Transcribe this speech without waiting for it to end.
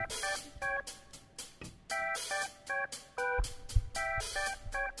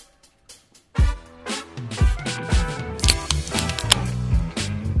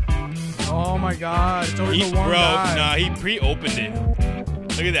my God. It's always the one guy. Nah, he pre-opened it.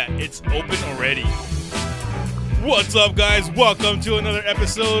 Look at that. It's open already. What's up, guys? Welcome to another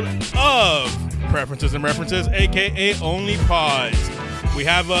episode of Preferences and References, a.k.a. OnlyPods. We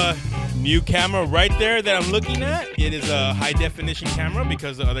have a new camera right there that I'm looking at. It is a high-definition camera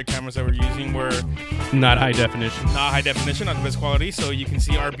because the other cameras that we're using were... Not high definition. Not high definition, not the best quality, so you can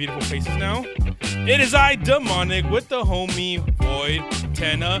see our beautiful faces now. It is I, Demonic, with the homie Void,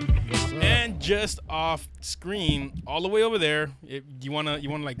 Tenna, and just off screen, all the way over there. If you wanna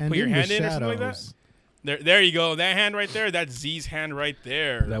like and put your hand in shadows. or something like that. There you go. That hand right there. That's Z's hand right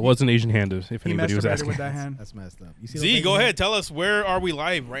there. That was an Asian hand, if He anybody was masturbated asking. with that hand. That's messed up. You see Z, go ahead. Tell us, where are we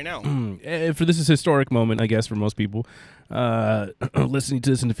live right now? For this is a historic moment, I guess, for most people. Listening to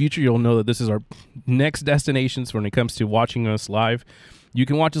this in the future, you'll know that this is our next destinations when it comes to watching us live. You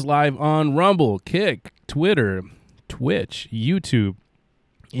can watch us live on Rumble, Kick, Twitter, Twitch, YouTube.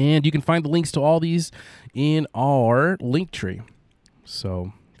 And you can find the links to all these in our link tree.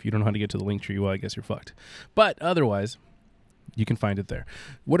 So if you don't know how to get to the link tree, well, I guess you're fucked. But otherwise, you can find it there.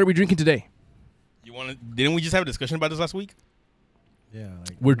 What are we drinking today? Didn't we just have a discussion about this last week? Yeah,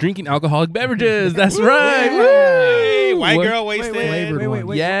 like We're drinking alcoholic beverages. That's right. Hey, white What- girl wasted.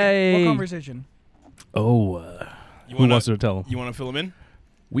 Wait. Yay. What conversation? Oh, who wants to tell them? You want to fill them in?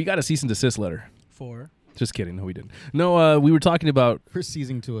 We got a cease and desist letter. For? Just kidding. No, we didn't. No, we were talking about for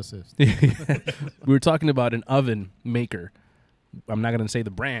seizing to assist. we were talking about an oven maker. I'm not going to say the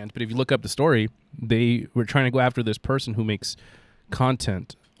brand, but if you look up the story, they were trying to go after this person who makes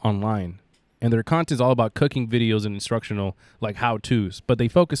content online. And their content is all about cooking videos and instructional, like how-tos. But they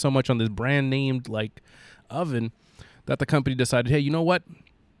focus so much on this brand named like oven that the company decided, hey, you know what?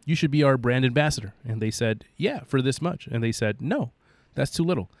 You should be our brand ambassador. And they said, yeah, for this much. And they said, no, that's too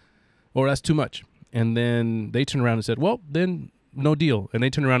little. Or that's too much. And then they turned around and said, well, then no deal. And they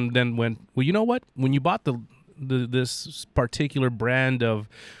turned around and then went, well, you know what? When you bought this particular brand of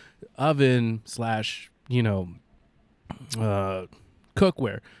oven /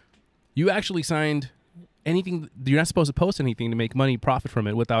 cookware, you actually signed anything. You're not supposed to post anything to make money, profit from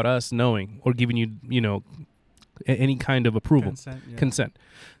it without us knowing or giving you, any kind of approval. Consent.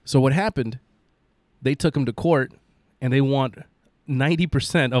 So what happened, they took him to court and they want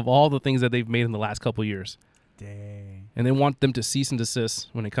 90% of all the things that they've made in the last couple of years. Dang. And they want them to cease and desist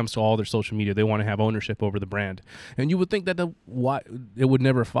when it comes to all their social media. They want to have ownership over the brand. And you would think that it would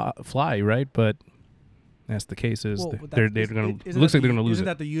never fly, right? But that's the case. They're going to. Looks like they're going to lose it. Isn't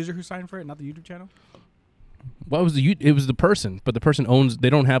that the user who signed for it, not the YouTube channel? Well, it was the person, but the person owns. They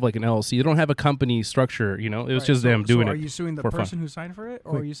don't have like an LLC. They don't have a company structure. It was just them doing it. Are you suing the person who signed for it,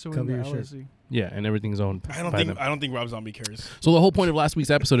 or are you suing the LLC? Yeah, and everything's owned. I don't think Rob Zombie cares. So the whole point of last week's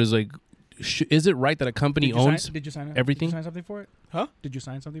episode is like, is it right that a company owns Did you sign everything? Did you sign something for it? Huh? Did you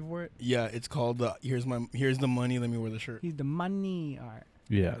sign something for it? Yeah, it's called here's the money. Let me wear the shirt. He's the money. All right.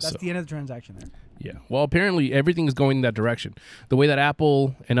 Yeah, that's the end of the transaction there. Yeah. Well, apparently everything is going in that direction. The way that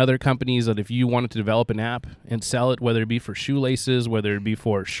Apple and other companies, that if you wanted to develop an app and sell it, whether it be for shoelaces, whether it be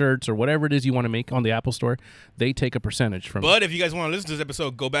for shirts or whatever it is you want to make on the Apple Store, they take a percentage from it. But if you guys want to listen to this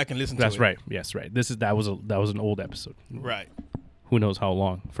episode, go back and listen to it. That's right. Yes, right. That was an old episode. Right. Who knows how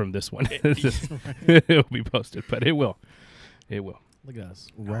long from this one it will be posted, but it will. It will. Look at us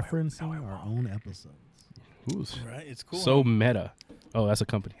referencing our own episodes. Right, it's cool. So meta. Oh, that's a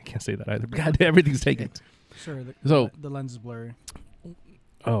company. I can't say that either. God, everything's taken. Sure. The lens is blurry.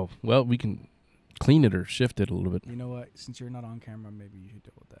 Oh, well, we can clean it or shift it a little bit. You know what? Since you're not on camera, maybe you should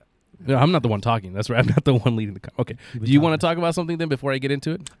deal with that. No, I'm not the one talking. That's right. I'm not the one leading the okay. Do you want to talk about something then before I get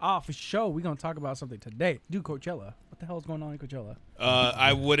into it? For sure. We're going to talk about something today. Dude, Coachella. What the hell is going on in Coachella?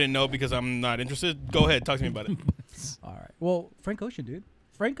 I wouldn't know because I'm not interested. Go ahead. Talk to me about it. All right. Well, Frank Ocean, dude.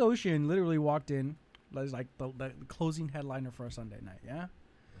 Frank Ocean literally walked in. It's like the closing headliner for a Sunday night, yeah?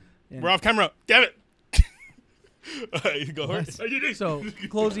 And we're off camera. Damn it. Go ahead. So,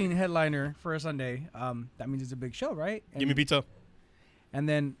 closing headliner for a Sunday, that means it's a big show, right? And give me pizza. And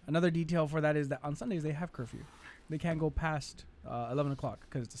then another detail for that is that on Sundays they have curfew. They can't go past 11 o'clock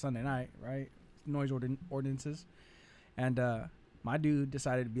because it's a Sunday night, right? Noise ordinances. And my dude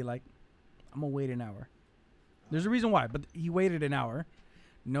decided to be like, I'm going to wait an hour. There's a reason why, but he waited an hour.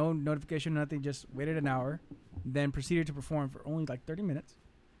 No notification, nothing, just waited an hour, then proceeded to perform for only like 30 minutes.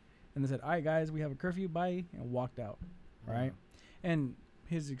 And they said, all right, guys, we have a curfew, bye, and walked out, right? And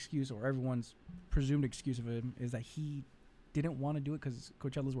his excuse, or everyone's presumed excuse of him, is that he didn't want to do it because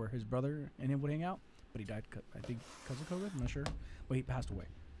Coachella's where his brother and him would hang out, but he died, I think, because of COVID, I'm not sure, but he passed away.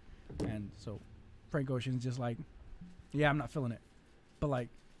 And so Frank Ocean's just like, yeah, I'm not feeling it. But like,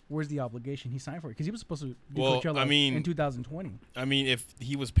 where's the obligation he signed for it? Because he was supposed to do Well, Coachella I mean- in 2020. I mean, if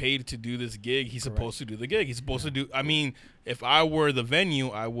he was paid to do this gig, he's Correct. supposed to do the gig. He's supposed to do. I mean, if I were the venue,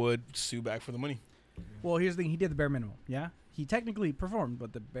 I would sue back for the money. Well, here's the thing. He did the bare minimum. Yeah, he technically performed,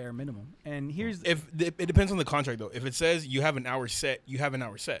 but the bare minimum. And here's If it depends on the contract, though. If it says you have an hour set, you have an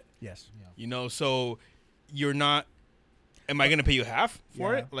hour set. yes, You know, so you're not. Am I gonna pay you half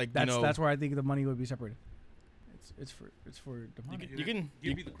for Yeah. it? Like that's you know, that's where I think the money would be separated. It's for the money. you can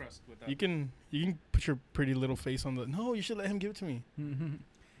Give me the crust with that. you can put your pretty little face on the. No, you should let him give it to me.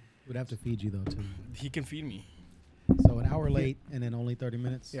 We'd have to feed you though too. He can feed me. So an hour late and then only 30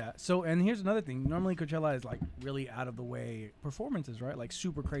 minutes. Yeah. So, and here's another thing. Normally, Coachella is like really out of the way performances, right? Like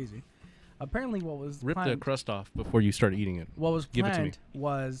super crazy. Apparently, what was Rip the planned, crust off before you start eating it. what was Give it to me. planned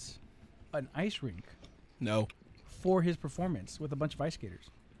was an ice rink No. for his performance with a bunch of ice skaters.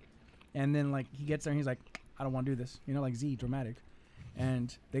 And then like he gets there and he's like, I don't want to do this. You know, like Z, dramatic.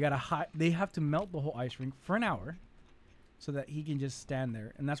 And they have to melt the whole ice rink for an hour so that he can just stand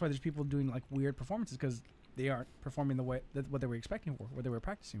there. And that's why there's people doing like weird performances because they aren't performing the way that what they were expecting for, what they were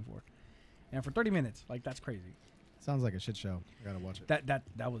practicing for. And for 30 minutes, like that's crazy. Sounds like a shit show. I gotta watch it.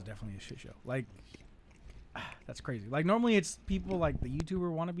 That was definitely a shit show. Like that's crazy. Like normally it's people like the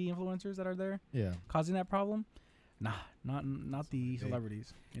YouTuber wannabe influencers that are there Yeah. causing that problem. Nah, not the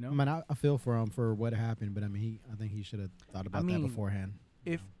celebrities. You know. I mean, I feel for him for what happened, but I mean, I think he should have thought about mean, that beforehand.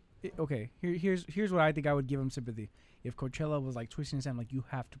 Here's what I think I would give him sympathy. If Coachella was like twisting his hand, like you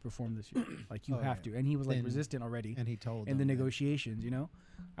have to perform this year, like you Oh, have yeah. to, and he was like Then- resistant already And he told in the them that. negotiations, you know,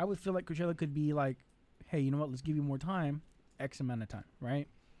 I would feel like Coachella could be like, hey, you know what? Let's give you more time, X amount of time, right?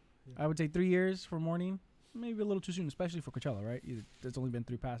 I would say 3 years for morning, maybe a little too soon, especially for Coachella, right? There's only been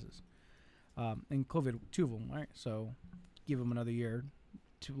 3 passes, and COVID 2 of them, right? So give him another year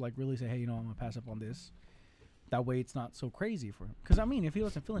to like really say, hey, you know, I'm gonna pass up on this. That way, it's not so crazy for him. Because I mean, if he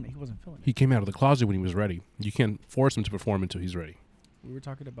wasn't feeling it, he wasn't feeling it. He came out of the closet when he was ready. You can't force him to perform until he's ready. We were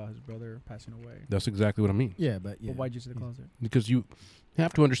talking about his brother passing away. That's exactly what I mean. Yeah, but yeah. But why'd you say the closet? Because you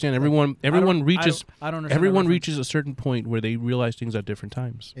have to understand everyone reaches I don't understand. everyone that reference. reaches a certain point where they realize things at different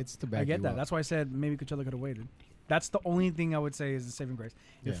times. It's to back I get you that. up. That's why I said maybe Coachella could have waited. That's the only thing I would say is the saving grace.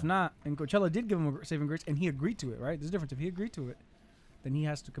 If Yeah. not, and Coachella did give him a saving grace, and he agreed to it, right? There's a difference. If he agreed to it, then he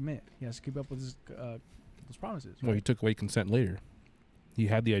has to commit. He has to keep up with his promises. Well, he Right? took away consent later. He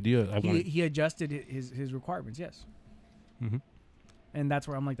had the idea. He adjusted his requirements, yes. Mm-hmm. And that's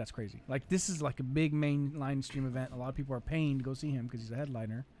where I'm like, that's crazy. Like, this is like a big mainline stream event. A lot of people are paying to go see him because he's a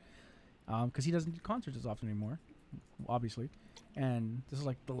headliner. Because he doesn't do concerts as often anymore, obviously. And this is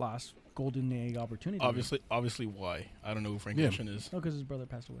like the last golden egg opportunity. Obviously, why? I don't know who Frank Yeah. Ocean is. No, because his brother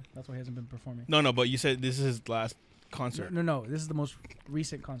passed away. That's why he hasn't been performing. No, but you said this is his last concert. No. This is the most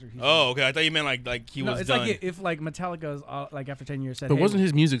recent concert he's Oh, okay. I thought you meant like he no, was it's done. like if like Metallica's like after 10 years said, But hey, wasn't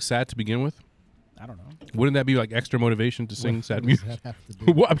his music sad to begin with? I don't know. Wouldn't that be like extra motivation to sing What sad does music? that have to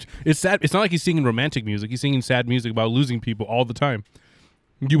do? What? It's sad. It's not like he's singing romantic music. He's singing sad music about losing people all the time.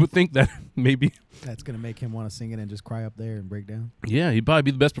 You would think that maybe, That's gonna make him want to sing it and just cry up there and break down. yeah, he'd probably be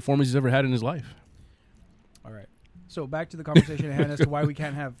the best performance he's ever had in his life. All right. So back to the conversation at hand as to why we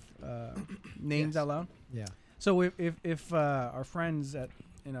can't have names Yes. out loud. Yeah. So if our friends at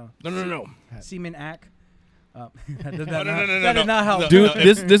No. Seaman Ack, that No, did not help. No. Dude,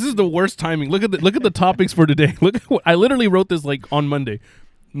 this is the worst timing. Look at the topics for today. Look at what I literally wrote this like on Monday.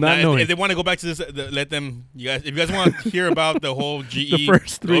 Not Nah, knowing. if they want to go back to this, let them. You guys, if you guys want to hear about the whole GE, The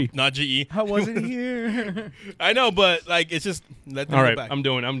first 3. not GE. How was it here? I know, but like it's just let them All go right, back. I'm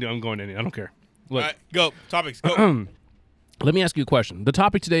going in. I don't care. All Look, right, go topics. Go. let me ask you a question. The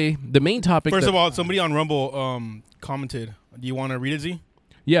topic today, the main topic. First of all, somebody on Rumble commented. Do you want to read it, Z?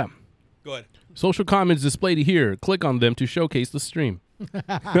 yeah, Go ahead. social comments displayed here. Click on them to showcase the stream.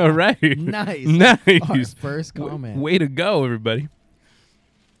 All right, Nice. nice. Our first comment. Way to go, everybody.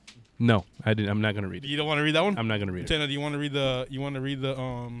 No, I didn't. I'm not gonna read it. You don't want to read that one? I'm not gonna read it. Tana, do you want to read the? You want to read the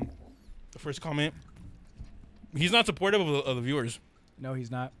first comment? He's not supportive of the viewers. No, he's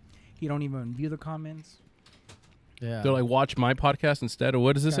not. He don't even view the comments. Yeah. They're like, watch my podcast instead, or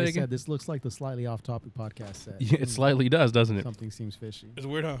what does this Guy say again? said, this looks like the slightly off-topic podcast set. Yeah, it slightly does, doesn't it? Something seems fishy. It's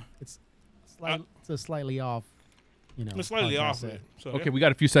weird, huh? It's a slightly off. It's slightly podcast off. set. So, Okay, we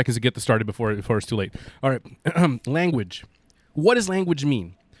got a few seconds to get this started before it's too late. All right, language. What does language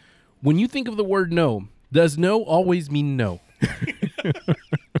mean? When you think of the word no, does no always mean no?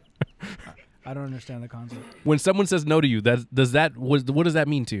 I don't understand the concept. When someone says no to you, what does that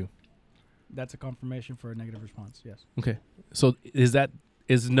mean to you? That's a confirmation for a negative response. Yes. Okay, so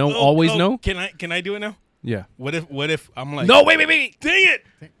is no always no? Can I do it now? Yeah. What if I'm like, No, wait. dang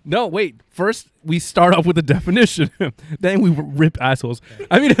it. No, wait. First, we start off with a definition. Then we rip assholes.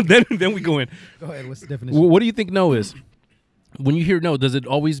 I mean, then we go in. Go ahead. What's the definition? What do you think no is? When you hear no, does it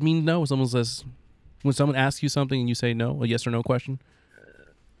always mean no? When someone asks you something and you say no, a yes or no question?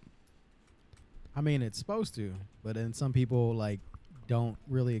 I mean, it's supposed to, but then some people like don't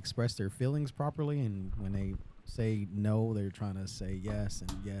really express their feelings properly, and when they say no, they're trying to say yes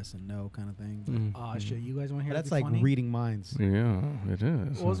and no kind of thing. Oh shit! You guys want to hear? That's something like funny? reading minds. Yeah, it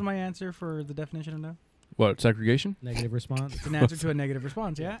is. What was my answer for the definition of no? What, segregation? Negative response. It's an answer to a negative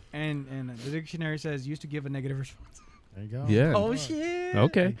response. Yeah, and the dictionary says used to give a negative response. There you go. Yeah. Oh shit!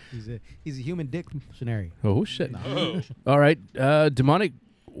 Okay. He's a human dictionary. Oh, shit. Oh. All right. Demonic,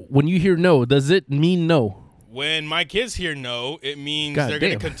 when you hear no, does it mean no? When my kids hear no, it means God they're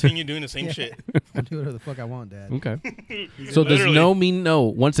going damn. to continue doing the same shit. I do whatever the fuck I want, Dad. Okay. So does Literally. no mean no?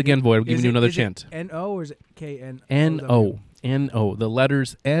 Once again, Void, I'm giving you another chance. N-O or is it K-N? N-O. N-O. The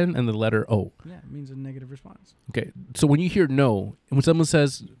letters N and the letter O. Yeah, it means a negative response. Okay. So when you hear no, and when someone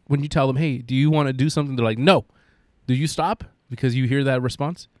says, when you tell them, hey, do you want to do something? They're like, no. Do you stop because you hear that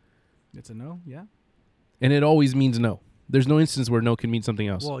response? It's a no, yeah. And it always means no. There's no instance where no can mean something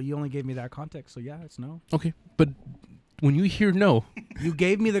else. Well, you only gave me that context, so yeah, it's no. Okay. But when you hear no, You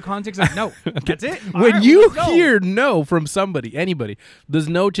gave me the context of no. That's it. All when right, you let's go. hear no from somebody, anybody, does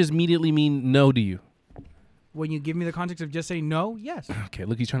no just immediately mean no to you? When you give me the context of just saying no, yes. Okay,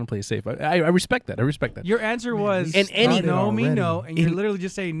 look, he's trying to play it safe. I respect that. I respect that. Your answer was In any- no, me already. no, and you're In- literally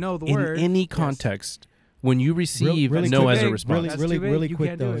just saying no, the In word. any Yes. context, when you receive really no quick, as a big, response, That's too big. really You quick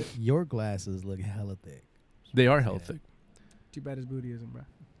can't do though. it. Your glasses look hella thick. they are held thick. Too bad his booty isn't, bro.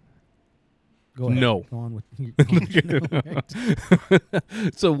 Go ahead. No. Go on with.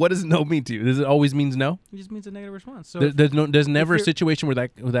 So what does no mean to you? Does it always means no? It just means a negative response. So There's never a you're- situation where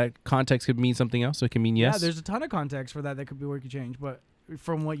that context could mean something else. So it can mean yes. yeah, there's a ton of context for that could be where it could change. But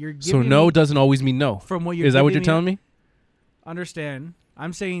from what you're So giving no me, doesn't always mean no. from what you're Is that what giving you're telling me? Understand?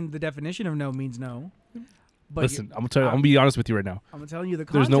 I'm saying the definition of no means no. But Listen, I'm gonna be honest with you right now. I'm telling you the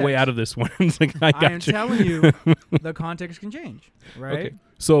There's context. no way out of this one. It's like, I got I am you. telling you the context can change, right? Okay.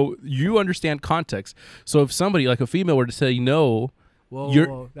 So you understand context. So if somebody like a female were to say no,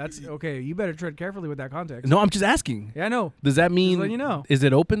 Whoa, that's okay. You better tread carefully with that context. no, I'm just asking. Yeah, I know. Does that mean? letting you know. Is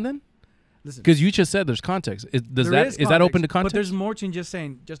it open then? Listen, Because you just said there's context. Is there that open to But context? there's more than just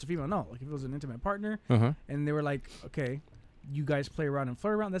saying just a female. No, like if it was an intimate partner Uh-huh. and they were like, okay, you guys play around and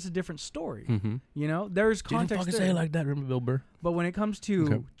flirt around, that's a different story. Mm-hmm. You know, there's Didn't context fucking there. say it like that, remember Bill Burr? But when it comes to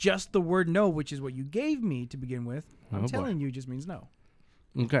Okay. just the word no, which is what you gave me to begin with, Oh, I'm boy. telling you, it just means no.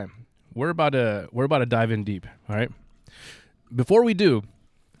 Okay. We're about to dive in deep, all right? Before we do,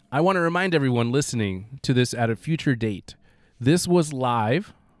 I want to remind everyone listening to this at a future date. This was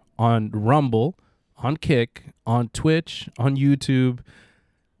live on Rumble, on Kick, on Twitch, on YouTube,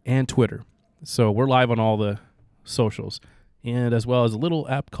 and Twitter. So we're live on all the socials, and as well as a little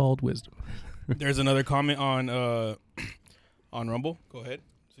app called Wisdom. There's another comment on Rumble. Go ahead.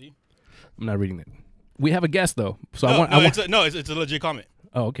 See? I'm not reading it. We have a guest though, so No, I want. it's a legit comment.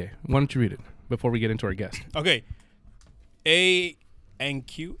 Oh, okay. Why don't you read it before we get into our guest? Okay. A and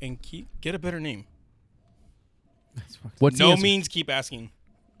Q and Q. Get a better name. What's the No answer? means keep asking.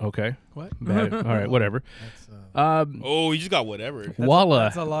 Okay. What? Bad. All right. Whatever. That's, Oh, you just got whatever. Walla.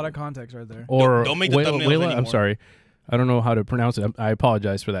 That's a lot of context right there. Or Don't make the thumbnails Wayla, I'm anymore. sorry. I don't know how to pronounce it. I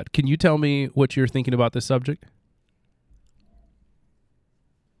apologize for that. Can you tell me what you're thinking about this subject?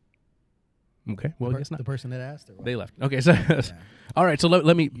 Okay. Well, I guess not. the person that asked it. They left. Okay. So, all right. So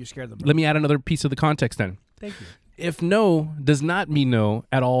let me You scared them. let me add another piece of the context then. Thank you. If no does not mean no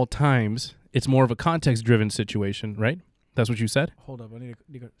at all times, it's more of a context-driven situation, right? That's what you said? Hold up. I need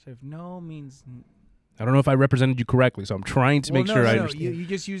to go. So if no means. I don't know if I represented you correctly, so I'm trying to make sure I understand. You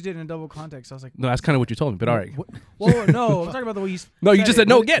just used it in a double context. I was like, No, that's kind of what you told me, but all right. whoa, no. I'm talking about the way you. No, you just said it.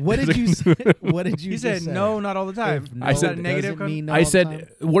 no again. What did you say? What did you You just said say? no, not all the time. If I Is said that a negative. doesn't mean no I all the said time?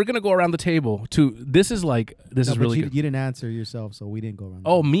 we're gonna go around the table to. This is No, really but you, good. you didn't answer yourself, so we didn't go around.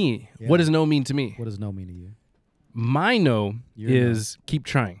 Oh, me. Yeah. What does no mean to me? What does no mean to you? My no Your is keep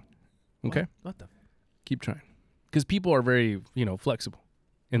trying. Okay, What the? keep trying, because people are very flexible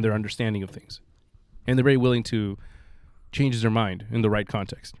in their understanding of things, and they're very willing to change their mind in the right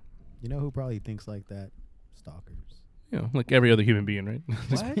context. You know who probably thinks like that? Stalkers. Like every other human being, right?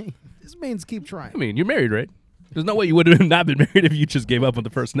 What? This means keep trying. I mean, you're married, right? There's no way you would have not been married if you just gave up on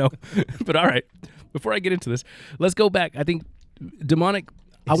the first no. But all right, before I get into this, let's go back. I think, Demonic,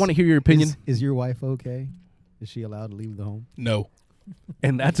 I want to hear your opinion. Is your wife okay? Is she allowed to leave the home? No.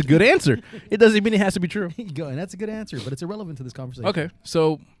 And that's a good answer. It doesn't mean it has to be true. There you go, and that's a good answer, but it's irrelevant to this conversation. Okay,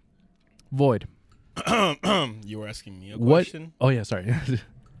 so, Void, You were asking me a What? question. Oh yeah, sorry.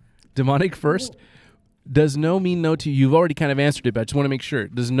 Demonic first. Does no mean no to you? You've already kind of answered it, but I just want to make sure.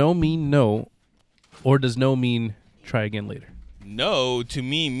 Does no mean no, or does no mean try again later? No, to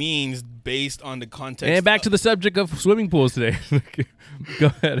me means based on the context. And back to the subject of swimming pools today. Go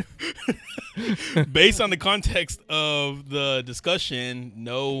ahead. Based on the context of the discussion,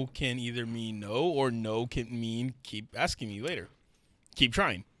 no can either mean no or no can mean keep asking me later. Keep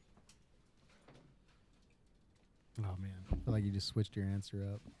trying. Oh man, I feel like you just switched your answer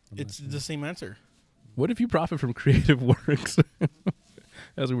up. It's the same answer. What if you profit from creative works?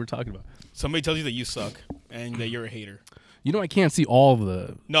 As we were talking about. Somebody tells you that you suck and that you're a hater. You know, I can't see all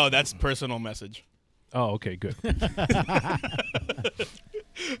the. No, that's personal message. Oh, okay, good.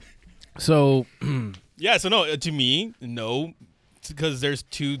 So. Yeah, so no, to me, no, because there's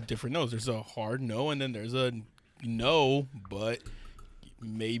two different no's. There's a hard no, and then there's a no, but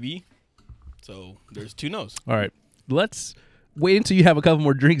maybe. So there's two no's. All right, let's wait until you have a couple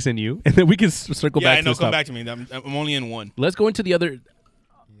more drinks in you, and then we can circle back. Yeah, I know. To this Come topic. back to me. I'm only in one. Let's go into the other.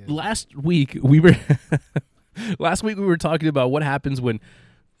 Last week we were talking about what happens when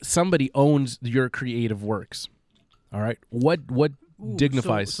somebody owns your creative works. All right, what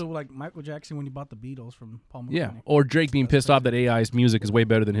dignifies? So like Michael Jackson when he bought the Beatles from Paul McCartney. Yeah, or Drake being pissed off that AI's music is way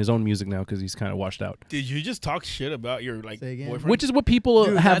better than his own music now because he's kind of washed out. Did you just talk shit about your Say again? boyfriend? Which is what people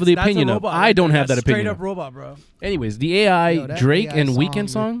Dude, have that's- the that's a opinion of. robot I right don't there. have that That's opinion. Straight up robot, bro. Anyways, the AI Yo, that Drake AI and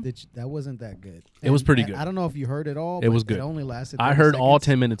Weekend song. that wasn't that good. It was And pretty I- good. I don't know if you heard it all. It was good. It only lasted. I 30 heard all seconds.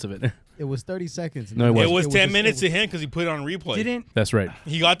 10 minutes of it. It was 30 seconds. No, it wasn't. It was 10 just- minutes it to him because he put it on replay. Didn't That's right.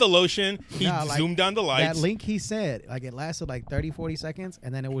 He got the lotion. He Nah, like, zoomed down the lights. That link he said, like it lasted like 30, 40 seconds,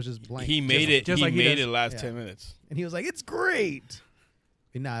 and then it was just blank. He made it. just He like he made does. it last Yeah. 10 minutes. and he was like, "It's great."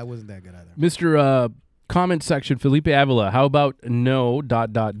 But nah, it wasn't that good either. Mr. Comment section, Felipe Avila. How about no, ...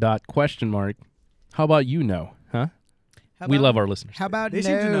 question mark. How about you know, huh? How We about- love our listeners. How about they no?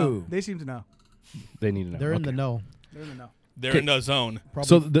 seem to know? They seem to know. They need to know. They're in Okay. the know. They're in the know. They're Okay. in the zone. Probably,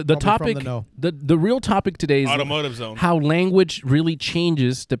 So the probably topic, from the know. the real topic today is Automotive zone. how language really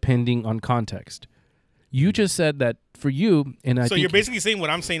changes depending on context. You just said that for you, and I So think you're basically saying what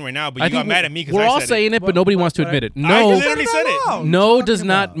I'm saying right now, but I you got think mad at me because we're I all said saying it, but Well, nobody wants to but- admit it. I No, literally said it. No. no talking does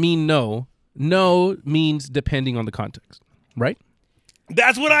not about? mean no. No means depending on the context, right?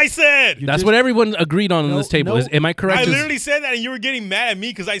 That's what I said. You That's just- what everyone agreed on No, this table. no. Is am I correct? I Is- literally said that, and you were getting mad at me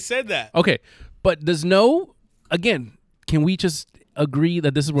because I said that. okay, but does no again? Can we just agree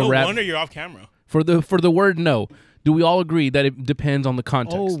that this is where No we're at wonder you're off camera. for the word no? Do we all agree that it depends on the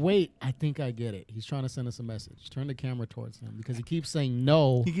context? Oh wait, I think I get it. He's trying to send us a message. Turn the camera towards him because he keeps saying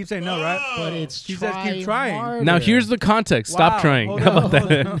no, He keeps saying no, right? but it's He says try keep trying. harder. Now here's the context. Stop Wow. trying. Hold How on, about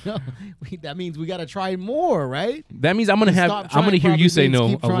that? hold on. No, that means we got to try more, right? That means I'm gonna Stop have I'm trying gonna hear probably you say means no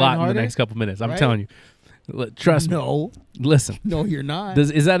keep a trying lot in harder, the next couple minutes. I'm right? telling you. Trust me. No, Listen. no, you're not.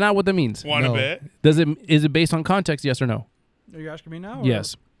 Is that not what that means? Want to No. bet? Is it based on context? Yes or no? Are you asking me now? Or,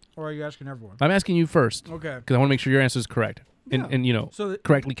 Yes. Or are you asking everyone? I'm asking you first Okay. because I want to make sure your answer is correct Yeah. and you know So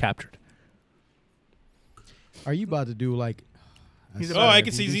correctly captured. Are you about to do like? He's I about swear, to- I can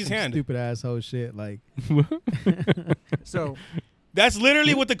you see do Z's some hand. Stupid asshole shit. Like, so That's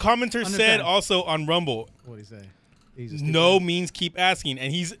literally what the commenter said Understand. also on Rumble. what do you say? He's a No stupid- means keep asking,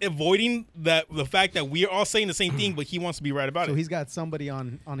 and he's avoiding the fact that we are all saying the same thing, but he wants to be right about So it. he's got somebody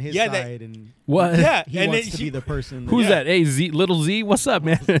on his Yeah, that- side, and What? Yeah, he and wants then to be the person. Who's Yeah. that? Hey, little Z, what's up,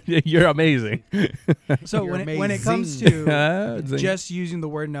 man? You're amazing. so You're when it comes amazing. to Zing. just using the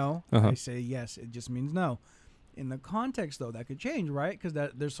word no, Uh-huh. I say yes. It just means no. In the context, though, that could change, right? Because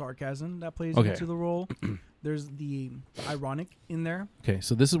there's sarcasm that plays Okay. into the role. There's the ironic in there. Okay,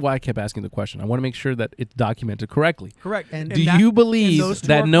 so this is why I kept asking the question. I want to make sure that it's documented correctly. Correct. And Do that- you and believe those two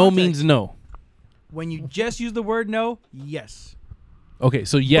that are no context. means no? When you just use the word no, yes. Okay,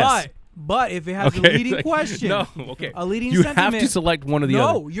 so yes. But if it has Okay, a leading like, question, no, okay. a leading You sentiment, have to select one or the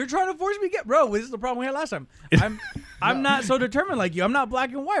other. no, you're trying to force me to get, bro. This is the problem we had last time. I'm not so determined like you. I'm not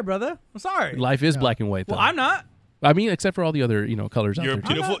black and white, brother. I'm sorry. Life is No. black and white, though. Well, I'm not. I mean, except for all the other, colors out You're there. too.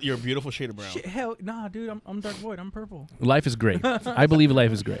 beautiful. not- You're a beautiful shade of brown. Shit, hell, nah, dude. I'm dark void. I'm purple. Life is great. I believe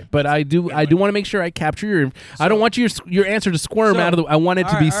life is great, but I do want to make sure I capture your. I don't want your answer to squirm So- out of the. I want it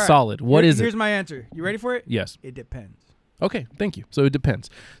to all be right, all right. solid. What is Here's it? my answer. You ready for it? Yes. It depends. Okay. Thank you. So it depends.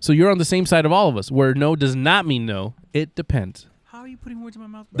 So you're on the same side of all of us, where no does not mean no. It depends. How are you putting words in my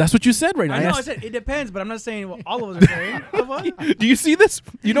mouth, bro? That's what you said right now. I know. I asked- said it depends, but I'm not saying what all of us are saying. What? Do you see this?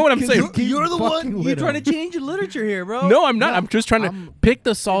 You know what I'm saying? You're the one. Fucking You're trying to little. change the literature here, bro. No, I'm not. No, I'm just trying to I'm- pick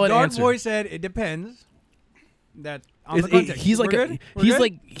the solid Dark answer. voice said it depends. that on the context. He's We're like good? We're he's good?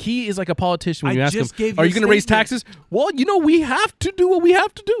 like he is like a politician when I you ask him, just gave "Are you you a going to raise statement. taxes?" Well, we have to do what we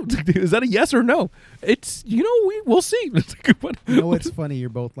have to do. Is that a yes or no? It's we'll see. You know what's funny? You're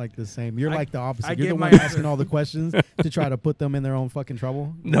both like the same. You're like the opposite. You're get the my one answer. asking all the questions to try to put them in their own fucking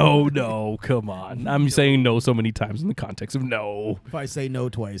trouble. No, come on. I'm saying no so many times in the context of no. If I say no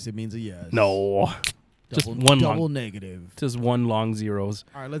twice, it means a yes. No. Just Double, one double long, negative. just one long zeros.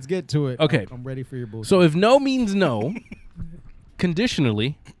 All right, let's get to it. Okay. I'm ready for your bullshit. So if no means no,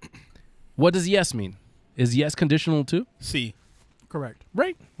 conditionally, what does yes mean? Is yes conditional too? C. Correct.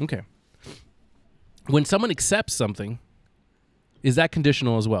 Right. Okay. When someone accepts something, is that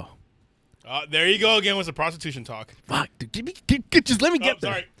conditional as well? There you go again with the prostitution talk. Fuck. Dude, just let me get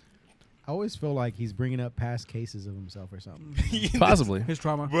there. Sorry. I always feel like he's bringing up past cases of himself or something, Possibly. His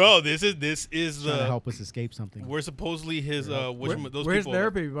trauma. Bro, this is trying to help us escape something. we're supposedly his those Where's people.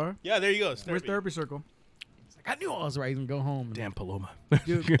 therapy, bro? Yeah, there you go. Where's therapy circle? I knew I was right and go home. And Damn Paloma.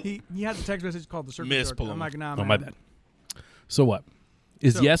 Dude, he had the text message called the circle Miss jerk. Paloma. I'm like, nah, Oh, man. my bad. So what?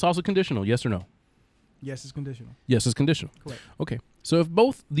 Is So- yes also conditional? Yes or no? Yes, it's conditional. Yes, it's conditional. Correct. Okay. So if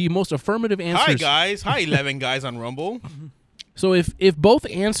both the most affirmative answers Hi guys. Hi 11 guys on Rumble. So if both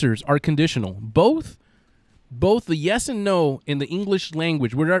answers are conditional, both the yes and no in the English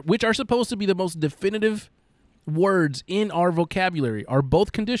language, which are supposed to be the most definitive words in our vocabulary, are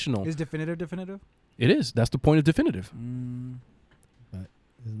both conditional. Is definitive definitive? It is. That's the point of definitive. But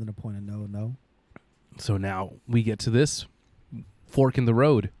isn't it a point of no? So now we get to this fork in the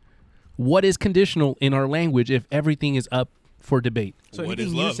road. What is conditional in our language if everything is up for debate? So What anything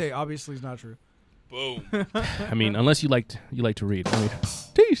is you love? say obviously is not true. Boom. I mean, unless you like to read. I mean,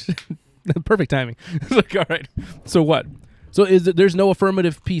 teesh. Perfect timing. It's like, all right. So what? So there's no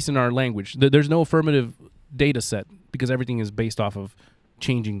affirmative piece in our language. There's no affirmative data set because everything is based off of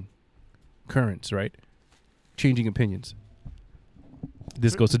changing currents, right? Changing opinions.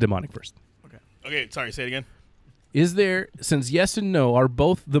 This goes to demonic first. Okay, sorry, say it again. Is there, since yes and no are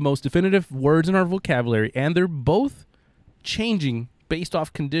both the most definitive words in our vocabulary, and they're both changing based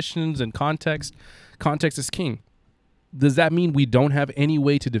off conditions and context is king, does that mean we don't have any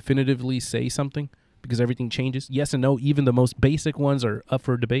way to definitively say something because everything changes? Yes and no, even the most basic ones are up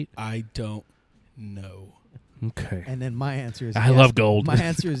for debate? I don't know. Okay. And then my answer is I yes. love gold. My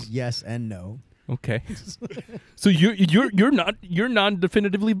answer is yes and no. Okay. So you're not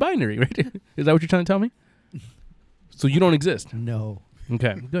definitively binary, right? Is that what you're trying to tell me? So you don't exist. No.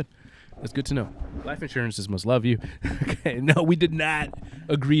 Okay, good. That's good to know. Life insurances must love you. Okay, no, we did not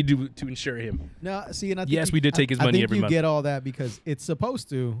agree to insure him. No, see, and I think Yes, we did take his I money think every you month. get all that because it's supposed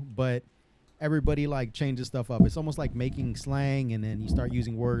to, but everybody like changes stuff up. It's almost like making slang, and then you start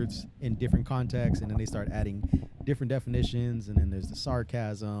using words in different contexts, and then they start adding different definitions, and then there's the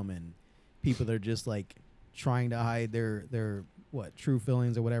sarcasm, and people that are just like trying to hide their true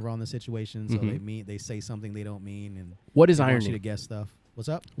feelings or whatever on the situation. So they say something they don't mean, and What is they want you irony? to guess stuff. What's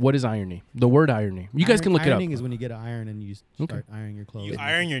up? What is irony? The word irony. You guys can look it up. Ironing is when you get an iron and you start ironing your clothes. You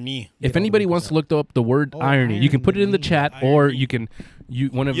iron your knee. If Get all anybody the wants to stuff. look up the word Oh, irony, you can ironing put it your in the knee. chat, or Irony.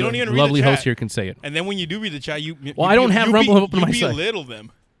 one of You don't the even read the lovely hosts chat. here can say it. And then when you do read the chat, you I don't have Rumble open on my you side. belittle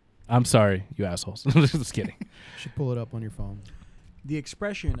them. I'm sorry, you assholes. Just kidding. You should pull it up on your phone. The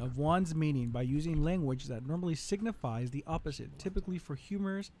expression of one's meaning by using language that normally signifies the opposite, typically for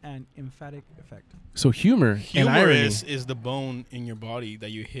humorous and emphatic effect. So humor and irony. Humorous is the bone in your body that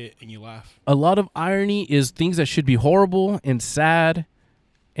you hit and you laugh. A lot of irony is things that should be horrible and sad,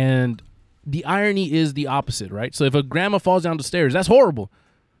 and the irony is the opposite, right? So if a grandma falls down the stairs, that's horrible,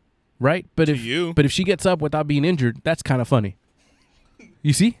 right? But To you. if she gets up without being injured, that's kind of funny.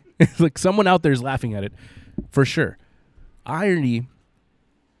 You see? It's like someone out there is laughing at it, for sure. Irony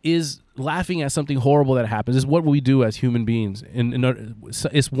is laughing at something horrible that happens. It's what we do as human beings, and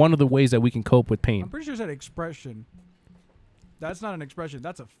it's one of the ways that we can cope with I'm pain. pretty sure it's an expression. That's not an expression.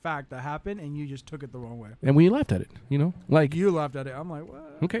 That's a fact that happened, and you just took it the wrong way. And we laughed at it, like You laughed at it. I'm like,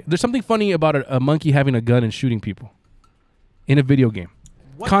 what? okay. There's something funny about a monkey having a gun and shooting people in a video game.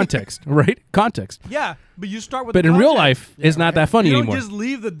 What? Context, right? Context. Yeah, but you start with. But the in real context. life, it's not that funny you don't anymore. just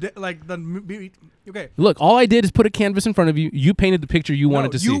leave the okay. Look, all I did is put a canvas in front of you. You painted the picture you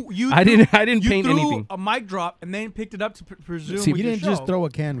wanted to see. I didn't you paint threw anything. a mic drop and then picked it up to presume. See, with You your didn't just show. throw a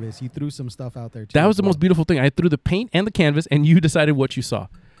canvas. You threw some stuff out there, too. That was the most beautiful thing. I threw the paint and the canvas, and you decided what you saw,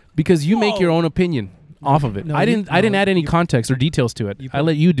 because you make Whoa. your own opinion off of it. No, I didn't add any context or details to it. you I put-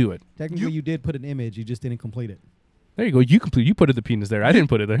 let you do it. Technically, you did put an image. You just didn't complete it. There you go. You put the penis there. I didn't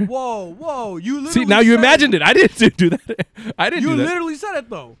put it there. Whoa! You literally See, now you said imagined it. I didn't do that. I didn't You do that. literally said it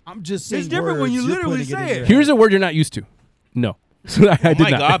though. I'm just saying It's different when you words, you're literally putting say in it. your Here's head. a word you're not used to. No. So I Oh did my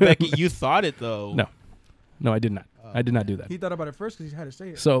not. God, Becky, you thought it though. No. No, I did not. I did not do that. He thought about it first because he had to say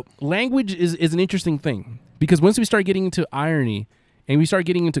it. So language is an interesting thing because once we start getting into irony and we start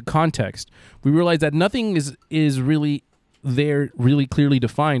getting into context, we realize that nothing is really there really clearly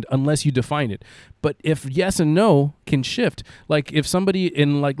defined unless you define it. But if yes and no can shift, like if somebody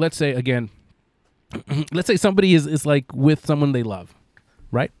in like, let's say again, let's say somebody is like with someone they love,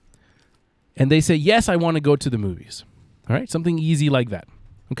 right? And they say, yes, I want to go to the movies. All right. Something easy like that.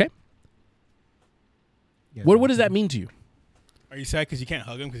 Okay. Yes, What does that mean to you? Are you sad because you can't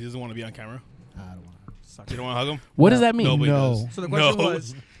hug him because he doesn't want to be on camera? I don't want to. You don't want to hug him? What does that mean? Nobody No. does. So the question No.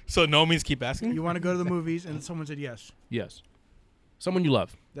 was, So no means keep asking? you want to go to the movies, and someone said yes. Yes. Someone you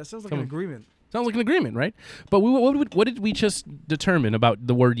love. That sounds like Someone- an agreement. Sounds like an agreement, right? But what did we just determine about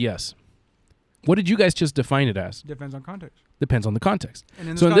the word yes? What did you guys just define it as? Depends on context. Depends on the context. And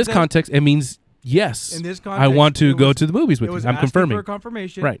in So in this context, it means yes. in this I context, want to it go was- to the movies with it you. was I'm asking confirming. for a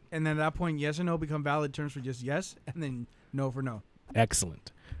confirmation, Right. And then at that point, yes and no become valid terms for just yes, and then no for no.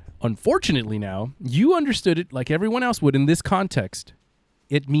 Excellent. Unfortunately, now you understood it like everyone else would in this context.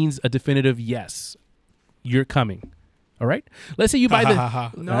 It means a definitive yes. You're coming. All right. Let's say you buy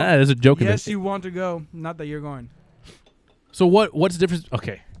the. No. There's a joke in Yes, there. you want to go, not that you're going. So what's the difference?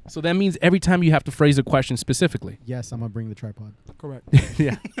 Okay. So that means every time you have to phrase a question specifically. Yes, I'm gonna bring the tripod. Correct.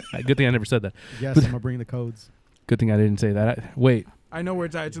 Yeah. Good thing I never said that. Yes, I'm gonna bring the codes. Good thing I didn't say that. Wait. I know where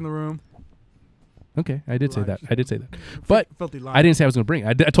it's at. It's in the room. Okay. I did say that. Lies. I did say that. But Filthy lie. I didn't say I was going to bring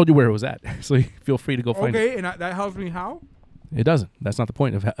it. I told you where it was at. So you feel free to go find it. Okay, and that helps me how? It doesn't. That's not the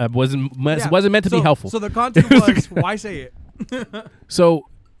point. It Yeah. wasn't meant to be helpful. So the content was, why say it? So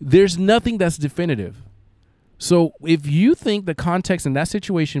there's nothing that's definitive. So if you think the context in that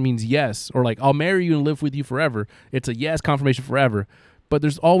situation means yes, or like I'll marry you and live with you forever, it's a yes, confirmation forever. But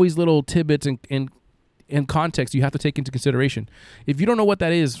there's always little tidbits in context you have to take into consideration. If you don't know what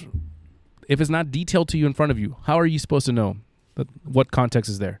that is, if it's not detailed to you in front of you, how are you supposed to know what context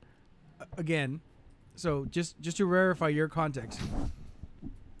is there? Again, so just to verify your context,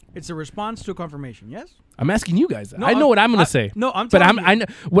 it's a response to a confirmation. Yes. I'm asking you guys. No, I know what I'm going to say. No, I'm. But telling I know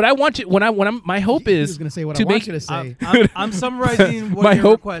what I want you. My hope He was is gonna say what to I want make you to say. I'm summarizing what My your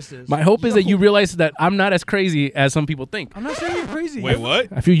hope- request is. my hope is that you realize that I'm not as crazy as some people think. I'm not saying you're crazy. Wait, what?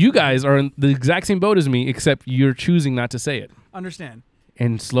 I feel you guys are in the exact same boat as me, except you're choosing not to say it. Understand?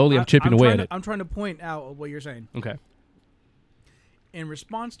 And slowly I'm chipping away trying at it. I'm trying to point out what you're saying. Okay. In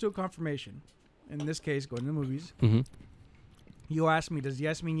response to a confirmation, in this case, going to the movies, Mm-hmm. you asked me, does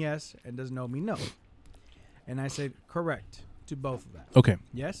yes mean yes and does no mean no? And I said correct to both of that. Okay.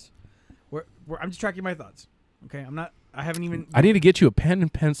 Yes? I'm just tracking my thoughts. Okay? I haven't even. I need to get you a pen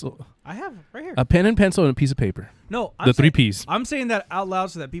and pencil. I have right here. A pen and pencil and a piece of paper. No. The 3 Ps. I'm saying that out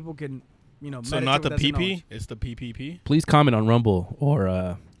loud so that people can, So meditate not the with that PP, knowledge. it's the PPP. Please comment on Rumble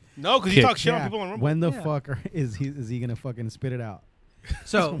or No, because you Kick. talk shit on Yeah, people on Rumble. when the Yeah. fuck is he gonna fucking spit it out?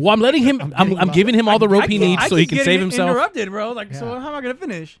 So well, I'm letting him. I'm giving him all the rope he needs so he can save himself. Interrupted, bro. So Yeah. how am I gonna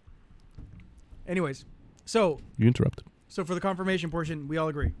finish? Anyways, so You interrupted. for the confirmation portion, we all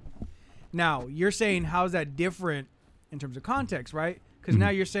agree. Now you're saying how's that different in terms of context, right? Because now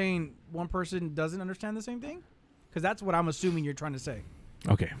you're saying one person doesn't understand the same thing. Because that's what I'm assuming you're trying to say.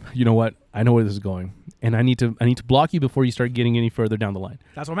 Okay. You know what? I know where this is going, and I need to block you before you start getting any further down the line.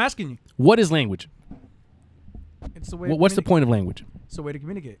 That's what I'm asking you. What is language? It's the way. What's the point of language? It's the way to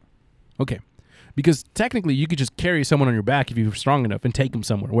communicate. Okay. Because technically, you could just carry someone on your back if you were strong enough and take them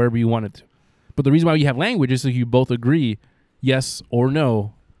somewhere, wherever you wanted to. But the reason why you have language is so you both agree yes or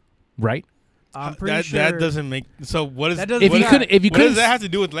no, right? I'm pretty that sure that doesn't make. So what is? That doesn't If you Yeah. couldn't, what does that have to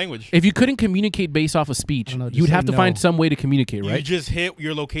do with language? if you couldn't communicate based off of speech, I don't know, just you would say have to no. find some way to communicate, You right? just hit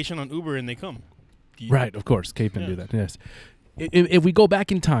your location on Uber and they come. Right, of course, cavemen Yeah. do that. Yes. If we go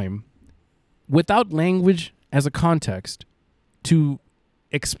back in time, without language as a context to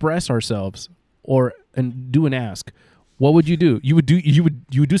express ourselves and do an ask, what would you do? You would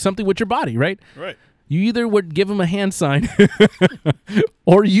do something with your body, right? Right. You either would give him a hand sign,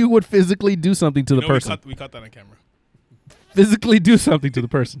 or you would physically do something to the person. We caught that on camera. Physically do something to the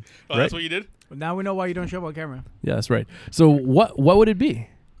person. Oh, right? that's what you did? But now we know why you don't show up on camera. Yeah, that's right. So what would it be?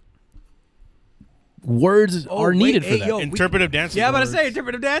 Words Oh, are wait, needed hey, for that. yo. Interpretive dancing. Yeah, I'm about to words. say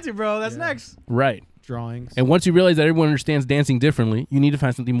interpretive dancing, bro. That's Yeah. next. Right. Drawings. And once you realize that everyone understands dancing differently, you need to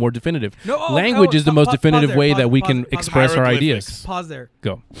find something more definitive. No, Language is the most definitive way that we can pause there. express our Hieroglyphics. ideas. Pause there.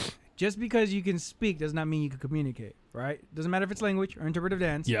 Go. Just because you can speak does not mean you can communicate, right? Doesn't matter if it's language or interpretive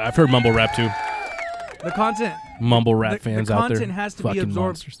dance. Yeah, I've heard mumble rap too. The content Mumble rap The fans out there. content has to be fucking absorbed.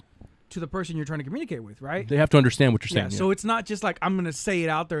 monsters. to the person you're trying to communicate with, right? They have to understand what you're Yeah. saying. So it's not just like I'm gonna say it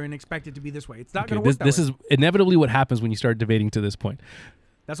out there and expect it to be this way. It's not Okay, gonna work this that way. is inevitably what happens when you start debating to this point.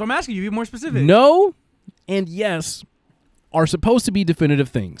 That's what I'm asking you. Be more specific. No, and yes are supposed to be definitive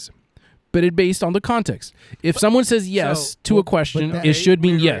things, but it's based on the context. If someone says yes to a question, it should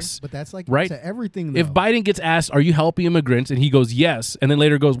mean yes. But that's like right? to everything, though. If Biden gets asked, "Are you helping immigrants?" and he goes yes, and then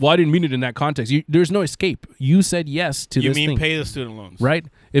later goes, "Well, I didn't mean it in that context." There's no escape. You said yes to this thing. You mean pay the student loans, right?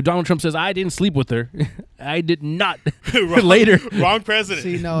 If Donald Trump says, "I didn't sleep with her," I did not. wrong, later, wrong president.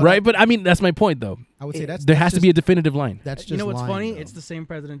 See, no, right? But I mean, that's my point, though. I would say there has to be a definitive line. That's just You know what's lying, funny? though. It's the same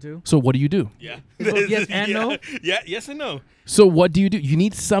president too. So what do you do? Yeah. It's both yes and no? Yeah, yes and no. So what do? You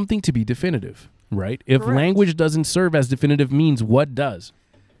need something to be definitive, right? If Correct. language doesn't serve as definitive means, what does?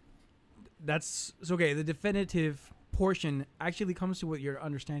 That's so okay. The definitive portion actually comes to what your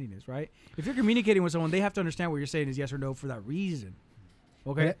understanding is, right? If you're communicating with someone, they have to understand what you're saying is yes or no for that reason.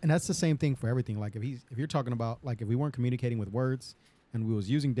 Okay. And that's the same thing for everything. Like if you're talking about like if we weren't communicating with words and we was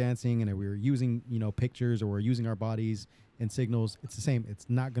using dancing and if we were using pictures or we're using our bodies and signals, it's the same. It's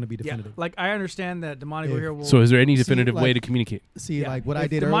not going to be definitive. Like I understand that demonic here will. So is there any definitive way like- to communicate? See, Yeah. like what I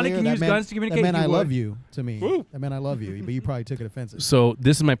If did demonic earlier, can that use meant, guns to communicate, that meant you I would. love you to me. Woo. That meant I love you, but you probably took it offensive. So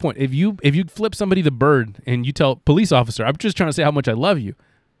this is my point. If you flip somebody the bird and you tell police officer, I'm just trying to say how much I love you.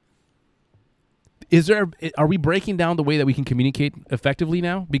 Are we breaking down the way that we can communicate effectively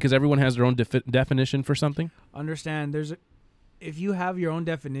now because everyone has their own definition for something? Understand if you have your own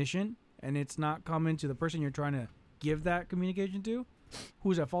definition and it's not common to the person you're trying to give that communication to,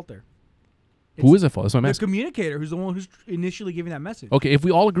 who's at fault there? Who is at fault? That's what I'm The asking. communicator who's the one who's initially giving that message. Okay, if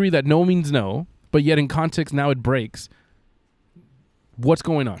we all agree that no means no, but yet in context now it breaks, what's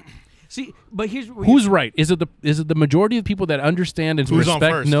going on? See, but Who's right? Is it the majority of people that understand and Who's on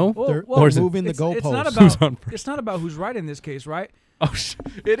respect first? no? They're or is it- moving the it's not goalposts. Who's about on first? it's not about who's right in this case, right? Oh,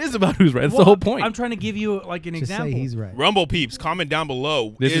 it is about who's right. That's Well, the whole point. I'm trying to give you like an Just example. say he's right. Rumble peeps, comment down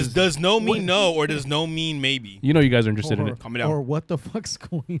below. Does no mean no or does no mean maybe? You know you guys are interested in it. Comment down. Or what the fuck's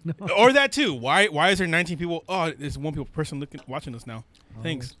going on? Or that too. Why is there 19 people? Oh, there's one person watching us now.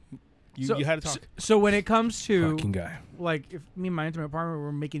 Thanks. You had to talk. So when it comes to Fucking guy. like if me and my intimate partner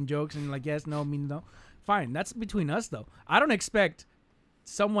were making jokes and like yes, no, means no, fine. That's between us though. I don't expect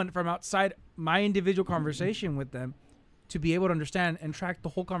someone from outside my individual conversation with them to be able to understand and track the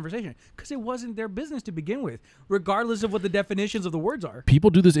whole conversation because it wasn't their business to begin with, regardless of what the definitions of the words are. People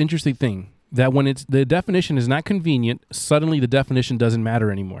do this interesting thing that when the definition is not convenient, suddenly the definition doesn't matter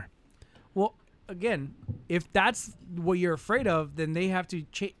anymore. Well, again, if that's what you're afraid of, then they have to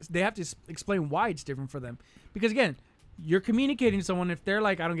explain why it's different for them. Because again, you're communicating to someone. If they're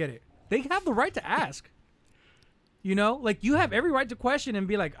like, I don't get it, they have the right to ask. Like you have every right to question and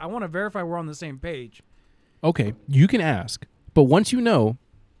be like, I want to verify we're on the same page. Okay, you can ask, but once you know,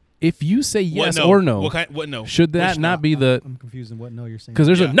 if you say yes What no? or no, What no? should that Which not no? be the? I'm confused in what no you're saying. Because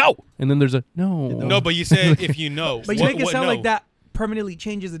there's Yeah. a no, and then there's a no. No, but you said if you know. But you What- make it what sound no? like that permanently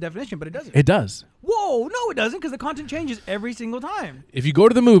changes the definition, but it doesn't. It does. Whoa, no, it doesn't, because the content changes every single time. If you go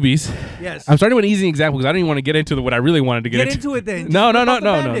to the movies, Yes. I'm starting with an easy example because I don't even want to get into what I really wanted to Get get into it then. No, Just no, rip no, off the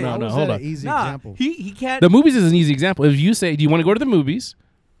no, Band-Aid. no, How no. was Hold that on. an easy Nah, example? he can't. The movies is an easy example. If you say, "Do you want to go to the movies?"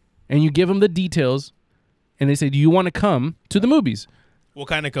 and you give them the details, and they say, "Do you want to come to the movies?" What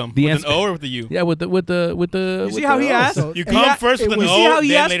kind of come? The With answer- an O or with a U? Yeah, with the. You see how he asked? So- You and come first with an You O, see how he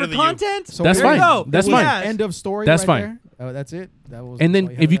then asked later for the U. content? So That's There you fine. go. That's He fine. asked. End of story. That's right fine. There? Oh, that's it. That was. And then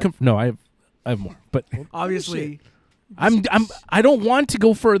that's all if you had come, no, I have more, but Obviously. I don't want to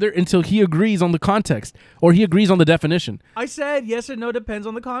go further until he agrees on the context or he agrees on the definition. I said yes or no depends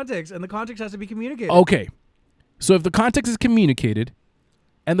on the context, and the context has to be communicated. Okay, so if the context is communicated,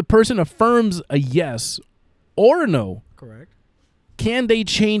 and the person affirms a yes or a no, Correct. can they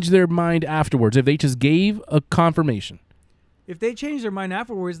change their mind afterwards if they just gave a confirmation? If they change their mind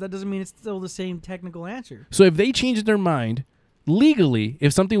afterwards, that doesn't mean it's still the same technical answer. So if they change their mind legally,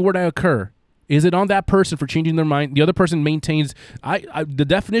 if something were to occur, is it on that person for changing their mind? The other person maintains, the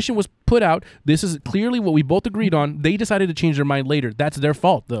definition was put out. This is clearly what we both agreed on. They decided to change their mind later. That's their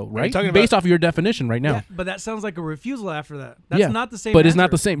fault, though, right? talking Based about- off of your definition right now. Yeah, but that sounds like a refusal after that. That's not the same But it's not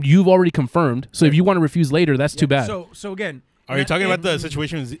answer. the same. You've already confirmed. So if you want to refuse later, that's too bad. So again. Are you talking about the in-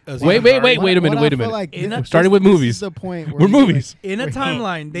 situation? Wait a minute, wait a minute. We're We're starting with This movies. is the point where We're movies. In a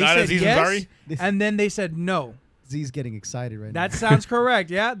timeline, they Not said Aziz yes, Ansari? and then they said no. Z's getting excited right That now. sounds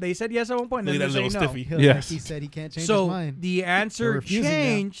correct. Yeah, they said yes at one point, Look and at then that they little say no. stiffy. Feels Yes. like he said he can't change his So mind. the They're answer refusing now.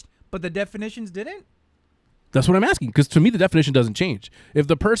 changed, but the definitions didn't. That's what I'm asking. Because to me, the definition doesn't change. If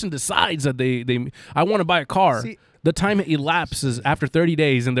the person decides that I want to buy a car, See- the time elapses after 30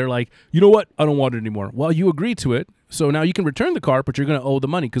 days, and they're like, you know what? I don't want it anymore. Well, you agreed to it. So now you can return the car, but you're going to owe the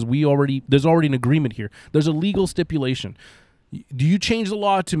money because there's already an agreement here. There's a legal stipulation. Do you change the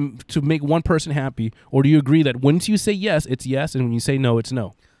law to make one person happy, or do you agree that once you say yes, it's yes, and when you say no, it's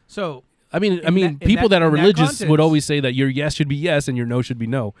no? So I mean, in people that are in religious context- would always say that your yes should be yes and your no should be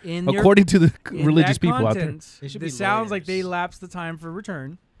no. in your- According to the in religious that people out there. context, They should It be sounds like they lawyers. lapsed the time for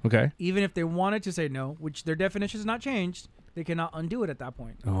return. Okay. Even if they wanted to say no, which their definition has not changed, they cannot undo it at that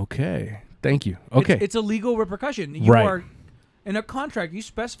point. Okay. Thank you. Okay. It's a legal repercussion. You Right. are in a contract. You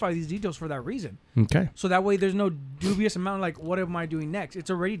specify these details for that reason, Okay. so that way there's no dubious amount. Like, what am I doing next?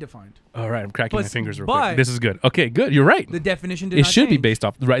 It's already defined. All right. I'm cracking my But- fingers real but- quick. This is good. Okay. Good. You're right. The definition did It not should be change based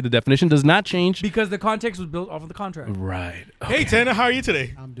off right. The definition does not change. because the context was built off of the contract. Right. Hey, Tana, how are you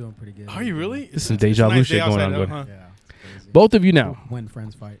today? I'm doing pretty good. Are you really? This is some deja vu shit going on, Huh? good. Yeah. it's crazy. Both of you now. When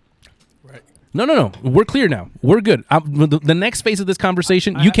friends fight. Right. No. We're clear now. We're good. The next phase of this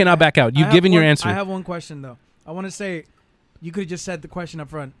conversation, you cannot back out. I You've have given your one- answer. I have one question though. I want to say, you could have just said the question up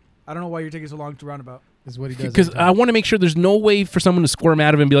front. I don't know why you're taking so long to roundabout. Is what he does. Because I want to make sure there's no way for someone to squirm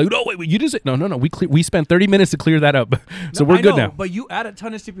out of it and be like, no, wait, you just no. We spent 30 minutes to clear that up, so No, we're I good know, now. But you add a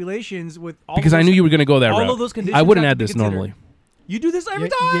ton of stipulations with all Because of I those- knew you were going to go that all route. of those conditions I wouldn't have add to be this considered. normally. You do this every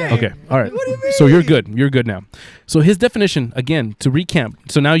Yeah, time. yeah. Okay, all right. What do you mean? So you're good. You're good now. So his definition again to recap.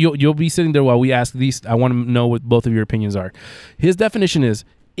 So now you'll be sitting there while we ask these. I want to know what both of your opinions are. His definition is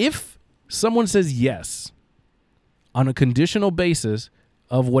if someone says yes on a conditional basis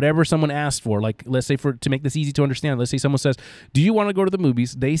of whatever someone asked for, like let's say to make this easy to understand, let's say someone says, "Do you want to go to the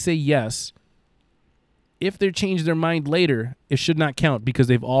movies?" They say yes. If they change their mind later, it should not count because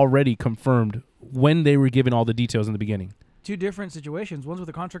they've already confirmed when they were given all the details in the beginning. Two different situations. One's with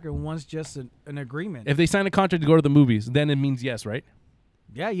a contract and one's just an agreement. If they sign a contract to go to the movies, then it means yes, right?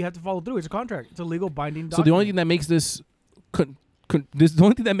 Yeah, you have to follow through. It's a contract. It's a legal binding document. So the only thing that makes this, the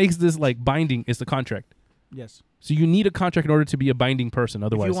only thing that makes this like binding is the contract. yes. So you need a contract in order to be a binding person.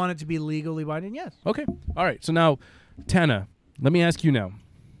 Otherwise, If you want it to be legally binding, yes. okay, all right. So now, Tana, let me ask you now,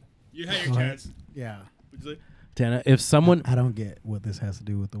 You had your chance. Yeah. Would you say? Tana, if someone, I don't get what this has to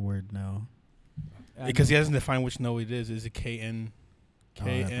do with the word no. Because he hasn't defined which no it is. Is it KN?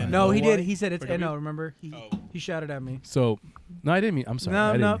 KN? No, he did. He said it's Or W? no. Remember, he shouted at me. so no, I didn't mean. I'm sorry. I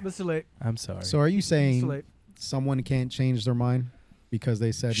No, didn't no, mean- it's too late. I'm sorry. So are you It's too saying late. someone can't change their mind because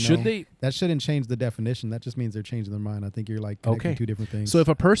they said Should no? they? That shouldn't change the definition. That just means they're changing their mind. I think you're like connecting Okay. two different things. So if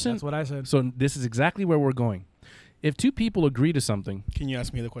a person, That's what I said. so this is exactly where we're going. If two people agree to something, Can you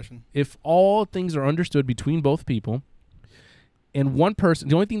ask me the question? if all things are understood between both people, and one person,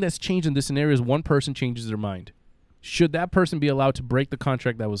 the only thing that's changed in this scenario is one person changes their mind. Should that person be allowed to break the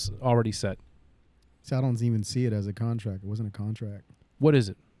contract that was already set? See, I don't even see it as a contract. It wasn't a contract. What is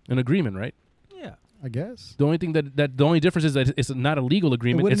it? An agreement, right? Yeah. I guess. The only thing that the only difference is that it's not a legal It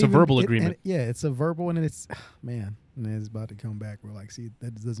agreement; wouldn't it's a even- verbal it- agreement. and yeah, it's a verbal, and it's man, and it's about to come back. We're like, see,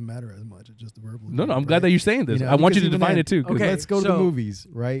 that doesn't matter as much. It's just a verbal. No, I'm agreement, glad right? that you're saying this. You know, I want you because to even define then- it too. 'cause- Okay. Let's go to the so- movies,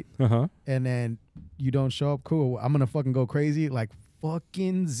 right? Uh-huh. And then you don't show up. Cool. I'm gonna fucking go crazy. Like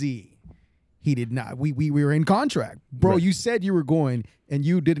fucking Z. He did not. We were in contract, bro. Right. You said you were going, and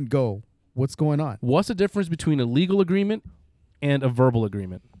you didn't go. What's going on? What's the difference between a legal agreement and a verbal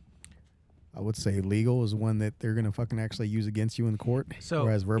agreement? I would say legal is one that they're gonna fucking actually use against you in court. So,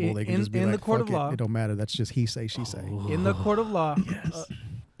 whereas verbal, they can in- just be in like, the court fuck of it. law- It don't matter. That's just he say, she say. In the court of law,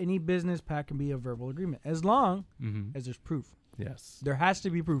 any business pact can be a verbal agreement as long Mm-hmm. as there's proof. Yes. There has to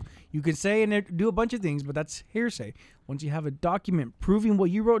be proof. You can say and do a bunch of things, but that's hearsay. Once you have a document proving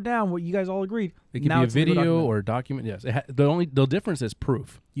what you wrote down, what you guys all agreed, It could now be a it's legal video document. or a document. Yes. The difference is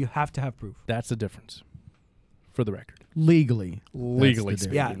proof. You have to have proof. That's the difference. For the record. Legally, Legally That's the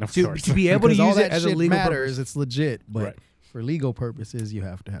speaking, Yeah, of to course. be able to Because all use it that as a shit legal matters. purpose. It's legit, but Right. for legal purposes, you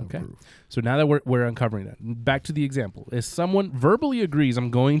have to have Okay. proof. So now that we're uncovering that, back to the example. If someone verbally agrees, I'm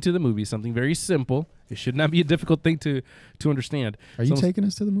going to the movie, something very simple. It should not be a difficult thing to understand. Are you Someone's- taking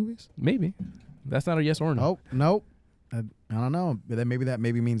us to the movies? Maybe. That's not a yes or no. Oh, nope. I don't know. But that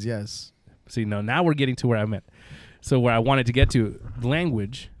maybe means yes. See, no, now we're getting to where I meant. So where I wanted to get to,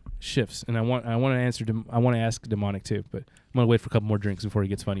 language shifts, and I want to answer. I want to ask Demonic too, but I'm gonna wait for a couple more drinks before he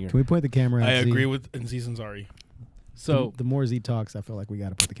gets funnier. Can we point the camera at I Z? agree with Aziz Ansari. So the more Z talks, I feel like we got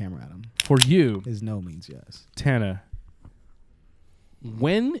to put the camera at him. for you, His no means yes. Tana,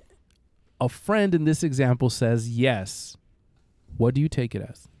 when a friend in this example says yes, what do you take it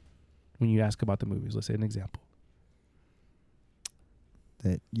as when you ask about the movies? Let's say an example.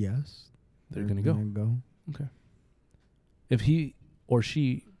 That yes, They're gonna go. go. If he or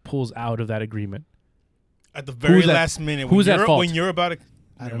she pulls out of that agreement, At the very Who's at- last minute, who's when at you're, fault? when you're about to,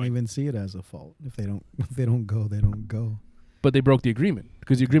 I Never don't mind. even see it as a fault. If they don't go, they don't go. but they broke the agreement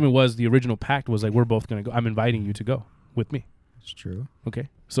because the agreement was the original pact was like we're both gonna go. I'm inviting you to go with me. It's true. Okay.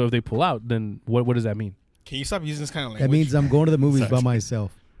 So if they pull out, then what does that mean? Can you stop using this kind of language? That means I'm going to the movies by Sorry.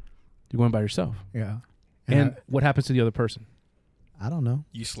 myself. You're going by yourself. Yeah. And what happens to the other person? I don't know.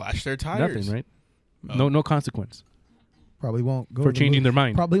 You slash their tires. Nothing, right? Oh. No consequence Probably won't go for to the changing their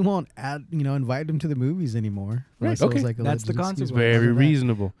mind. Probably won't invite them to the movies anymore. Right, Unless it was okay. like a That's the legit consequence. excuse. Very Other than that,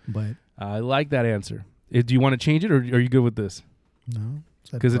 reasonable. But I like that answer. Do you want to change it, or are you good with this? no.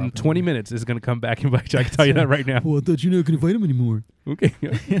 Because in 20 minutes, it's going to come back and bite you. I can tell you that right now. Well, I thought you're not going to invite him anymore. Okay.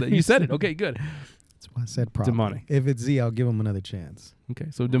 You said it. Okay, good. That's why I said probably. Demonic. If it's Z, I'll give him another chance. Okay,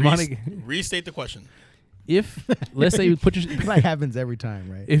 so demonic. Restate the question. If, let's say you put your... That happens every time,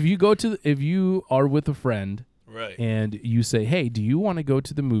 right? If you are with a friend Right. and you say, hey, do you want to go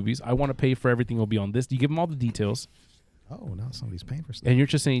to the movies? I want to pay for everything. It'll be on this. You give them all the details. Oh, now somebody's paying for stuff. And you're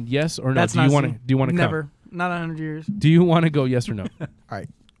just saying yes or no. That's Do you not want to? seen. Do you want to Never. come? Not 100 years. Do you want to go? Yes or no? All right.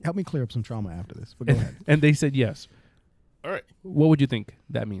 Help me clear up some trauma after this. But go ahead. And they said yes. All right. What would you think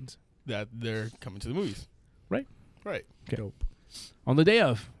that means? That they're coming to the movies. Right. Right. Okay. Dope. On the day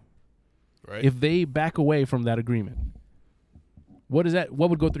of, Right. if they back away from that agreement, what is that? What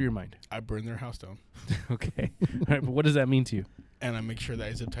would go through your mind? I burn their house down, Okay. All right, but what does that mean to you? and I make sure that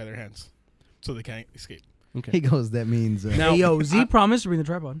I zip tie their hands so they can't escape. Okay. He goes, that means... Now- Hey, yo, Z promised to bring the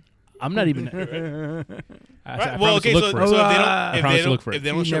tripod. I'm not even. I Right. Well, promise okay. to So, look so for if it. they don't, I promise to look for it. if they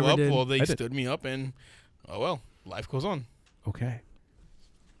don't You show never up, did. well, they I did. stood me up, and oh well, life goes on. Okay.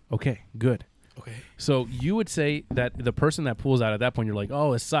 Okay. Good. Okay. So you would say that the person that pulls out at that point, you're like,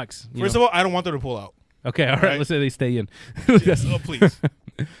 oh, it sucks. First of all, I don't want them to pull out. okay, all right. right. Let's say they stay in. Yes. Oh, please.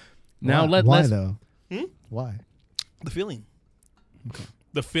 Now why, let's. though? Hmm? Why? The feeling.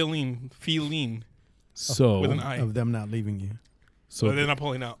 The feeling So with an I. Of them not leaving you. so So they're not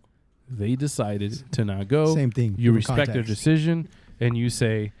pulling out. they decided to not go. Same thing. You different respect their context. decision, and you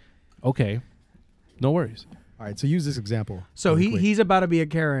say, okay, no worries. All right, so use this example. So really quick. he's about to be a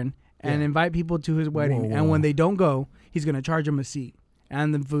Karen and Yeah. invite people to his wedding. Whoa, And when whoa. they don't go, he's going to charge them a seat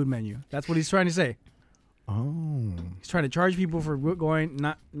and the food menu. That's what he's trying to say. Oh. He's trying to charge people for going,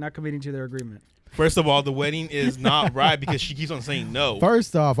 not committing to their agreement. First of all, the wedding is not right because she keeps on saying no.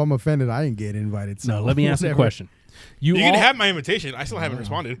 First off, I'm offended I didn't get invited. So No, let me ask you a whatever. question. You You can all- have my invitation. I still haven't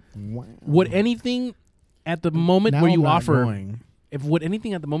responded. Wow. would anything at the moment Now where I'm you not offer, going. would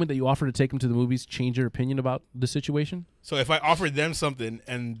anything at the moment that you offer to take them to the movies change your opinion about the situation? So if I offered them something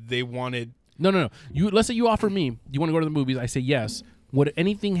and they wanted, No. You let's say you offer me, you want to go to the movies. I say yes. Would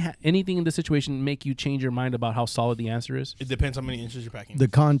anything in the situation make you change your mind about how solid the answer is? it depends how many inches you're packing. The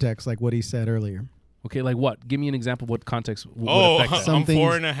context, like what he said earlier. Okay, like what? Give me an example of what context would Oh, affect that. Some I'm things-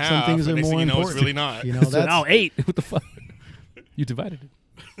 4.5. some things and are next thing more you know, it's important. really not. You know, So that's now 8. What the fuck? You divided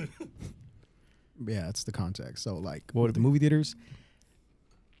it. yeah, it's the context. So like What would with it the be? movie theaters,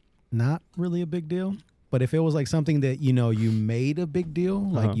 not really a big deal. But if it was like something that you made a big deal,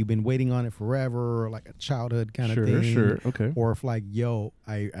 like Uh-huh. you've been waiting on it forever, or like a childhood kind Sure, of thing, sure, okay. or if like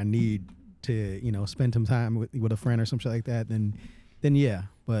I need to spend some time with a friend or some shit like that, then yeah.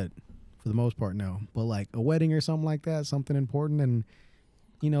 But for the most part, no. But like a wedding or something like that, something important, and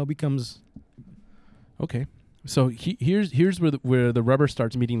it becomes Okay, so here's where the rubber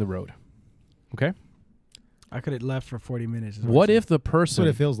starts meeting the road. Okay, I could have left for 40 minutes. is what I'm if the that's what person?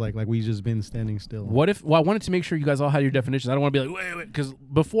 it feels like we've just been standing still. What if? Well, I wanted to make sure you guys all had your definitions. I don't want to be like wait, because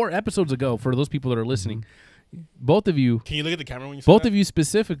before episodes ago, for those people that are listening, both of you. Can you look at the camera when you say Both that? of you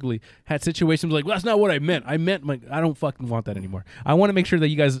specifically had situations like, well, that's not what I meant. I meant, like, I don't fucking want that anymore. I want to make sure that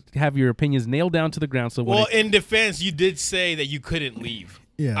you guys have your opinions nailed down to the ground. So when Well, in defense, you did say that you couldn't leave.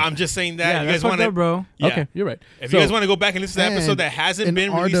 Yeah. I'm just saying that. Yeah, you that's guys fucked want to, up, bro. Yeah. Okay, you're right. If So- you guys want to go back and listen to the episode And that hasn't in been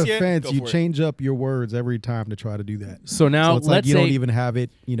our released defense, yet, you go for it. change up your words every time to try to do that. So now So it's like let's you say don't even have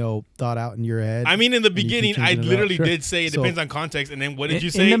it, thought out in your head. I mean, in the and you keep beginning, I changing it up. literally Sure. did say it So- depends on context, and then what did In- you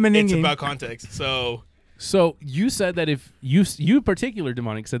in say? the It's beginning- about context. So So you said that if you particular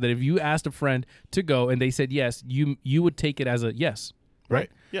demonic said that if you asked a friend to go and they said yes, you would take it as a yes. right,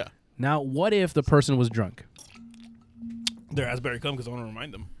 yeah, Now, what if the person was drunk? their ass better come because I want to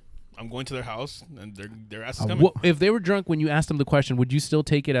remind them. I'm going to their house, and their ass is coming. What, if they were drunk when you asked them the question, would you still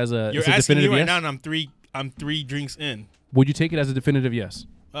take it as a, You're as a asking me definitive right yes? now, and I'm three drinks in. Would you take it as a definitive yes?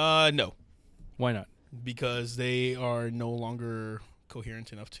 No, Why not? because they are no longer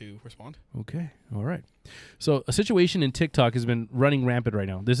coherent enough to respond. Okay. All right. So a situation in TikTok has been running rampant right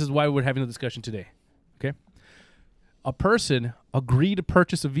now. This is why we're having the discussion today. Okay. A person agreed to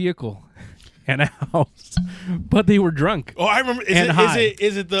purchase a vehicle and a house, but they were drunk. Oh, I remember. And high.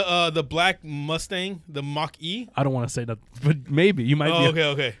 Is it the black Mustang, the Mach E? I don't want to say that, but maybe you might Oh, be.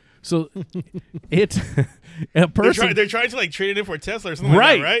 okay. So it's a person, They're trying to like trade it in for a Tesla or something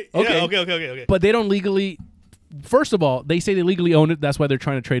Right. like that, right? Okay. Yeah, okay. but they don't legally. First of all, they say they legally own it. That's why they're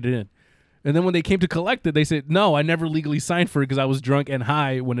trying to trade it in. And then when they came to collect it, they said, "No, I never legally signed for it because I was drunk and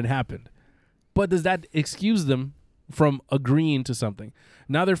high when it happened." But does that excuse them from agreeing to something.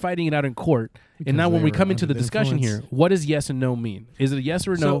 Now they're fighting it out in court. Because and now when they we were come into under the the discussion influence. here, what does yes and no mean? Is it a yes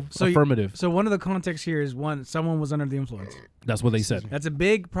or no affirmative? So one of the contexts here is one, someone was under the influence. That's what they said. That's a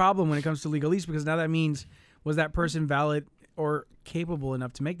big problem when it comes to legalese because now that means was that person valid or capable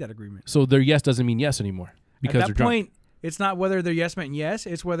enough to make that agreement? So their yes doesn't mean yes anymore because At they're that drunk. point, it's not whether their yes meant yes,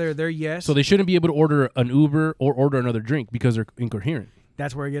 it's whether their yes. So they shouldn't be able to order an Uber or order another drink because they're incoherent.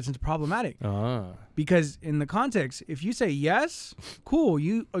 That's where it gets into problematic. Ah. Because in the context, if you say yes, cool,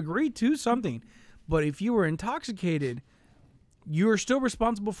 you agreed to something. But if you were intoxicated, you are still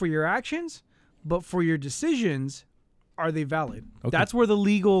responsible for your actions, but for your decisions, are they valid? Okay. That's where the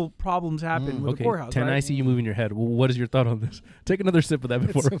legal problems happen with the Okay, courthouse. 10, right? I see you moving your head. Well, what is your thought on this? Take another sip of that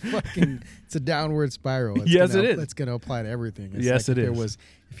before. It's a downward spiral. It's Yes, gonna, it is. It's going to apply to everything. It's Yes, like it if is.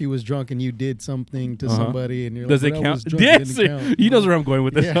 If he was drunk and you did something to Uh-huh. somebody and you're Does like, it "Well, I was count? drunk, it Yes, didn't count." he knows where I'm going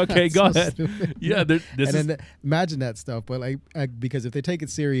with this. Yeah, Okay, it's go so ahead. stupid. Yeah, this and is then imagine that stuff, but like because if they take it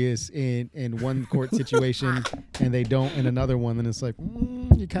serious in one court situation and they don't in another one, then it's like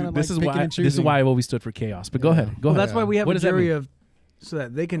you kind of like this is picking why and choosing. this is why I've always stood for chaos. But go Yeah. ahead, go Well, ahead. that's why we have What a does that jury mean? of so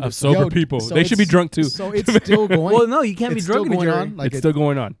that they can Of decide. sober people. so They should be it's- drunk too. So it's still going. Well, no, you can't be It's drunk still in a going jury. on. Like it's still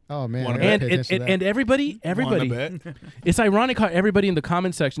going on. Oh man, Wanna I gotta And pay attention to that. and everybody, Wanna bet? it's ironic how everybody in the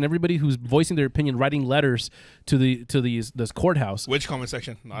comment section, everybody who's voicing their opinion, writing letters to this courthouse, Which comment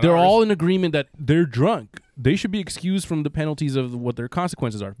section? Not they're ours. all in agreement that they're drunk. They should be excused from the penalties of what their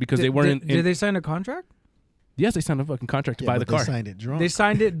consequences are because they weren't. Did they sign a contract? Yes, they signed a fucking contract to Yeah, buy the but they car. signed it drunk. They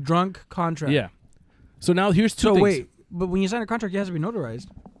signed it drunk contract. Yeah. So now here's two So things. wait, but when you sign a contract, it has to be notarized.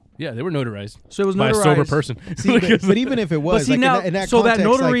 Yeah, they were notarized So it was by a notarized. sober person. See, but even if it But was, see like now, in that so that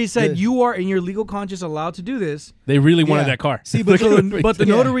context, notary like, said the- you are in your legal conscience allowed to do this. They really wanted Yeah. that car. See, but So so but the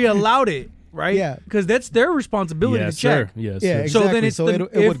Yeah. notary allowed it, right? Yeah. Because that's their responsibility Yes, to check. sir. Yes, Yeah, sir. So exactly. then it's so the- it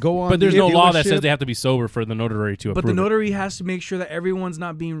if- would go on. But there's the no law that dealership. says they have to be sober for the notary to But approve the it. notary has to make sure that everyone's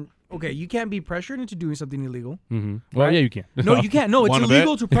not being okay. You can't be pressured into doing something illegal. Mm-hmm. Well, Right? yeah, you can. No, you can't. No, it's Wanna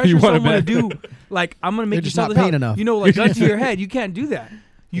illegal bet? to pressure You wanna someone to bet? do like I'm gonna make They're you just sell not this house. paying enough. You know, like gun to your head. You can't do that.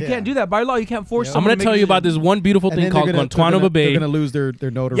 You Yeah. can't do that by law. You can't force. Yeah. I'm someone going to tell you about this one beautiful And thing then they're called gonna- Guantanamo They're Bay. going to lose their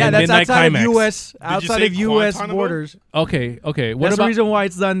notary. Yeah, And that's Midnight outside Climax. of U.S. you outside say of U.S. Guantanamo? borders. Okay. What That's the about? reason why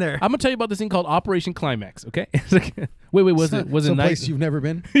it's done there. I'm going to tell you about this thing called Operation Climax. Okay. It's like, wait. Was it some night? place you've never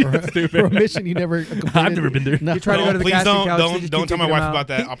been? For a mission you never completed? I've never been there. No. You try to go to the Please casting don't couch, they just don't keep tell my kicking wife them about out.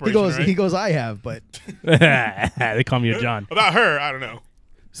 that He operation. goes, right? he goes, I have, but They call me a John. About her, I don't know.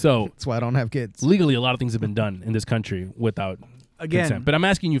 So that's why I don't have kids. legally, a lot of things have been done in this country without Again, consent. But I'm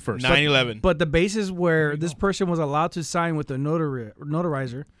asking you first. 9/11. but the basis where this person was allowed to sign with the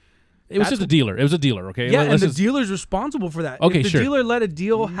notarizer. It was That's- just a dealer. It was a dealer. Okay. Yeah, and Let's the just- dealer's responsible for that. Okay, if the sure. dealer let a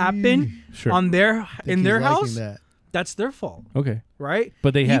deal happen Sure. on their Think in he's their liking house, that. that's their fault, Okay. right?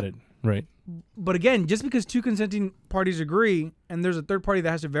 But they had You- it right. But again, just because two consenting parties agree and there's a third party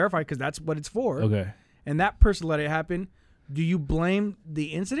that has to verify because that's what it's for, Okay. and that person let it happen, do you blame the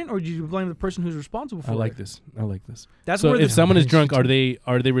incident or do you blame the person who's responsible for I it? like this. I like this. That's So where if the, someone is drunk, are they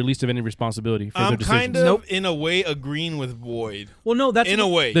released of any responsibility for their I'm decisions? kind of Nope. in a way agreeing with Boyd. well, no, that's In a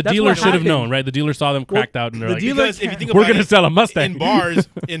way. The That's dealer what should have happened. known, right? The dealer saw them cracked out, and they're the like, dealer Because if you think "We're about gonna it, sell a Mustang."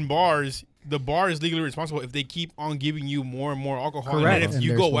 in bars, the bar is legally responsible if they keep on giving you more and more alcohol. Correct. And then if And you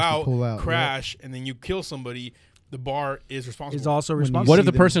they're go supposed to out, pull out, crash, and then you kill somebody, the bar is responsible. is also When you responsible. What if see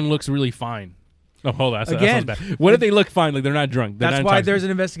the them- person looks really fine? Oh, hold on. That Again, sounds bad. What if they look fine, like they're not drunk? They're That's not why intoxicated? there's an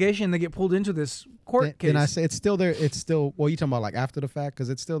investigation and they get pulled into this court case. Then I say it's still there. It's still. Well, you talking about like after the fact because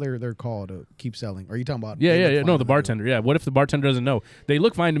it's still their call to keep selling. Or you talking about? Yeah. they look No, fine the when they do it? bartender. Yeah. What if the bartender doesn't know? They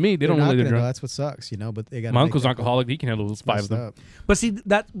look fine to me. They They're don't know not they're gonna know. drunk. That's what sucks, you know. But they got. My uncle's alcoholic. He can handle those five of them. But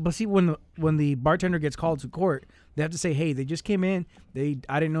see when the bartender gets called to court, they have to say, "Hey, they just came in.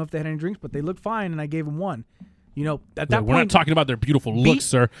 I didn't know if they had any drinks, but they looked fine, and I gave them one." You know, at that Yeah, point, we're not talking about their beautiful looks,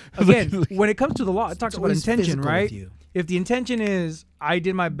 sir. again, when it comes to the law, it talks It's about always intention, physical right? with you. If the intention is I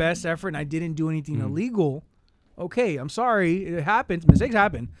did my best effort and I didn't do anything illegal, okay, I'm sorry, it happens, mistakes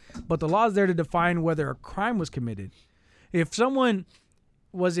happen, but the law is there to define whether a crime was committed. If someone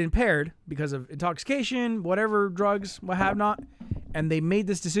was impaired because of intoxication, whatever drugs, what have not, and they made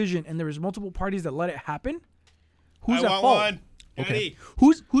this decision and there was multiple parties that let it happen, who's I at want fault? one. Okay. Eddie.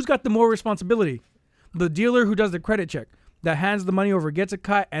 Who's got the more responsibility? The dealer who does the credit check, that hands the money over, gets a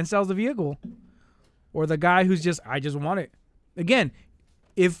cut, and sells the vehicle, or the guy who's just I just want it. Again,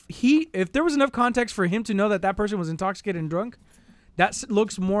 if there was enough context for him to know that person was intoxicated and drunk, that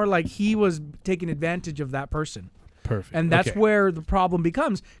looks more like he was taking advantage of that person, Perfect. and that's Okay. where the problem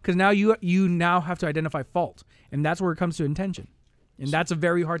becomes because now you now have to identify fault, and that's where it comes to intention. And that's a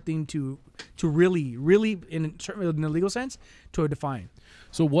very hard thing to really in a legal sense to define.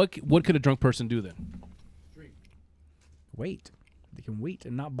 So what could a drunk person do then? wait. They can wait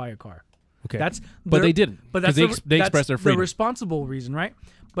and not buy a car. Okay. But they didn't. But that's they expressed their freedom. The responsible reason, right?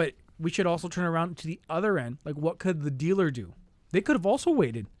 But we should also turn around to the other end. Like, what could the dealer do? They could have also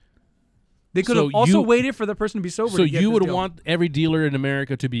waited. They could have also waited for the person to be sober. So you would want every dealer in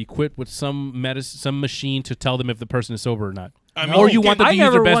America to be equipped with some machine to tell them if the person is sober or not. Or you want them to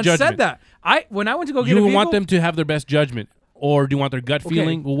use their best judgment. I never once said that. When I went to go get a vehicle, vehicle, you want them to have their best judgment, or do you want their gut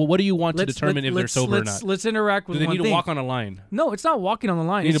feeling? Well, what do you want to determine if they're sober or not? Let's interact with. Do they need to walk on a line? No, it's not walking on the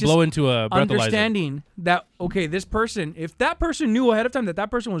line. You need to blow into a breathalyzer. Understanding that this person, if that person knew ahead of time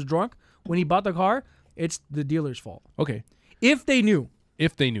that person was drunk when he bought the car, it's the dealer's fault. Okay. If they knew.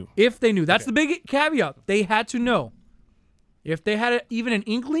 That's the big caveat. They had to know. If they had even an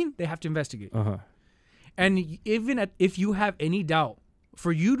inkling, they have to investigate. And even if you have any doubt,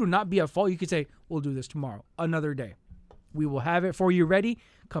 for you to not be at fault, you could say, "We'll do this tomorrow, another day. We will have it for you ready.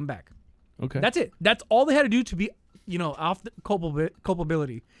 Come back." Okay. That's it. That's all they had to do to be, off the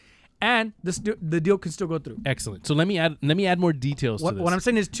culpability, and the deal can still go through. Excellent. So let me add more details to this. What I'm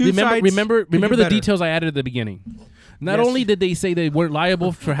saying is sides. Remember the details I added at the beginning. Not only did they say they weren't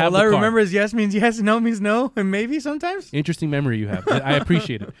liable for having the car. All I remember is yes means yes, no means no, and maybe sometimes. Interesting memory you have. I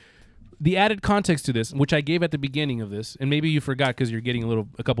appreciate it. The added context to this, which I gave at the beginning of this, and maybe you forgot because you're getting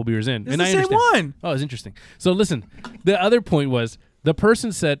a couple beers in. It's the same one. Oh, it's interesting. So listen, the other point was the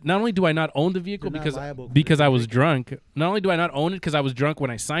person said, not only do I not own the vehicle because I was drunk, not only do I not own it because I was drunk when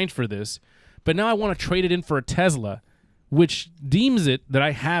I signed for this, but now I want to trade it in for a Tesla, which deems it that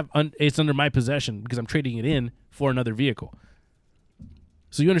I have it's under my possession because I'm trading it in for another vehicle.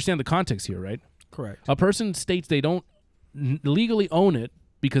 So you understand the context here, right? Correct. A person states they don't legally own it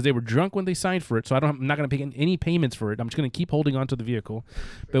because they were drunk when they signed for it, so I'm not going to pay any payments for it. I'm just going to keep holding on to the vehicle.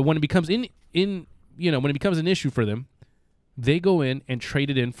 But when it becomes when it becomes an issue for them, they go in and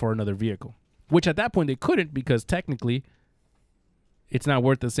trade it in for another vehicle, which at that point they couldn't because technically it's not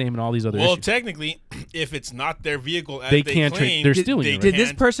worth the same and all these other issues. Well, technically, if it's not their vehicle as they can't trade. They're stealing it. Did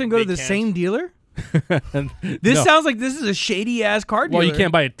this person go to the same dealer? This sounds like this is a shady ass car dealer. Well, you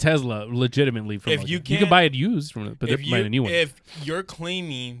can't buy a Tesla legitimately from. You can buy it used from, but they're buying a new one. If you're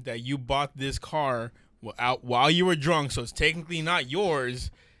claiming that you bought this car while you were drunk, so it's technically not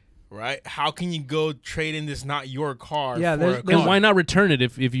yours, right? How can you go trade in this not your car? Yeah, for a car? And why not return it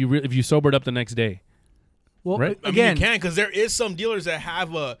if you sobered up the next day? Well, right? Again, you can because there is some dealers that have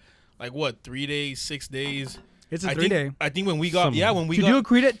 3 days, 6 days. It's a 3 day. I think when we got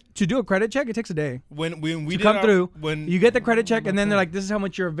to do a credit check, it takes a day. When we come through, when you get the credit check, and then they're like, "This is how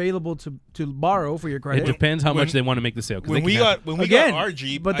much you're available to borrow for your credit." It depends how much they want to make the sale. When we got our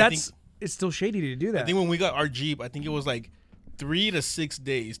Jeep, but it's still shady to do that. I think when we got our Jeep, I think it was 3 to 6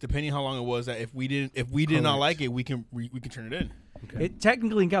 days, depending how long it was. That if we did not like it, we can turn it in. Okay.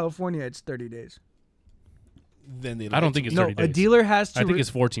 Technically in California, it's 30 days. Then I don't think it's 30 days. A dealer has to. I think it's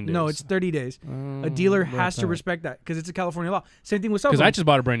 14 days. No, it's 30 days. A dealer has to respect that because it's a California law. Same thing with cell phones. Because I just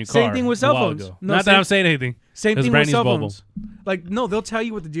bought a brand new car. Same thing with cell phones. Not that I'm saying anything. Same thing with cell phones. They'll tell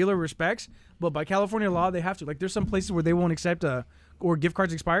you what the dealer respects, but by California law, they have to. There's some places where they won't accept or gift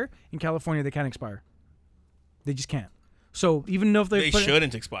cards expire. In California, they can't expire. They just can't. So even though if they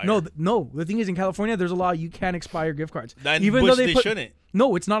shouldn't expire. No. The thing is, in California, there's a law you can't expire gift cards. Even though they shouldn't.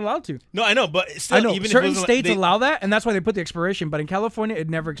 No, it's not allowed to. No, I know, but still, I know. even certain if states allow that, and that's why they put the expiration. But in California, it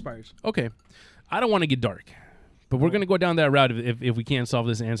never expires. Okay, I don't want to get dark, but we're gonna go down that route if we can't solve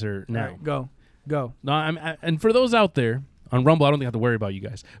this answer now. Right, go. No, and for those out there on Rumble, I don't think I have to worry about you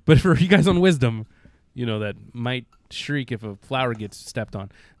guys. But for you guys on Wisdom, that might shriek if a flower gets stepped on,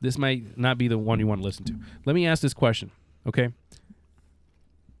 this might not be the one you want to listen to. Let me ask this question, okay?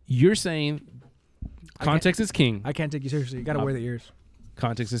 You're saying context is king. I can't take you seriously. You got to wear the ears.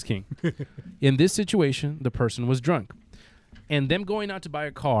 Context is king. In this situation, the person was drunk. And them going out to buy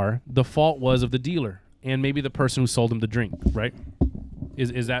a car, the fault was of the dealer and maybe the person who sold them the drink, right?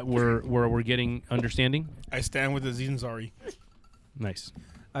 Is that where we're getting understanding? I stand with Aziz Ansari. Nice.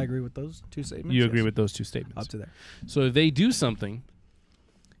 I agree with those two statements. You agree with those two statements. Up to there. So if they do something,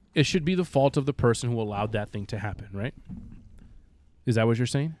 it should be the fault of the person who allowed that thing to happen, right? Is that what you're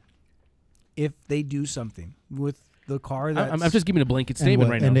saying? If they do something with the car, that's... I'm just giving a blanket statement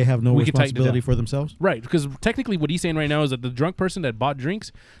right now. And they have no responsibility for themselves? Right, because technically what he's saying right now is that the drunk person that bought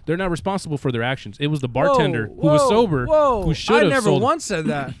drinks, they're not responsible for their actions. It was the bartender who was sober who should have sold... I never once said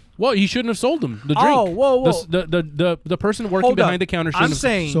that. Well, he shouldn't have sold them the drink. Oh, whoa. The person working behind the counter shouldn't have...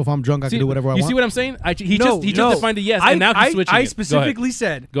 saying... So if I'm drunk, I can do whatever I want? You see what I'm saying? He just defined a yes, and now he's switching I specifically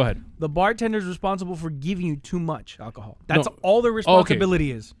said... Go ahead. The bartender's responsible for giving you too much alcohol. That's all their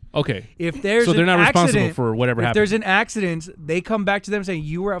responsibility is. Okay. If there's so they're not responsible for whatever happened. If there's an accident, they come back to them saying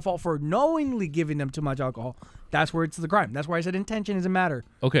you were at fault for knowingly giving them too much alcohol. That's where it's the crime. That's why I said intention doesn't matter.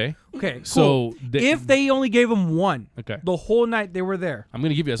 Okay. Okay, cool. So if they only gave him one, okay, the whole night they were there. I'm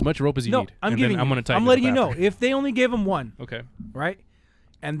gonna give you as much rope as you need. I'm and giving then I'm you. gonna tighten I'm it letting up you know. after. If they only gave him one, Okay. right,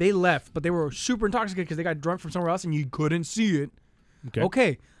 and they left, but they were super intoxicated because they got drunk from somewhere else and you couldn't see it.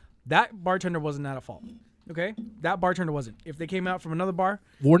 Okay, that bartender wasn't at fault. Okay, that bartender wasn't. If they came out from another bar,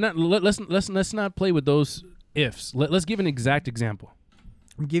 We're not. Let's not play with those ifs. Let's give an exact example.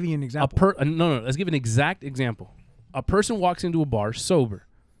 I'm giving you an example. No. Let's give an exact example. A person walks into a bar sober.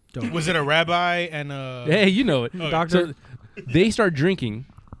 Was it a rabbi and a... Hey, you know it. Doctor. So they start drinking.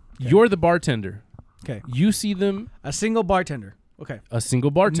 Okay. You're the bartender. Okay. You see them. A single bartender. Okay. A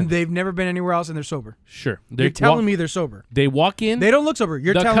single bartender. They've never been anywhere else and they're sober. Sure. You're telling me they're sober. They walk in. They don't look sober.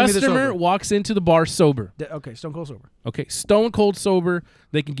 You're telling me they're sober. The customer walks into the bar sober. Okay, stone cold sober. Okay, stone cold sober.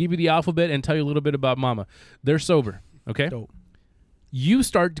 They can give you the alphabet and tell you a little bit about mama. They're sober. Okay. Dope. You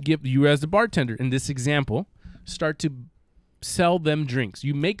start to give, you as the bartender in this example, start to sell them drinks.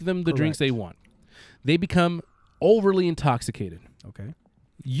 You make them the drinks they want. They become overly intoxicated. Okay.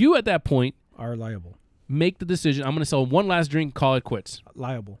 You at that point are liable. Make the decision. I'm going to sell one last drink. Call it quits.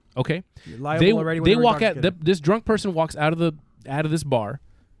 Liable. Okay. You're liable already. When they walk out. This drunk person walks out of this bar.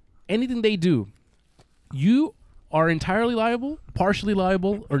 Anything they do, you are entirely liable, partially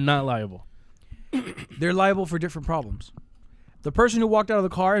liable, or not liable. They're liable for different problems. The person who walked out of the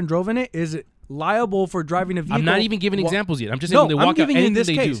car and drove in it is liable for driving a vehicle. I'm not even giving examples yet. I'm just saying when they walk out, anything they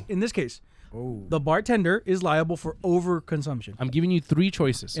do. In this case, the bartender is liable for overconsumption. I'm giving you 3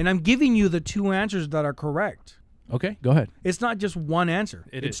 choices. And I'm giving you the 2 answers that are correct. Okay, go ahead. It's not just one answer.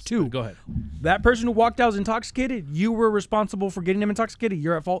 It's 2. Go ahead. That person who walked out is intoxicated. You were responsible for getting them intoxicated.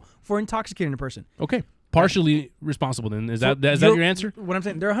 You're at fault for intoxicating a person. Okay. Partially responsible then. Is that your answer? What I'm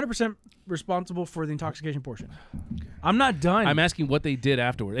saying, they're 100% responsible for the intoxication portion. I'm not done. I'm asking what they did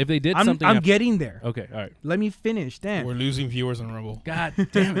afterward. If they did something I'm getting there. Okay, all right. Let me finish, Dan. We're losing viewers on Rumble. God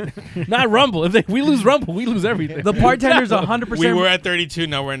damn it. Not Rumble. If we lose Rumble, we lose everything. The bartender's 100%. We were at 32,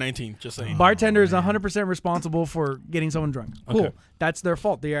 now we're at 19. Just saying. Bartender is 100% responsible for getting someone drunk. Cool. Okay. That's their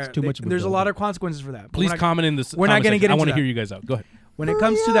fault. There's a lot of consequences for that. Please comment in this. We're not going to get into I want to that. hear you guys out. Go ahead. When it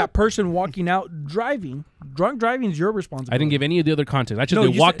comes to that person walking out driving, drunk driving is your responsibility. I didn't give any of the other context. I just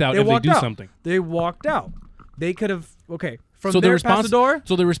they walked out if they do something. They walked out. They could have from there past the door.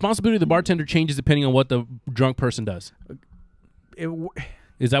 So the responsibility of the bartender changes depending on what the drunk person does.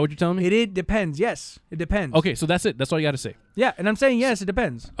 Is that what you're telling me? It depends. Yes, it depends. Okay, so that's it. That's all you got to say. Yeah, and I'm saying yes, it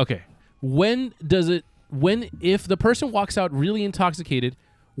depends. Okay. If the person walks out really intoxicated,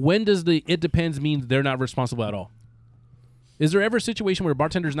 when does the it depends mean they're not responsible at all? Is there ever a situation where a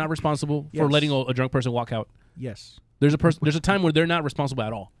bartender is not responsible for letting a drunk person walk out? Yes. There's a time where they're not responsible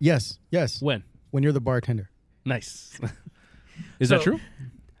at all. Yes. When? When you're the bartender. Nice. Is that true?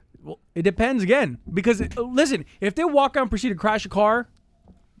 Well, it depends again. Because, listen, if they walk out and proceed to crash a car,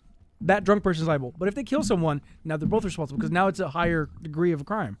 that drunk person's liable. But if they kill someone, now they're both responsible because now it's a higher degree of a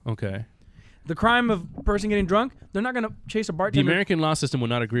crime. Okay. The crime of a person getting drunk, they're not going to chase a bartender. The American law system will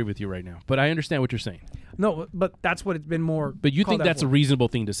not agree with you right now, but I understand what you're saying. No, but that's what it's been more. But you think that's a reasonable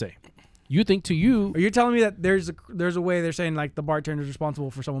thing to say? You think to you? Are you telling me that there's a way they're saying like the bartender's responsible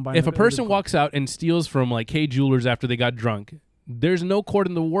for someone buying? If a person walks out and steals from like K Jewelers after they got drunk, there's no court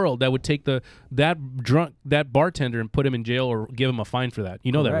in the world that would take that bartender and put him in jail or give him a fine for that.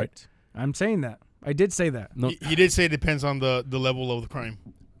 You know that, right? I'm saying that. I did say that. No. He did say it depends on the level of the crime.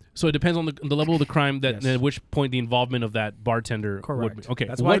 So it depends on the level of the crime that at which point the involvement of that bartender would be. Okay.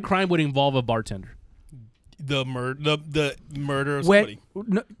 That's what crime would involve a bartender? The murder of somebody.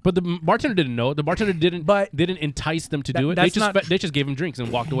 But the bartender didn't know. The bartender didn't entice them to do it. They just gave him drinks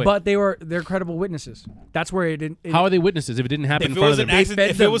and walked away. But they're credible witnesses. That's where it didn't. How are they witnesses if it didn't happen in front of them?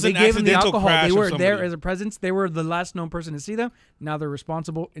 If it was an accidental crash, they were there as a presence. They were the last known person to see them. Now they're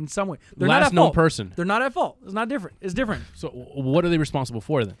responsible in some way. They're last known person. They're not at fault. It's not different. It's different. So what are they responsible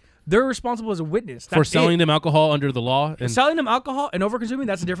for then? They're responsible as a witness. For selling them alcohol under the law? Selling them alcohol and overconsuming,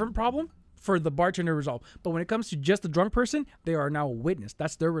 that's a different problem for the bartender to resolve. But when it comes to just the drunk person, they are now a witness.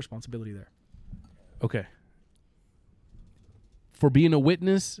 That's their responsibility there. Okay. For being a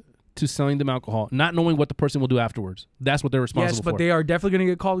witness to selling them alcohol, not knowing what the person will do afterwards. That's what they're responsible for. Yes, but they are definitely going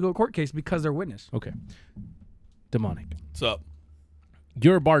to get called to a court case because they're a witness. Okay. Demonic. What's up?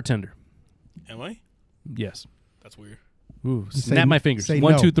 You're a bartender. Am I? Yes. That's weird. Ooh, snap my fingers. Say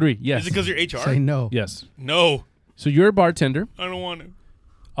 1, no. 2, 3. Yes. Is it because you're HR? Say no. Yes. No. So you're a bartender. I don't want to.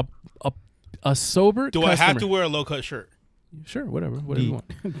 A sober Do customer. I have to wear a low-cut shirt? Sure, whatever you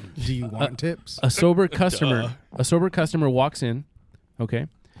want. Do you want tips? A sober customer. A sober customer walks in, okay,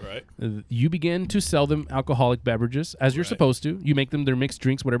 Right. You begin to sell them alcoholic beverages as you're supposed to. You make them their mixed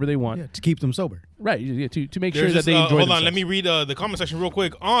drinks, whatever they want. Yeah, to keep them sober. Right. Yeah, to make There's sure that they enjoy hold themselves. on, let me read the comment section real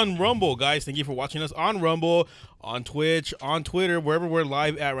quick on Rumble, guys. Thank you for watching us on Rumble, on Twitch, on Twitter, wherever we're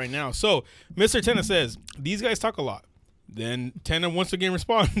live at right now. So, Mr. Tenna says, these guys talk a lot. Then Tenna once again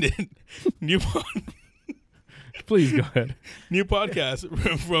responded, Please go ahead. new podcast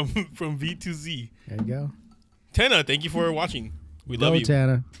from V to Z. There you go. Tenna, thank you for watching. We love you.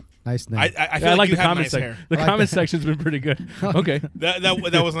 Tana. Nice name. I feel I like like you the have comment nice section. hair. The I like comment that. section's been pretty good. Okay.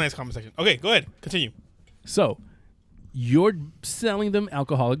 That was a nice comment section. Okay, go ahead. Continue. So, you're selling them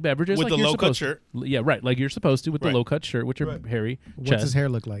alcoholic beverages With like the you're low-cut supposed to. shirt. Yeah, right. Like you're supposed to with Right. the low cut shirt, which are hairy. What's chest. his hair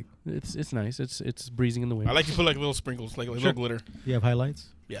look like? It's nice. It's breezing in the wind. I like to put like little sprinkles, like little glitter. Do you have highlights?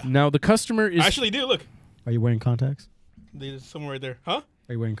 Yeah. Now the customer is I actually do. Look. Are you wearing contacts? There's somewhere right there. Huh?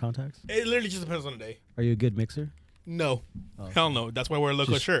 Are you wearing contacts? It literally just depends on the day. Are you a good mixer? No. Oh. Hell no. That's why I wear a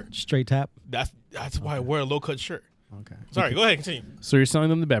low-cut Just shirt. Straight tap? That's why I wear a low-cut shirt. Okay. Sorry, go ahead. Continue. so you're selling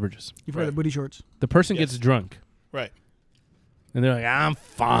them the beverages. You've heard the booty shorts. The person Yes. gets drunk Right. and they're like, "I'm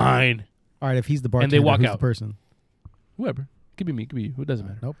fine." All right, if he's the bartender, they walk who's out. the person? Whoever. Could be me. Could be you. It doesn't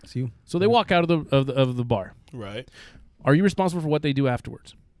matter. Nope, it's you. So they walk out of the bar. Right. Are you responsible for what they do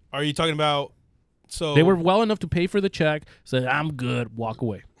afterwards? Are you talking about? So They were well enough to pay for the check. Say, "I'm good." Walk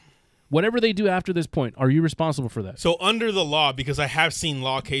away. Whatever they do after this point, are you responsible for that? So under the law, because I have seen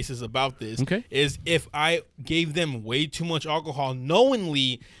law cases about this, Okay. is if I gave them way too much alcohol,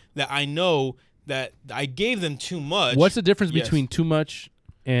 knowingly that I know that I gave them too much. What's the difference Yes. between too much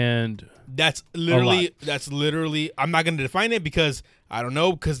and That's literally. I'm not going to define it because I don't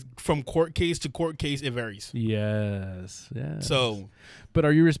know. Because from court case to court case, it varies. yes? So but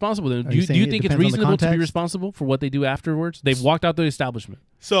are you responsible then? Are Do you you saying it think it's depends on the reasonable to be context? responsible for what they do afterwards? They've walked out the establishment.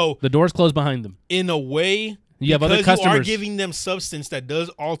 so The doors closed behind them. in a way, You have other because you are customers. giving them substance that does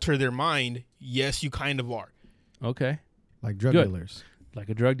alter their mind. Yes, you kind of are. Okay. Like drug Good. dealers. Like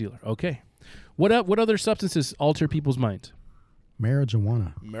a drug dealer. Okay. What other substances alter people's minds?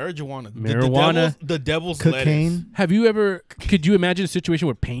 Marijuana. Marijuana. Marijuana. The devil's Cocaine. lettuce. Have you ever could you imagine a situation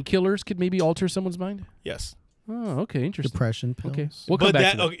where painkillers could maybe alter someone's mind? Yes. Oh, okay, interesting. Depression pills. Okay. We'll come But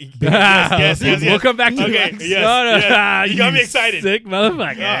back that to that. okay. yes. We'll come back to Okay, that. yes, you got me excited. Sick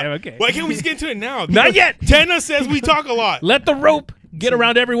motherfucker. Ah, Okay. Why can't we just get into it now? Not yet. Tenna says we talk a lot. Let the rope get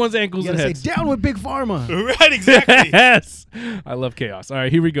around everyone's ankles You and gotta heads. say, down with Big Pharma. Right, exactly. Yes. I love chaos. All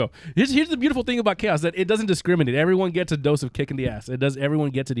right, here we go. Here's the beautiful thing about chaos, that it doesn't discriminate. Everyone gets a dose of kicking the ass.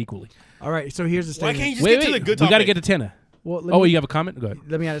 Everyone gets it equally. All right, so here's the Why statement. can't you just get to the good We topic? got to get to Tenna. Well, Oh, you have a comment? Go ahead.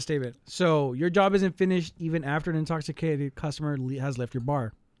 let me add a statement. So your job isn't finished even after an intoxicated customer has left your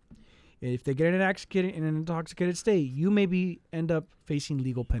bar. If they get in an intoxicated state, you maybe end up facing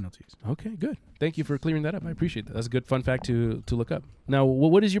legal penalties. Okay, good. Thank you for clearing that up. I appreciate that. That's a good fun fact to look up. Now,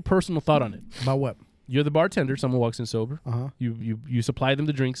 what is your personal thought on it? About what? You're the bartender. Someone walks in sober. Uh-huh. You supply them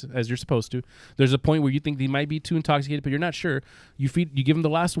the drinks as you're supposed to. There's a point where you think they might be too intoxicated, but you're not sure. You give them the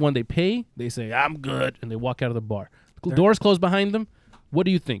last one. They pay. They say, "I'm good," and they walk out of the bar. Doors close behind them. What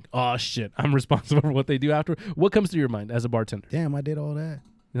do you think? Oh shit! I'm responsible for what they do after. What comes to your mind as a bartender? Damn, I did all that.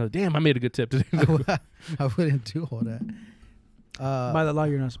 Damn, I made a good tip today. I wouldn't do all that. By the law,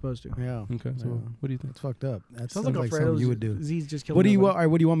 you're not supposed to. Yeah. Okay, so Yeah. what do you think? It's fucked up. That Sounds sounds like like something you would do. Z's just killed What do you nobody. all right,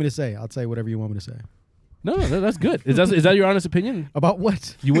 what do you want me to say? I'll say whatever you want me to say. No, that's good. Is that your honest opinion? About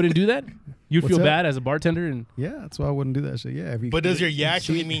what? You wouldn't do that? You'd What's feel that? bad as a bartender, and Yeah, that's why I wouldn't do that shit. Yeah. If you, But does your yeah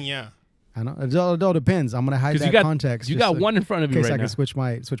actually mean yeah? I know. It all depends. I'm gonna hide because that you got context. you just got so- one in front of in you case right I now. can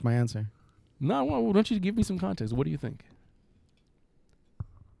switch my answer. No, why don't you give me some context? What do you think?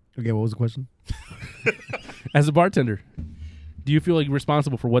 Okay, what was the question? As a bartender, do you feel like you're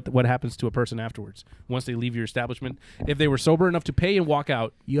responsible for what happens to a person afterwards once they leave your establishment? If they were sober enough to pay and walk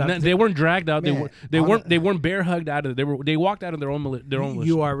out, You have to- they weren't dragged out. Man, They weren't bear hugged out of it. They walked out of their own volition.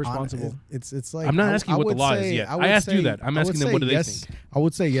 You are responsible. It's like I'm not asking what the would law is say- yet. would I asked you say- that. I'm I would asking them say what do they yes. think. I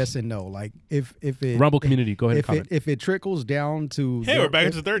would say yes and no. Like if it Rumble community, go ahead and if comment. if it trickles down to Hey, we're back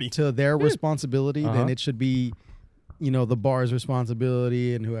into 30. to their responsibility, Uh-huh. then it should be, the bar's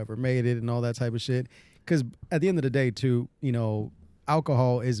responsibility and whoever made it and all that type of shit. Because at the end of the day, too,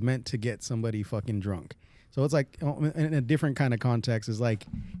 alcohol is meant to get somebody fucking drunk. So it's like in a different kind of context. Is like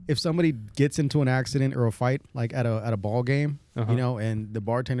if somebody gets into an accident or a fight, like at a ball game, Uh-huh. and the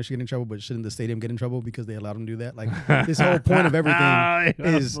bartender should get in trouble, but shouldn't the stadium get in trouble because they allowed them to do that? Like this whole point of everything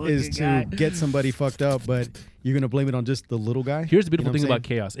is to get somebody fucked up, but you're gonna blame it on just the little guy. Here's the beautiful You know thing what I'm about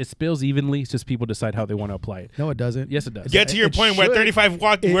chaos: it spills evenly. It's just people decide how they want to apply it. No, it doesn't. Yes, it does. Get to your It point. We're at should. 35.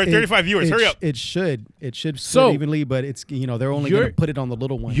 We're at 35 viewers. Hurry up. It should So- split evenly, but it's they're only You're- gonna put it on the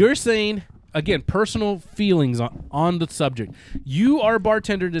little one. You're saying again, personal feelings on the subject. You are a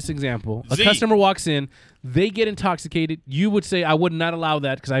bartender in this example. A Z. customer walks in, they get intoxicated. You would say, I would not allow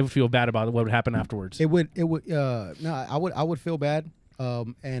that because I would feel bad about what would happen afterwards. It would. No, I would feel bad.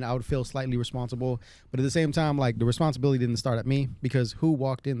 And I would feel slightly responsible, but at the same time, like the responsibility didn't start at me because who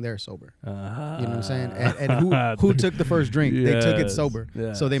walked in there sober? You know what I'm saying? And who took the first drink? They took it sober,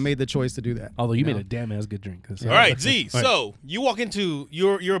 so they made the choice to do that. Although you made a damn ass good drink. All right, Z. So you walk into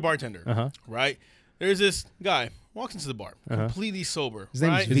you're a bartender, right? There's this guy walks into the bar, completely sober. His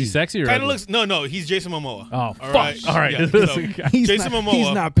name right? Is he sexy or Kind of ugly? looks no. He's Jason Momoa. Oh, fuck. right? All right. Yeah, so He's Jason not, Momoa.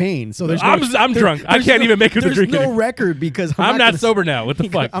 He's not paying, so there's. I'm drunk. I can't even make him the There's drink. no anymore. record because I'm not gonna- sober now. What the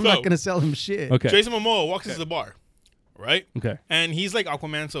fuck? I'm So- not gonna sell him shit. Okay. Jason Momoa walks into the bar, right? Okay. And he's like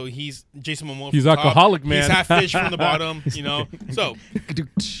Aquaman, so he's Jason Momoa. He's from the top. alcoholic, man. He's half fish from the bottom, you know. So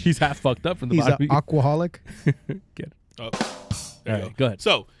He's half fucked up from the He's an bottom. aquaholic. Get it. there All you right, go ahead.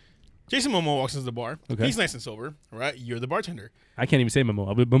 So Jason Momoa walks into the bar. Okay. He's nice and sober, right? You're the bartender. I can't even say Momo.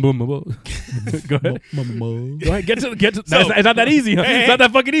 I'll be boom, boom, boom, boom. Go ahead. Go ahead. Get to. So- it's not that easy. Huh? Hey, It's not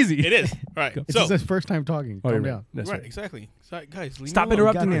that fucking easy. It is. All right. It's So his first time talking. Oh, Calm you're right. down. That's right, right. exactly. So, guys, leave Stop me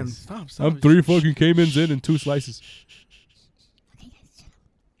alone. interrupting him. Stop. I'm 3 fucking Caymans in and 2 slices.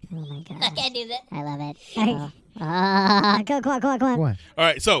 Oh my god. I can't do that. I love it. Come on. What? All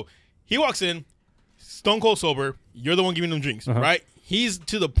right. So he walks in, stone cold sober. You're the one giving him drinks, right? He's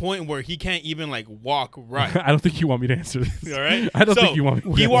to the point where he can't even like walk right. I don't think you want me to answer this. All right. I don't So think you want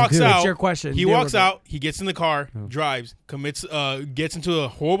me. He walks do it. out. It's your question. He Deal walks with it. out. He gets in the car, drives, commits, gets into a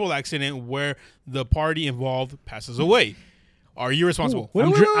horrible accident where the party involved passes away. Are you responsible? Wait,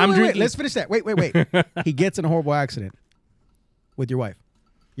 I'm wait, dri- wait, I'm wait, drinking- wait. Let's finish that. Wait. He gets in a horrible accident with your wife.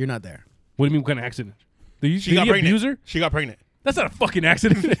 You're not there. What do you mean? What kind of accident? Did She he got pregnant. abuse her? She got pregnant. That's not a fucking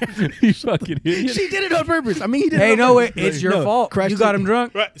accident. You fucking idiot. She did it on purpose. I mean, he did. Hey, it on no, purpose. it's your fault. crashed You got in- him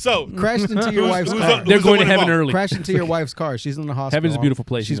drunk. Right. So Crashed into your wife's who's car. the- They're who's going to one heaven involved? early. Crashed into your wife's car. She's in the hospital. Heaven's a beautiful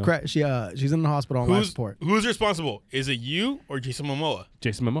place, She's you know. she's in the hospital on life Who's support. who's responsible? Is it you or Jason Momoa?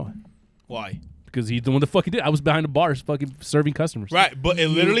 Jason Momoa. Why? Because he's the one that fucking did. I was behind the bars fucking serving customers. Right, but it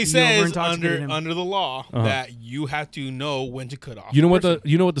literally you says over-intoxicated him. under the law that you have to know when to cut off. You know a what person.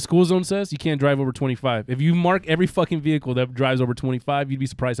 the school zone says? You can't drive over 25. If you mark every fucking vehicle that drives over 25, you'd be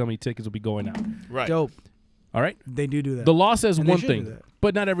surprised how many tickets will be going out. right? Dope. All right? They do that. The law says And they one should do thing, that.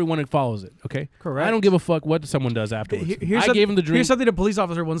 but not everyone follows it, okay? Correct. I don't give a fuck what someone does afterwards. Here's I some- gave him the drink. Here's something a police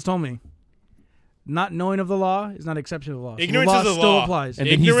officer once told me. Not knowing of the law is not exception of the law. So Ignorance the law is the still law. applies. And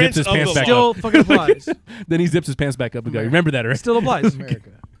then he zips Ignorance his of pants the back law. up. Still fucking applies. Then he zips his pants back up and go, remember that, right? Still applies.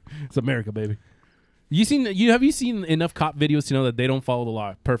 America. It's America, baby. Have you seen enough cop videos to know that they don't follow the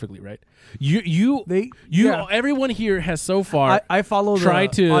law perfectly, right? Yeah. Everyone here has so far I follow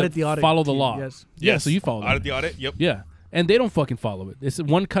tried the to audit follow the team, law. Yes. Yeah, so you follow audit that. the audit. Yep. Yeah, and they don't fucking follow it. It's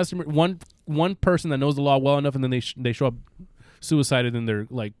one customer, one person that knows the law well enough, and then they show up suicided in their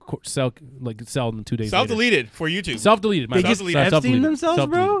cell in 2 days. Self-deleted for YouTube. Self-deleted. They just Self-deleted. Epstein themselves,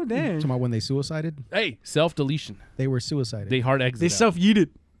 bro. Self-deleted. Damn. Talking about when they suicided, Hey, self-deletion. they were suicided. They hard exit. They out. self-yeeted.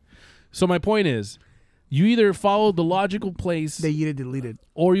 So my point is, you either follow the logical place They yeeted deleted.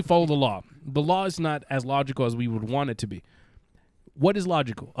 or you follow the law. The law is not as logical as we would want it to be. What is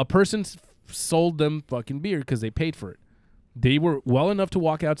logical? A person sold them fucking beer because they paid for it. They were well enough to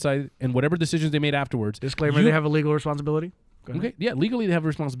walk outside, and whatever decisions they made afterwards. Disclaimer: They have a legal responsibility. Go ahead. Okay, yeah, legally they have a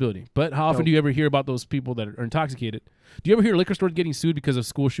responsibility. But how often Dope. do you ever hear about those people that are intoxicated? Do you ever hear liquor stores getting sued because of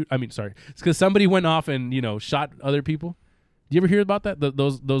school shoot? I mean, sorry, it's because somebody went off and shot other people. Do you ever hear about that?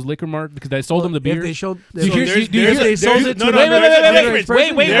 Those liquor marts because they sold them the beer. If they showed, Do you hear- there's- do you hear- there's- they sold there's- it no, to no, the- there's a difference.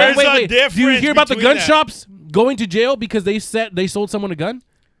 There's a wait. Do you difference hear about the between gun that. shops going to jail because they sold someone a gun?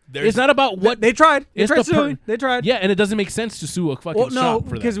 It's not about what They tried. They It's tried the per- suing. They tried. Yeah, and it doesn't make sense to sue a fucking Well, no, shop for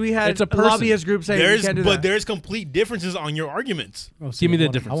that. because we had it's a a person. lobbyist group saying we can't do that. There's complete differences on your arguments. Oh, Give me the I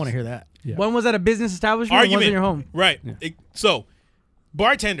difference. want to hear that. Yeah. One was at a business establishment. One was Argument. in your home. Right. So,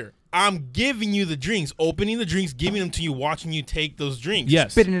 bartender, I'm giving you the drinks, opening the drinks, giving them to you, watching you take those drinks.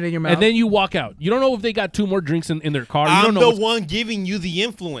 Yes. Spitting it in your mouth. And then you walk out. You don't know if they got 2 more drinks in their car. You I'm don't know the what's- one giving you the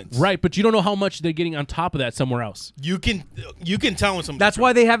influence. Right, but you don't know how much they're getting on top of that somewhere else. You can tell when something. That's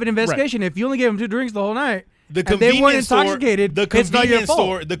why they have an investigation. If you only gave them 2 drinks the whole night, The and they weren't convenience store, intoxicated, the it's not your convenience fault.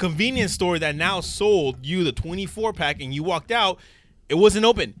 store, the convenience store that now sold you the 24 pack and you walked out, it wasn't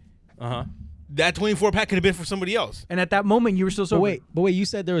open. Uh-huh. That 24 pack could have been for somebody else. And at that moment, you were still sober. But wait, you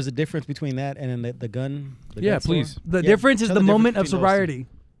said there was a difference between that and then the gun. The Yeah, gun store? please. The Yeah, difference is tell the moment of difference between those two. sobriety.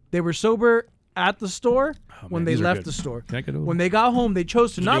 They were sober at the store when man, they these are left good. the store. Can I get a little- When they got home, they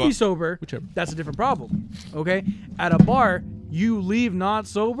chose to you not be want? sober. Whichever. That's a different problem. Okay? At a bar, you leave not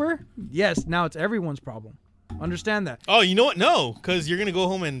sober. Yes, now it's everyone's problem. Understand that. Oh, you know what? No, because you're gonna go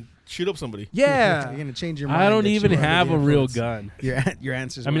home and shoot up somebody. Yeah. You're gonna change your mind. I don't that you even are under have the a real influence. gun. Your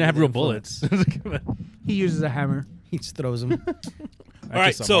answers. I mean, were I have under real the bullets. He uses a hammer. He just throws them. All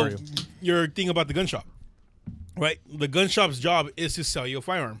right, so your thing about the gun shop, right? The gun shop's job is to sell you a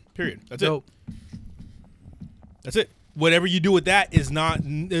firearm. Period. That's Dope. it. That's it. Whatever you do with that is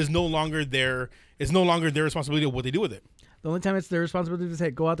no longer their responsibility of what they do with it. The only time it's their responsibility to say,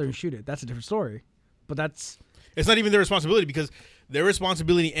 go out there and shoot it. That's a different story. But It's not even their responsibility because their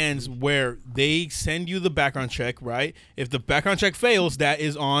responsibility ends where they send you the background check, right? If the background check fails, that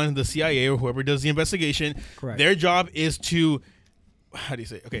is on the CIA or whoever does the investigation. Correct. Their job is to, how do you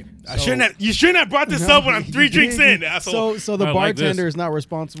say it? Okay, you shouldn't have brought this up when I'm 3 drinks in, asshole. So the I like this. bartender is not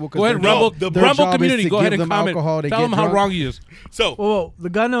responsible. Go ahead, No, Rumble. the The their Rumble job is community. to Go ahead give and them comment. alcohol to Tell get them how drunk. wrong he is. So well, the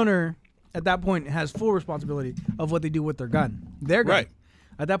gun owner at that point has full responsibility of what they do with their gun. Their gun. Right.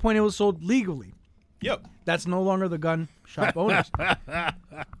 At that point, it was sold legally. yep. That's no longer the gun shop owners.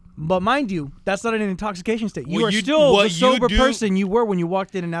 But mind you, that's not an intoxication state. You What are you- still what the you sober do- person you were when you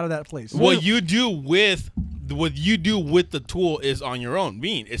walked in and out of that place. What you do with the tool is on your own.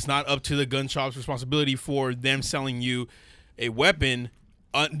 It's not up to the gun shop's responsibility for them selling you a weapon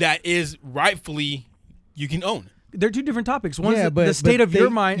that is rightfully you can own. They're two different topics. One's Yeah, the state of your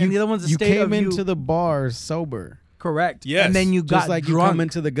mind, and the other one's the you state of came you. into the bar sober, Correct. Yes. And then you got just like drunk. you come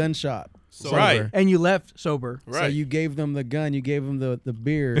into the gun shop. Sober. Right. and you left sober. So Right. you gave them the gun. You gave them the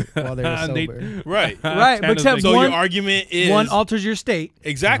beer while they were They- sober. Right. Right, but except So one, your argument is one alters your state,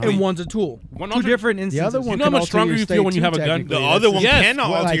 exactly. and one's a tool. One Two alters- different The instances. other one You know how can much alter stronger your you feel state when you too, have a gun? technically. The That's other just- one Yes. cannot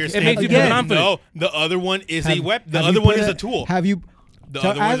Well, alter like, your it state. makes you feel confident. No, the other one is a weapon. The have other you one put is a tool. Have you? The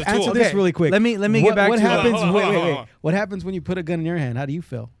Tell- other one is a answer tool. this Okay, really quick. let me get What- back what to happens? Hold on, hold on, wait. hold on. What happens when you put a gun in your hand? How do you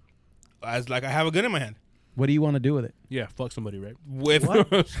feel? As like I have a gun in my hand. What do you want to do with it? Yeah, fuck somebody, right? With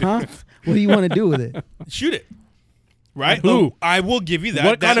Huh? What do you want to do with it? shoot it. Right? Who? I will give you that.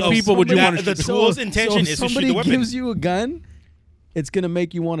 What kind That- of people would you that- wanna The shoot? tool's intention so is to shoot somebody the weapon. gives you a gun, it's gonna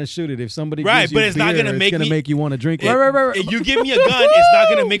make you want to shoot it. If somebody Right, gives you but it's not beer, gonna make it's gonna me- make you want to drink it. Right. If you give me a gun, it's not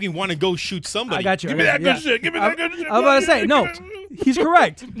going to make me want to go shoot somebody. I got you. Give me I that got good you. shit. Give me that good shit. I was about to say, no, he's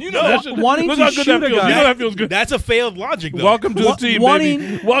correct. You know that shit. Wanting Look to how good shoot that a feels. gun. You know that feels good. That's a failed logic, though. Welcome to the team,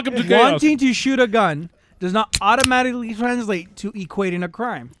 baby. Welcome to chaos. Wanting to shoot a gun does not automatically translate to equating a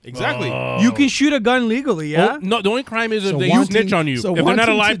crime. Exactly. You can shoot a gun legally, yeah? Oh, no, the only crime is if So they wanting- snitch on you. So If they're not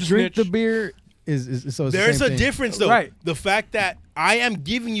wanting alive to to drink snitch. the beer is so it's the There's same a thing. difference, though. Right. The fact that I am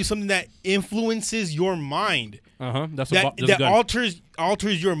giving you something that influences your mind, That's that a gun. alters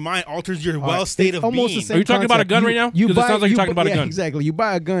your mind, alters your All right, well state it's of almost being. the same Are you talking about a concept. gun right now? 'Cause it sounds like you're talking about a gun. Exactly. You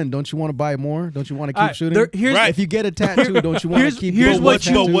buy a gun, don't you want to buy more? Don't you want to keep Alright, shooting? here's- Right. If you get a tattoo, don't you want Here's- to keep? here's getting what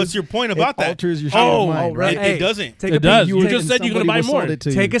tattoos? But what's your point about It that? alters your state of mind, right? It doesn't. Take It a does. peek. You just said you're gonna buy more.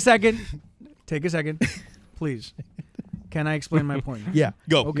 Take a second. Take a second. Please. Can I explain my point? Yeah.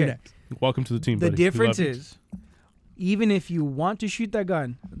 Go. Okay. next. Welcome to the team, The buddy. We difference love you. is, even if you want to shoot that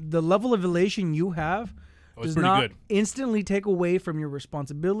gun, the level of elation you have Oh, it's does pretty not good. instantly take away from your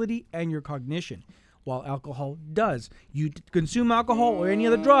responsibility and your cognition, while alcohol does. You consume alcohol or any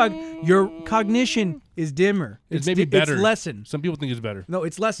other drug, your cognition is dimmer. It's maybe better. It's lessened. Some people think it's better. No,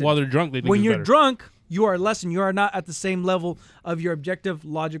 it's lessened. While they're drunk, they think when it's you're better. drunk, you are lessened. You are not at the same level of your objective,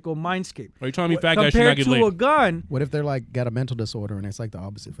 logical mindscape. Are you telling me fat guys should not Compared get to laid? a gun, What if they're like got a mental disorder and it's like the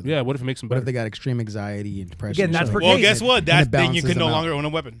opposite for them? Yeah, what if it makes them What better? if they got extreme anxiety and depression? Again, and that's shit per like Well, case. guess what? And Then it you balances can no them out. longer own a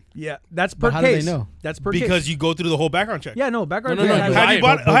weapon yeah, that's But per how do they case. know? That's per because case. you go through the whole background check. Yeah, no, background No, no, check no, has- you Have you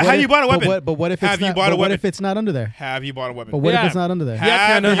lie. bought? Have you bought a weapon? But what if it's Have you not? bought a But what weapon? if it's not under there? Have you bought a weapon? But what Yeah. if it's not under there? Yeah,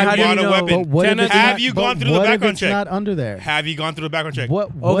 Have Tanner, you how do you bought a know? weapon? But what if Tanner, it's have not- you but gone through the what if background it's check? not under there? Have you gone through the background check?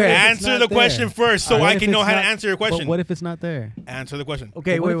 What Okay. if it's Answer not the there? question first so What I if can know it's how to not- answer your question. But what if it's not there? Answer the question.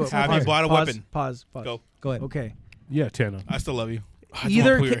 Okay, But what wait, if wait. it's not Have you there? bought a Pause, weapon? Pause. Go. Go ahead. Okay. Yeah, Tanner. I still love you. I just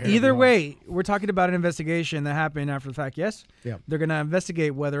wanna pull your hair. Either way, we're talking about an investigation that happened after the fact. Yes. Yeah. They're gonna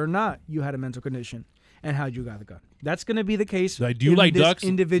investigate whether or not you had a mental condition and how you got the gun. That's gonna be the case. Like, do you in like this ducks?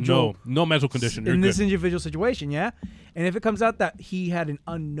 Individual. No mental condition. You're In good. this individual situation, yeah. And if it comes out that he had an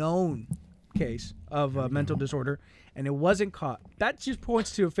unknown case of mental disorder and it wasn't caught, that just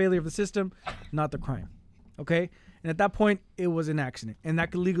points to a failure of the system, not the crime. Okay. And at that point, it was an accident, and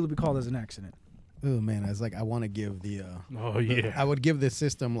that could legally be called as an accident. Oh man, it's like I want to give the. Oh yeah. I would give this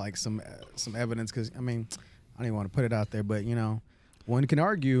system like some evidence because I mean, I don't even want to put it out there, but you know, one can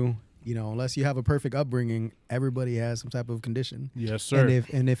argue, you know, unless you have a perfect upbringing, everybody has some type of condition. Yes, sir.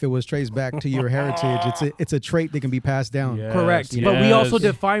 And if it was traced back to your heritage, it's a trait that can be passed down. Yeah. Correct. Yes, But we also yes.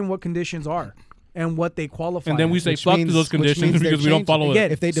 define what conditions are and what they qualify. And then we as. say Which fuck to means- those which conditions means they're because we don't changing. follow Again,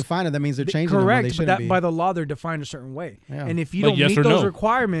 it. If they define it, that means they're changing them when correct, they but shouldn't that be. by the law they're defined a certain way. Yeah. And if you Like don't yes meet or those no.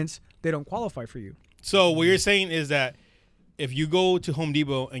 requirements, they don't qualify for you. So what you're saying is that if you go to Home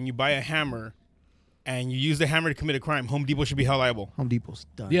Depot and you buy a hammer and you use the hammer to commit a crime, Home Depot should be held liable. Home Depot's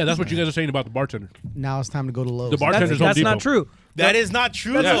done. Yeah, that's what you guys are saying about the bartender. Now it's time to go to Lowe's. The bartender's Home That's Depot. not true. That is not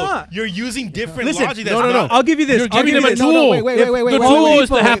true, That's though. not. You're using different Listen, logic. no, That's no, not. I'll give you this. You're I'll giving give you him a this. tool. No, wait. The tool is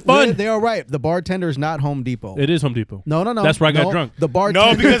to have fun. They are right. The bartender is not Home Depot. It is Home Depot. No. That's where I got drunk. The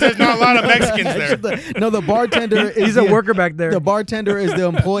bartender. No, because there's not a lot of Mexicans there. The bartender is He's a worker back there. The bartender is the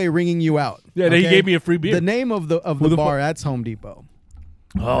employee ringing you out. Yeah, he gave me a free beer. The name of the the bar, that's Home Depot.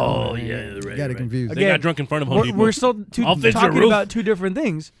 Oh, yeah, right. You got it confused. They got drunk in front of Home Depot. We're still I'll fix your talking roof. about two different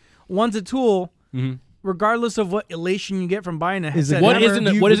things. One's a tool, Mhm. regardless of what elation you get from buying a Is it said What hammer. isn't it-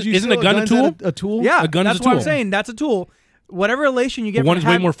 Do you- what would is- you isn't say a gun a gun's tool? A tool? Yeah, A gun is that's a what I'm tool. saying. That's a tool. Whatever elation you get But one's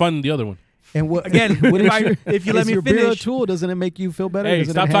from way more fun than the other one. And what Again, what if is if you let is me your beer a finish- tool? Doesn't it make you feel better? Hey, Does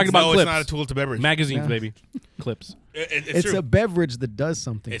it stop enhance talking about No, clips. it's not a tool. It's a beverage. Magazines, Yeah. baby. Clips. It's a beverage that does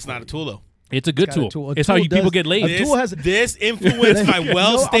something. It's for not a you. tool, though. It's a good got a tool. tool. A It's how tool you people does- get laid. a tool has- This influenced my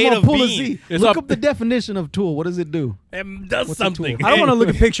well No, state I'm of gonna pull a being. Z. It's Look up- up the definition of tool. What does it do? It does What's a something. tool? I don't want to look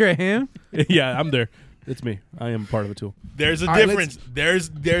at a picture of him. Yeah, I'm there. It's me. I am part of a tool. There's a All right, difference.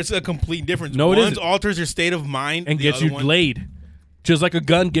 There's a complete difference. No, it One isn't. alters your state of mind And the gets other you one- laid. Just like a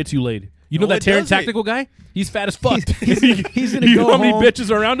gun gets you laid. You know No, that it Terran doesn't. Tactical guy? He's fat as fuck. he's gonna you go know how many home.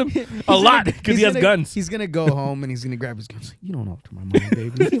 bitches are around him? A lot, because he has guns. He's gonna go home and he's gonna grab his gun. Like, you don't know to my mind,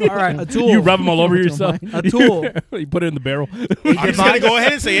 baby. You All right, a tool. You rub them all over What's yourself. on A tool. You put it in the barrel. I'm just gonna go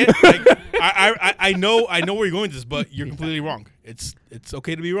ahead and say it. Like, I know where you're going with this, but you're completely wrong. It's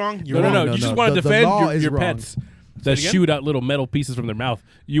okay to be wrong. You're No, wrong. no. no, You just no. want to The defend law is your wrong. pets that it again? shoot out little metal pieces from their mouth.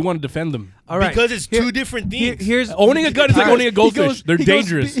 You want to defend them. All right. Because it's Here- two different here- things. here's Owning a gun is like All owning a goldfish. They're he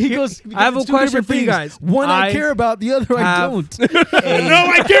dangerous. He goes, I have a it's two question different for you things. guys. One I I care about, the other I have- don't. no,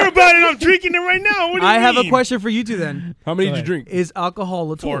 I care about it. I'm drinking it right now. What do you I have a mean? question for you two then. How many Go did you ahead. drink? Is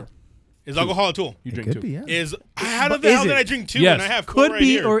alcohol a tool? 4. Is alcohol a tool? You It drink could two. be, yeah. Is how But the hell is did it? I drink 2 Yes. and I have 4 Could right be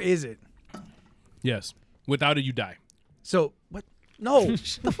here? or is it? Yes. Without it, you die. So what? No. You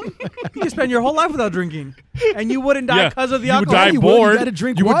can spend your whole life without drinking, and you wouldn't die Yeah. because of the You would alcohol. die you would. You bored. gotta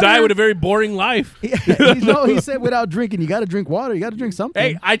drink You would die water. with a very boring life. He said without drinking, you got to drink water. You got to drink something.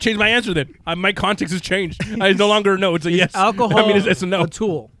 Hey, I changed my answer then. My context has changed. I no longer know. It's a yes. Alcohol. I mean, it's a no. A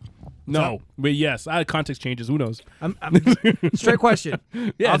tool. No. But yes. Context changes. Who knows? I'm straight question. Yeah,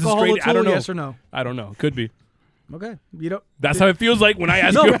 it's a Alcohol straight. a tool? I don't know. Yes or no? I don't know. Could be. Okay. You don't. That's how it feels like when I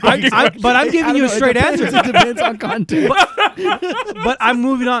ask No, you a fucking question. but I'm I giving don't you a know. It straight depends. answer. It depends on context. But I'm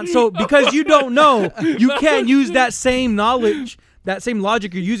moving on. So because you don't know, you can't use that same knowledge, that same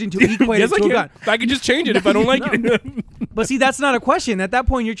logic you're using to equate Yes, it I to a can. gun. I can just change it if I don't like it. But see, that's not a question. At that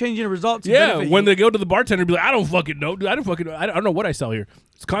point, you're changing a result. To Yeah, benefit when you. they go to the bartender and be like, I don't fucking know, dude. I don't know what I sell here.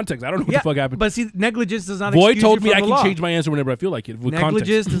 It's context. I don't know what the fuck happened. But see, negligence does not. Boy excuse told you me from I the can law. change my answer whenever I feel like it. With Negligence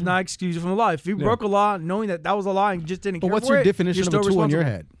context. does not excuse you from the law. If you broke a law knowing that was a law and you just didn't But care what's for your it, definition you're of a still tool in your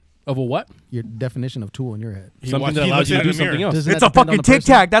responsible. head? Of a what? Your definition of tool in your head. Something that allows you to do something else. Doesn't It's that a depend on fucking the person? tic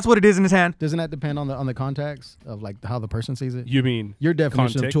tac. That's what it is in his hand. Doesn't that depend on the context of like how the person sees it? You mean Your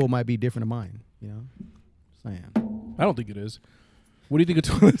definition Contic? of tool might be different than mine. You know, saying. I don't think it is. What do you think a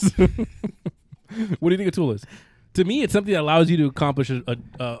tool is? What do you think a tool is? To me, it's something that allows you to accomplish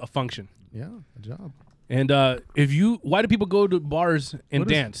a function. Yeah, a job. And why do people go to bars and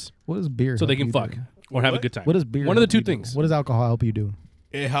What is- dance? What does beer? So they help can you fuck do? or have a What? good time. What does beer? One of the help two you do? things. What does alcohol help you do?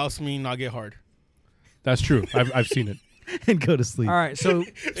 It helps me not get hard. That's true. I've seen it. And go to sleep. All right, so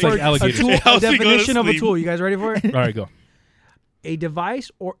It's like a alligators. tool, It a helps me go to definition of a sleep. tool. You guys ready for it? All right, go. A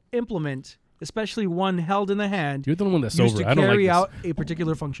device or implement, especially one held in the hand, You're the one that's used sober. to I don't like carry this. out a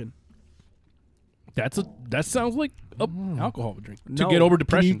particular function. That sounds like alcohol drink to No. get over Can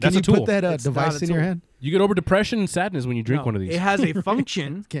depression. you, That's can a you tool. put that It's not device a in your tool. hand? You get over depression and sadness when you drink No, one of these. It has a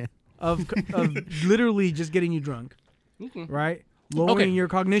function Can't. of literally just getting you drunk, right? Lowering Okay. your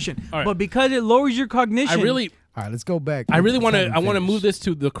cognition. All right. But because it lowers your cognition, I really All right, let's go back. want to. Try and I want to finish. move this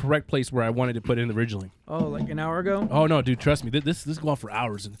to the correct place where I wanted to put it in originally. Oh, like an hour ago? Oh no, dude, trust me. This go on for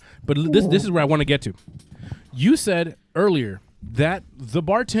hours. But this is where I want to get to. You said earlier that the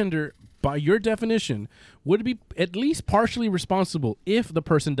bartender, by your definition, would be at least partially responsible if the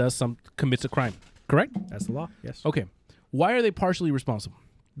person commits a crime. Correct? That's the law. Yes. Okay. Why are they partially responsible?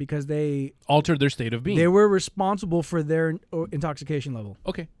 Because they Altered their state of being. were responsible for their intoxication level.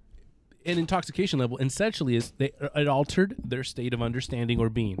 Okay. An intoxication level essentially is it altered their state of understanding or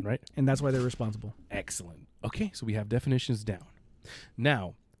being, right? And that's why they're responsible. Excellent. Okay, so we have definitions down.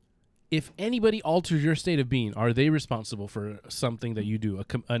 Now, if anybody alters your state of being, are they responsible for something that you do,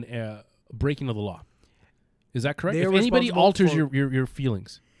 a breaking of the law? Is that correct? They If are anybody responsible alters for- your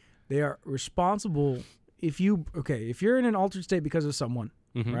feelings, They are responsible if you're in an altered state because of someone,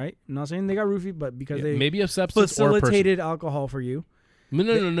 Mhm. right? I'm not saying they got roofied, but because Yeah, they maybe a substance or a person. facilitated alcohol for you. No,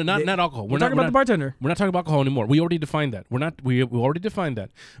 not alcohol. We're talking about the bartender. We're not talking about alcohol anymore. We already defined that. We already defined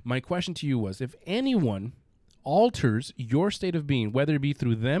that. My question to you was, if anyone alters your state of being, whether it be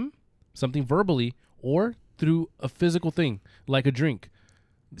through them, something verbally, or through a physical thing like a drink,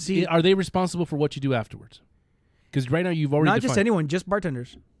 are they responsible for what you do afterwards? Because right now you've already not defined. just anyone, just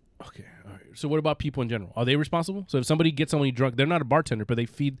bartenders. Okay, all right. So what about people in general? Are they responsible? So if somebody gets somebody drunk, they're not a bartender, but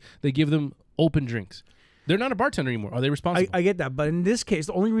they give them open drinks. They're not a bartender anymore. Are they responsible? I get that, but in this case,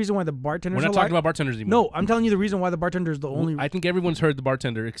 the only reason why the bartenders We're not talking about bartenders anymore. No, I'm telling you the reason why the bartender is the only. I think everyone's heard the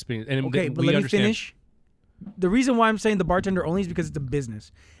bartender experience. And Okay, but let me finish. The reason why I'm saying the bartender only is because it's a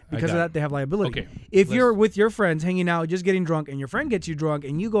business. Because of that, they have liability. Okay, If you're with your friends hanging out, just getting drunk, and your friend gets you drunk,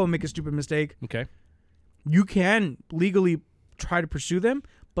 and you go and make a stupid mistake, Okay. you can legally try to pursue them,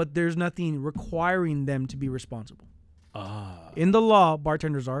 but there's nothing requiring them to be responsible. In the law,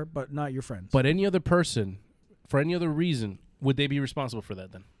 bartenders are, but not your friends. But any other person, for any other reason, would they be responsible for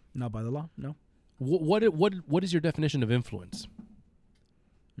that then? Not by the law, no. What is your definition of influence?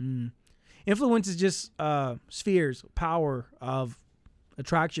 Influence is just spheres, power of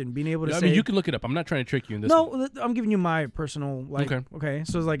attraction, being able to say. I mean, you can look it up. I'm not trying to trick you in this. No, I'm giving you my personal, okay.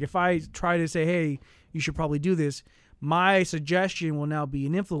 So it's like if I try to say, hey, you should probably do this, my suggestion will now be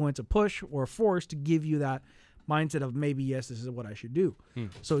an influence, a push, or a force to give you that mindset of maybe, yes, this is what I should do.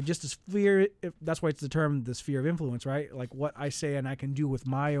 So just a sphere, that's why it's the term, the sphere of influence, right? Like what I say and I can do with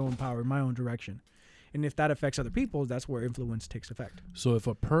my own power, my own direction. And if that affects other people, that's where influence takes effect. So if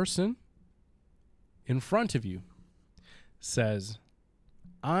a person in front of you says,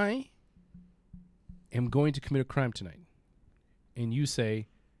 I am going to commit a crime tonight, and you say,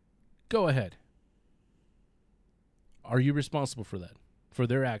 go ahead, are you responsible for that? For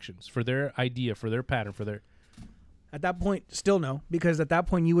their actions, for their idea, for their pattern, for their... At that point, still no, because at that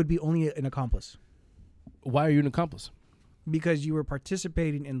point you would be only an accomplice. Why are you an accomplice? Because you were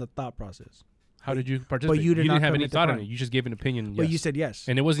participating in the thought process. How did you participate? But you did didn't not have any commit the thought on crime. it. You just gave an opinion. But Yes. you said yes.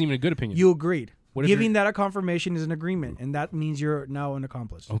 And it wasn't even a good opinion. You agreed. What if Giving that a confirmation is an agreement, and that means you're now an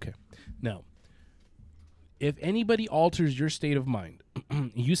accomplice. Okay. Now, if anybody alters your state of mind,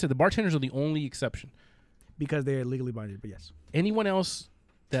 you said the bartenders are the only exception. Because they are legally binded, but yes. Anyone else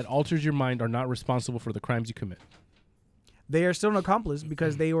that alters your mind are not responsible for the crimes you commit. They are still an accomplice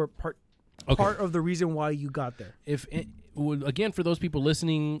because they were part of the reason why you got there. Again, for those people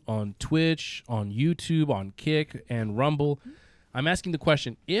listening on Twitch, on YouTube, on Kick, and Rumble, I'm asking the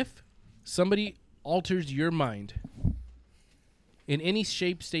question, if somebody alters your mind in any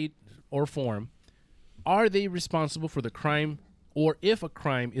shape, state, or form, are they responsible for the crime, or if a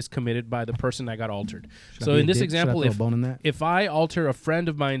crime is committed by the person that got altered? So in this example, if I alter a friend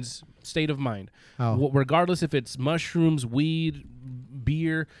of mine's state of mind, regardless if it's mushrooms, weed,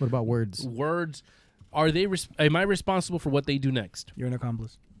 beer. What about words? Are they? Am I responsible for what they do next? You're an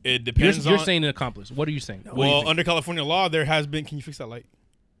accomplice. It depends. You're saying an accomplice. What are you saying? Well, under California law, there has been. Can you fix that light?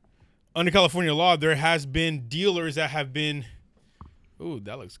 Under California law, there has been dealers that have been. Ooh,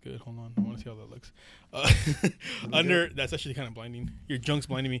 that looks good. Hold on, I want to see how that looks. That's actually kind of blinding. Your junk's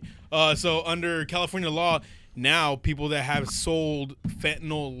blinding me. So under California law, now people that have sold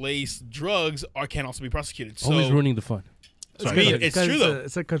fentanyl-laced drugs can also be prosecuted. So always ruining the fun. It's true though.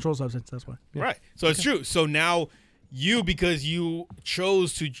 It's a controlled substance. That's why. Yeah. Right. So it's true. So now because you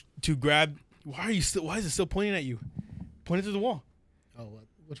chose to grab. Why is it still pointing at you? Pointing to the wall. Oh,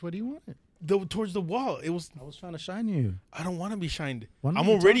 which way do you want it? Towards the wall. I was trying to shine you. I don't want to be shined. I'm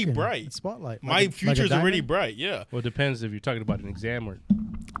already bright. It's spotlight. My future's already bright. Yeah. Well, it depends if you're talking about an exam or.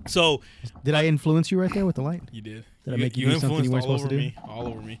 So. Did I influence you right there with the light? You did. Did I make you do something you weren't supposed to do? All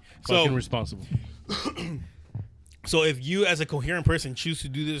over me. Fucking responsible. So if you, as a coherent person, choose to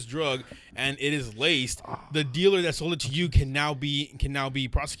do this drug and it is laced, the dealer that sold it to you can now be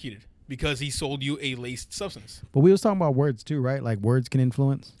prosecuted because he sold you a laced substance. But we was talking about words too, right? Like words can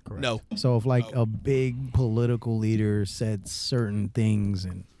influence. Correct. No. So if a big political leader said certain things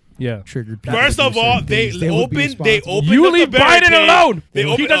and triggered people. First of all, they opened. You leave Biden alone.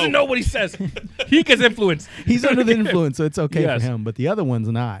 He doesn't know what he says. He gets influenced. He's under the influence, so it's okay for him. But the other one's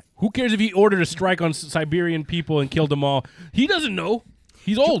not. Who cares if he ordered a strike on Siberian people and killed them all? He doesn't know.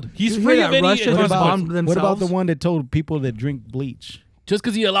 He's old. He's free of any consequences. What about the one that told people that drink bleach? Just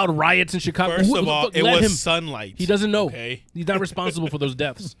because he allowed riots in Chicago. First of all, it was sunlight. He doesn't know. Okay. He's not responsible for those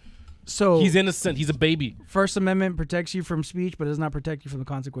deaths. So he's innocent. He's a baby. First Amendment protects you from speech, but does not protect you from the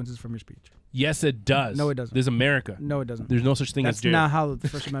consequences from your speech. Yes, it does. No, it doesn't. There's America. No, it doesn't. There's no such thing as jail. That's not how the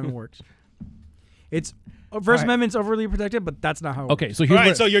First Amendment works. It's First Amendment's overly protected, but that's not how. It Okay, works. so All here's right,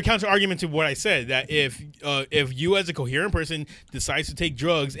 where, so your counter argument to what I said that if you as a coherent person decides to take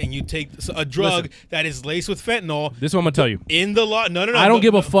drugs and you take a drug that is laced with fentanyl this is what I'm gonna tell you. in the law, no, I don't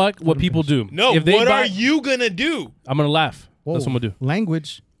give a fuck what people do. No, if they what buy, are you gonna do? I'm gonna laugh. Whoa. That's what I'm gonna do.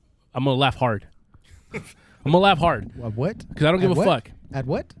 Language. I'm gonna laugh hard. I'm gonna laugh hard What? because I don't give At a what? fuck. At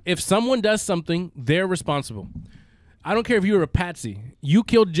what? If someone does something, they're responsible. I don't care if you were a patsy. You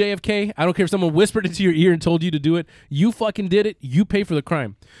killed JFK. I don't care if someone whispered into your ear and told you to do it. You fucking did it. You pay for the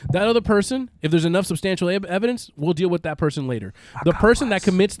crime. That other person, if there's enough substantial evidence, we'll deal with that person later. The person that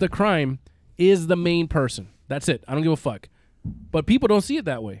commits the crime is the main person. That's it. I don't give a fuck. But people don't see it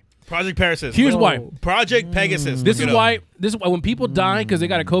that way. Project Pegasus. Here's why. Project Pegasus. This Look is it up. why. This is why when people die because they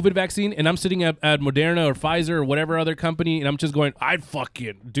got a COVID vaccine, and I'm sitting at Moderna or Pfizer or whatever other company, and I'm just going, I'd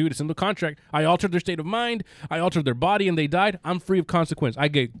fucking dude, it's in the contract. I altered their state of mind, I altered their body, and they died. I'm free of consequence. I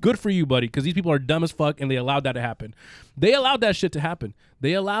get good for you, buddy, because these people are dumb as fuck, and they allowed that to happen. They allowed that shit to happen.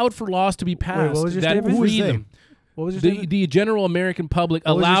 They allowed for laws to be passed what was your that statement? free Who is they? them. What was your The, statement? the general American public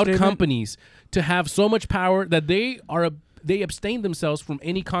was your allowed statement? companies to have so much power that they abstain themselves from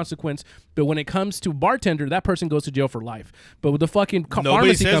any consequence. But when it comes to bartender, that person goes to jail for life. But with the fucking Nobody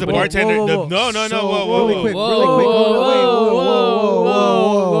pharmacy says the company, bartender. Whoa, whoa, whoa. No. Really quick, Whoa, really quick.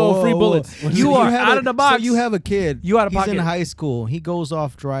 whoa, free bullets. You are out of the box. So you have a kid. You out of He's in pocket. high school. He goes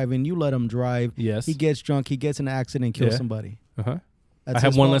off driving. You let him drive. Yes. He gets drunk. He gets in an accident, kills Yeah. somebody. Uh-huh. That's I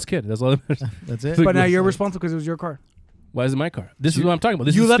have his one fault. less kid. That's all that matters. That's it. But now you're responsible because it was your car. Why is it my car? This is what I'm talking about.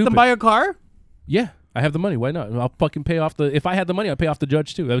 This You is let stupid. them buy a car? Yeah, I have the money. Why not? I'll fucking pay off the. If I had the money, I'd pay off the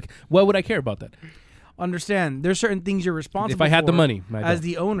judge too. Like, why would I care about that? Understand. There's certain things you're responsible for. If I had the money, I as don't.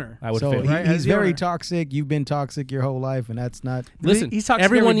 the owner. I would So fail. Right, he's as the very owner. toxic. You've been toxic your whole life, and that's not. Listen, He's toxic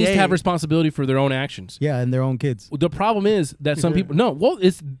everyone every needs to have day. responsibility for their own actions. Yeah, and their own kids. The problem is that some people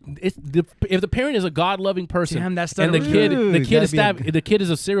if the parent is a God-loving person Damn, that's and the the kid Dude, is gotta be a the kid is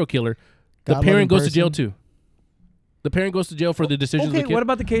a serial killer, the God-loving parent goes to jail person. too. The parent goes to jail for the decisions of Okay, the kid. what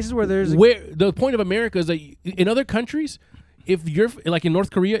about the cases where there's Where the point of America is that in other countries, if you're like in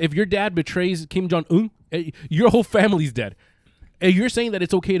North Korea, if your dad betrays Kim Jong Un, your whole family's dead. And you're saying that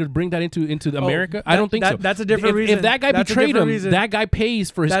it's okay to bring that into America? I don't think so. That's a different reason. If that guy That's a betrayed different him, reason. that guy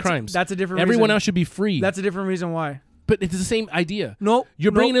pays for his crimes. That's a different Everyone reason. else should be free. That's a different reason why. But it's the same idea. No,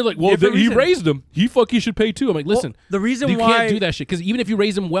 You're bringing no, it like, well, different he reason. raised him. He should pay too. I'm like, listen, the reason you why can't do that shit because even if you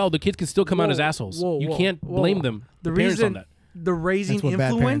raise them well, the kids can still come out as assholes. Whoa, you whoa, can't whoa. blame them. The parents reason on that. the raising That's what bad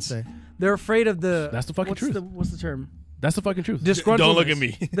parents influence, say. they're afraid of the. That's the fucking truth. What's the term? That's the fucking truth. Disgruntledness. Don't look at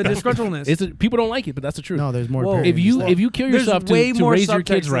me. The disgruntledness. People don't like it, but that's the truth. No, there's more. Whoa. parents. If you kill There's yourself way to more raise your subtext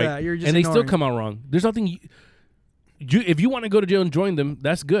kids to right, that. You're just and they still ignoring. come out wrong, there's nothing. If you want to go to jail and join them,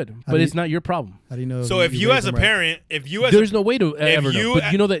 that's good, but do it's you- not your problem. How do you know? So if you as raised a them right? parent, There's no way to ever you know.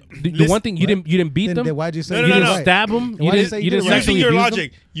 But you know that the listen- one thing you didn't beat then, them. then why'd you say No, You no, didn't no. right? stab them. Why did you say you did right? using your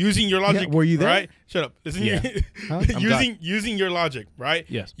abuse them. logic, were you there? Right? Shut up. Listen, Yeah. Huh? using your logic, right?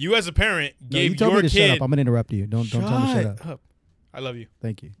 Yes. You as a parent No, gave you told your me to kid. shut up. I'm gonna interrupt you. Don't tell me to shut up. I love you.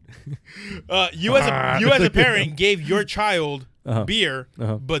 Thank you. You as a parent gave your child Uh-huh. beer,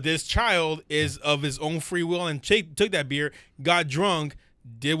 Uh-huh. but this child is of his own free will and took that beer, got drunk,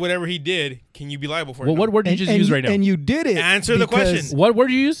 did whatever he did. Can you be liable for it? Well, No. what word did you just use right now? And you did it. Answer the because- question. What word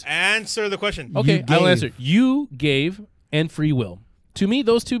did you use? Answer the question. Okay, You I'll gave. answer. You gave and free will. To me,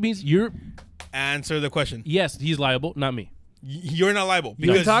 those two means Answer the question. yes, he's liable, not me. You're not liable You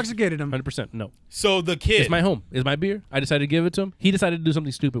because intoxicated him. 100%. No. so the kid, It's my home. It's my beer. I decided to give it to him. He decided to do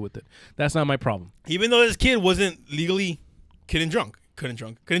something stupid with it. That's not my problem. even though this kid wasn't legally couldn't drink. Couldn't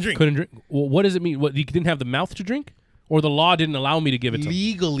drink. Well, what does it mean? What, he didn't have the mouth to drink? Or the law didn't allow me to give it to him?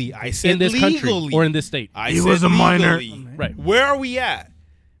 Legally, I said In this legally. country or in this state? I said legally. Right. Where are we at?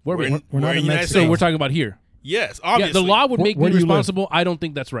 Where We're we? in, We're not we're in in United Mexico. So States. we're talking about here. Yes, Yeah, obviously. the law would make Where me do you live? responsible. I don't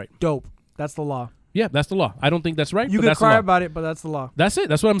think that's right. Dope. That's the law. Yeah, that's the law. I don't think that's right. You but could that's the cry law. about it, but that's the law. That's it.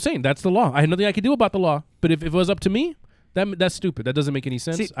 That's what I'm saying. That's the law. I had nothing I could do about the law. But if it was up to me, that's stupid. That doesn't make any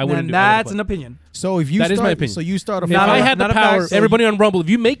sense. See, I wouldn't and do it. I that's wouldn't an opinion. So if you That is start, my opinion. so you start a If Not I a- had the not a power, fact. everybody on Rumble, if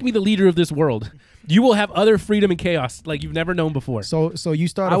you make me the leader of this world, you will have utter freedom and chaos like you've never known before. So you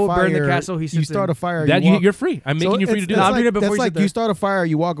start I a will fire. burn the castle he you sits start in. a fire. That you walk, you're free. I'm making you free to do No, that. I'll do it before that's you like sit there. you start a fire,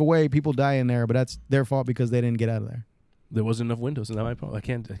 you walk away, people die in there, but that's their fault because they didn't get out of there. There wasn't enough windows. And I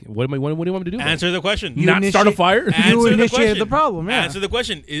can't. What do you want me to do? Answer the question. You Not start a initiate- fire? You Answer the initiated question. the problem. Yeah. Answer the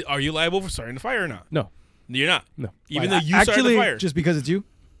question. Are you liable for starting the fire or not? No. You're not. No. Even Why, though you started actually, the fire. Just because it's you.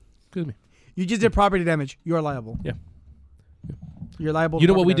 Excuse me. You just did property damage. You're liable. Yeah. You're liable. You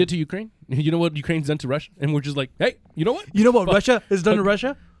to know what we property did to Ukraine? You know what Ukraine's done to Russia? And we're just like, hey, you know what? damage. You know what Fuck. Russia has done to Fuck.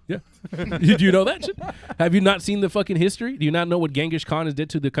 Russia? Yeah. Do you know that shit? Have you not seen the fucking history? Do you not know what Genghis Khan has did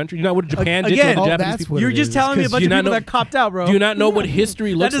to the country? Do you know what Japan did to Again, the oh, Japanese that's people? what You're it just is. telling me a 'Cause bunch you of not people know- that copped out, bro. Do you not know what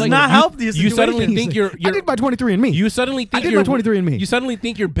history looks does like? not help these You suddenly situations. think you're I did my 23andMe. you suddenly think I did you're my 23andMe. You suddenly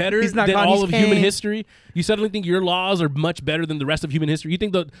think you're better He's not than gone, all he's of human came. history. You suddenly think your laws are much better than the rest of human history. You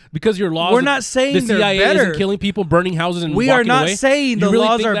think that because your laws, We're not saying the they're CIA better. isn't killing people, burning houses, and We walking are not away? saying You the really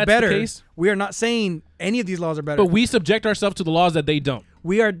laws think are that's better. The case? We are not saying any of these laws are better. But we subject ourselves to the laws that they don't.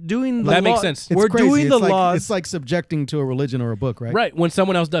 We are doing the That makes law- sense. It's We're crazy. doing It's the like, laws. It's like subjecting to a religion or a book, right? Right, when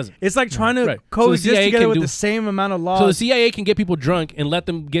someone else doesn't. It's like trying to Right. So the coexist CIA together can with do- the same amount of laws. So the CIA can get people drunk and let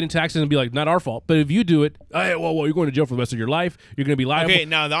them get into accidents and be like, not our fault. But if you do it, hey, well, you're going to jail for the rest of your life. You're going to be liable. Okay,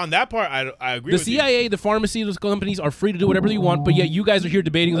 now on that part, I agree The with CIA, the pharmaceutical companies are free to do whatever they want, but yet you guys are here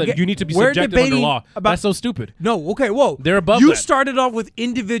debating that Okay, you need to be we're subjected under debating law. about- That's so stupid. No, okay, whoa. They're above You that. started off with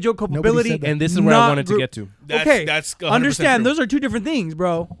individual culpability. said that. And this is where I not wanted to group. get to. Okay, That's 100% understand. true. Those are two different things,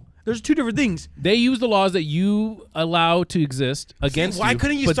 bro. There's two different things. They use the laws that you allow to exist against Why you.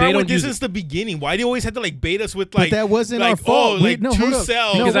 couldn't you but start they with don't this use since it. the beginning? Why do you always have to like bait us with like? But that wasn't like, our fault. Oh, like No, two hold up.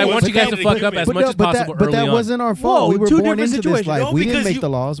 cells. No, Because I want you guys to fuck up as much as possible But early that on. wasn't our fault. Whoa, we were two born different into this situations. life. No, We didn't because make you- the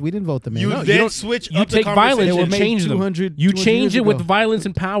laws. We didn't vote them in. You No, then don't- switch You up the take violence conversation. They were and made change them. 200 You 200 change years it with ago. violence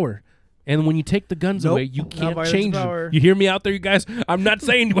and power. And when you take the guns Nope. away, you Not can't violence change and them. power. You hear me out there, you guys? I'm not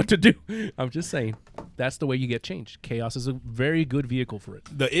saying what to do. I'm just saying that's the way you get changed. Chaos is a very good vehicle for it.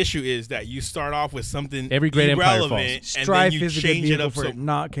 The issue is that you start off with something Every great empire irrelevant, falls. and Strife then you is a good change it vehicle up. for So it,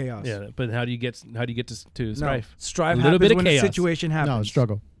 not chaos. Yeah, but how do you get to No, strife? strife A little happens bit of when chaos. a situation happens. No,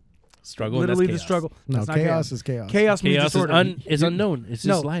 struggle. Struggle. Literally and the that's chaos. struggle. No, That's not chaos is chaos. Chaos means Chaos is, disorder. is unknown. It's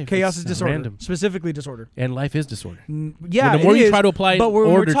no, just life. chaos It's is disorder. Random. Specifically disorder. And life is disorder. Yeah, the more it you is, try to apply but when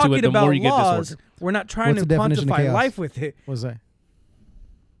order we're to talking it, the about more you get laws, disorder. we're not trying What's to the definition of quantify chaos? life with it. What's that? It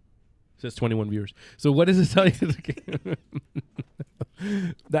says 21 viewers. So what does it tell you?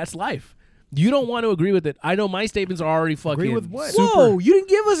 That's life. You don't want to agree with it. I know my statements are already fucking Agree with what? super. Whoa, you didn't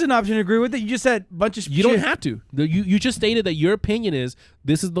give us an option to agree with it. You just said a bunch of You shit. don't have to. You just stated that your opinion is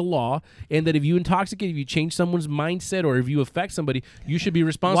this is the law, and that if you intoxicate, if you change someone's mindset, or if you affect somebody, you should be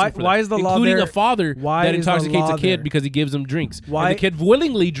responsible for that. Why is the law including there? a father Why that is the intoxicates law a kid there? because he gives them drinks. Why- And the kid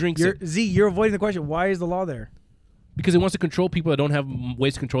willingly drinks it You're avoiding the question. Why is the law there? because he wants to control people that don't have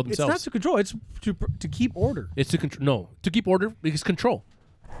ways to control It's themselves. not to control. It's to keep order. It's to control. No, to keep order is control.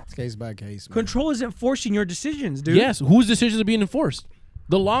 It's case by case. Man. Control isn't forcing your decisions, dude. Yes, whose decisions are being enforced?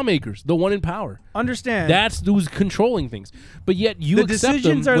 The lawmakers, the one in power. Understand. That's who's controlling things. But yet you The accept them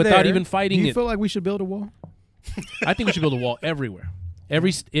decisions are without there. even Do fighting you it. feel like we should build a wall? I think we should build a wall everywhere.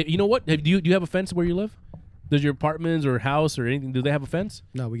 You know what? Do you have a fence where you live? Does your apartments or house or anything? Do they have a fence?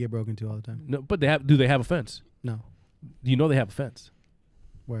 No, we get broken into all the time. No, but do they have a fence? No. You know they have a fence.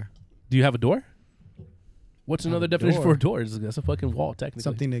 Where? Do you have a door? What's another definition door. for a door? That's a fucking wall, technically.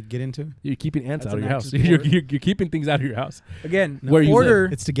 Something to get into? You're keeping ants That's out of an your house. active You're, door. you're keeping things out of your house. Again, Where you order.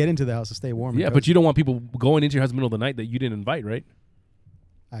 It's to get into the house to stay warm. Yeah, but you don't want people going into your house in the middle of the night that you didn't invite, right?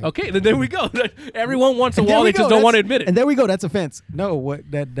 Okay, then there we go. Everyone wants a wall, they just don't want to admit it. And there we go. That's offense. No, what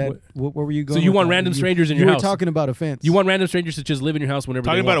where were you going? So you with want that? random strangers in your You house? were talking about offense. You want random strangers to just live in your house whenever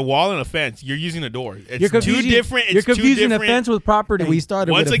Talking they about a want. wall and a fence. You're using a door. It's You're two confusing, different. It's You're confusing two a different, fence with property. And we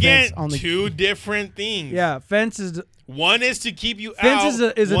started Once with a again, fence on the two different things. yeah, fence is One is to keep you fence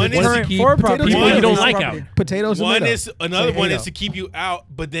out. is a One deterrent keep for potatoes property. people you One don't is like property. out. potatoes. One and is another Say one hey, is though. to keep you out,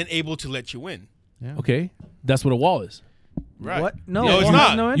 but then able to let you in. Yeah. Okay, that's what a wall is. Right. What? No, No, a it's wall not.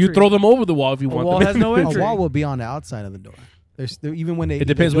 has no You entry. throw them over the wall if you A want wall them. has no A entry. wall will be on the outside of the door. Even when they It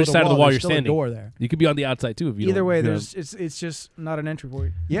depends they which build a side of the wall there's you're still a standing. door there. You could be on the outside too if you. Either don't, way, you know. it's just not an entry for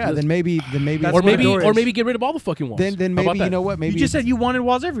you. Yeah, then maybe That's or what a maybe door is. get rid of all the fucking walls. then How about maybe that? you know what? Maybe You just it's- said you wanted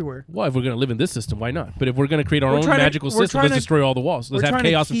walls everywhere. Well, if we're gonna live in this system, why not? But if we're gonna create our We're own trying to- magical we're system, trying let's to- destroy all the walls. Let's We're have trying to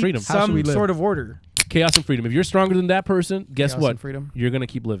chaos and keep freedom. How should some we live? sort of order. Chaos and freedom. If you're stronger than that person, guess Chaos what? and freedom. You're gonna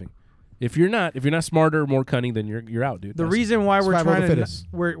keep living. If you're not smarter or more cunning, then you're out, dude. The That's- reason why we're Survival of trying the to fittest.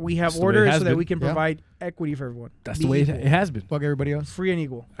 we have That's the way order it is has so that been. we can Yeah. provide equity for everyone. That's Be the way it equal. has been. fuck everybody else. Free and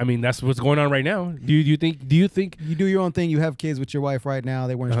equal. I mean, that's what's going on right now. Do you think You do your own thing. You have kids with your wife right now.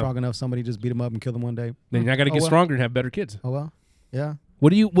 They weren't Uh-huh. strong enough. Somebody just beat them up and killed them one day. then I got to Oh, get well. stronger and have better kids? Oh well. Yeah.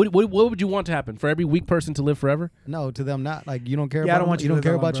 What would you want to happen for every weak person to live forever? No, to them not. Like you don't care Yeah, I about don't them? want you You to don't live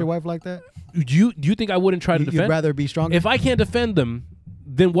care that long, about your bro. wife like that? Do you think I wouldn't try to You'd defend? rather be stronger? If I can't defend them,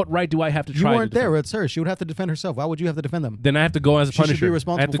 then what right do I have to you try? weren't to defend there, them? it's her. She would have to defend herself. Why would you have to defend them? Then I have to go as a She should be punisher. I have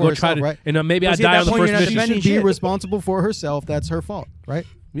responsible to for go try herself, to, right? and maybe Well, I see, at die that on the point, first you're not mission. She defending should be shit. responsible for herself. That's her fault, right?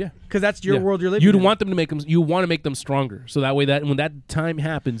 Yeah, Because that's your Yeah. world you're living You'd in. want them to make them. You want to make them stronger, so that way that when that time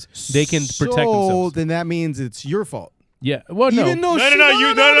happens, they can protect So themselves. then that means it's your fault. Yeah. Well, no. Even though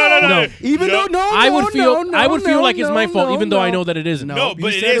No. Even though I would feel like it's my fault, even though I know that it isn't. No,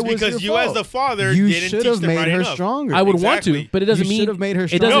 but it said is was because your you, as fault. the father, You didn't should teach have them made right her enough. stronger. I would want Exactly. to, but it doesn't You mean should have made her it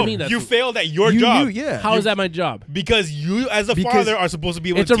doesn't No, mean that you failed at your job. How is that my job? Because you, as a Because father, are supposed to be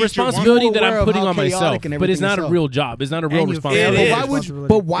able It's to a teach your responsibility You were that aware I'm of putting how on myself, chaotic and but it's everything not is a up. real job. It's not a real It And you responsibility.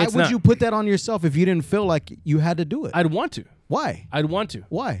 is. Why It's would not. you put that on yourself if you didn't feel like you had to do it? I'd want to. Why? I'd want to.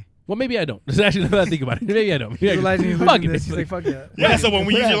 Why? Well, maybe I don't. Actually, now that I think about it, maybe I don't. Maybe I Realizing don't. he's Fuck losing it. this, he's like, fuck that. Yeah, so when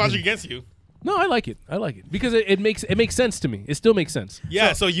we use your happened? logic against you. No, I like it. I like it because it makes sense to me. It still makes sense.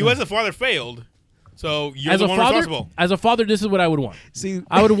 Yeah, so you as a father failed. So you're As the a one father, responsible. as a father, this is what I would want. See,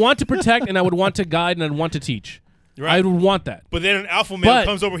 I would want to protect, and I would want to guide, and I'd want to teach. Right. I would want that. But then an alpha male But-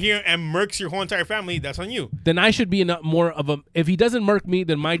 comes over here and murks your whole entire family. That's on you. Then I should be more of a. If he doesn't murk me,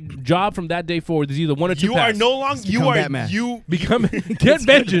 then my job from that day forward is either one or two. You are paths. no longer. You become are Batman. you. become get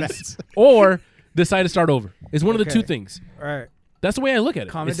vengeance or decide to start over. It's one of the two Okay. things. All right. That's the way I look at it.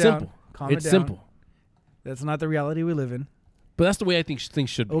 Calm it's it down. simple. Calm It's it down. simple. That's not the reality we live in. But that's the way I think things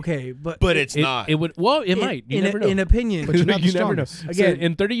should be. Okay, but But it's It, not. it would. Well, it might. You never know. in opinion, But you're not the you never know. strongest. So Again,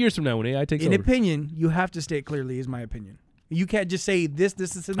 in 30 years from now, when AI takes in over, opinion, you have to state clearly. Is my opinion. You can't just say this, and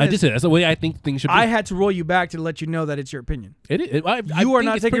this. I just said that's the way I think things should be. I had to roll you back to let you know that it's your opinion. I You are think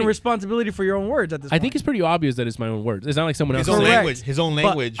not it's taking pretty- responsibility for your own words at this I point. think it's pretty obvious that it's my own words. It's not like someone else. his own saying it. Correct. language. His own But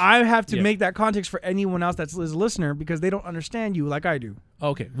language. I have to Yeah. make that context for anyone else that's a listener because they don't understand you like I do.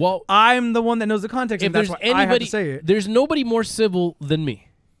 Okay. Well, I'm the one that knows the context, if and that's there's why I have anybody, to say it. there's nobody more civil than me.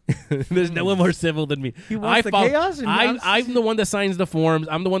 There's no one more civil than me. He wants the chaos and I'm the one that signs the forms.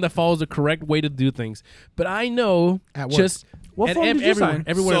 I'm the one that follows the correct way to do things. But I know At work. just What and form did you everyone, sign?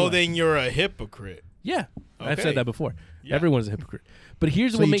 everyone. So then you're a hypocrite. yeah, I've Okay. said that before. Yeah. Everyone's a hypocrite. But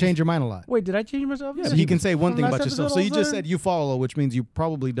here's So what you makes change your mind a lot. Wait, did I change myself? Yeah, So you can say one From thing last about yourself. episode So you all of a just sudden? said you follow, which means you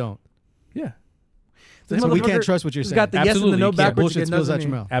probably don't. yeah, This So we can't motherfucker trust what you're has saying. got the yes and the Absolutely, no you can't. backwards Bullshit again, spills doesn't out he?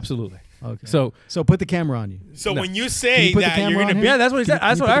 your mouth. absolutely. Okay. So So put the camera on you. So No. when you Can say you put the that you're camera gonna on be, him? Yeah, that's what he said.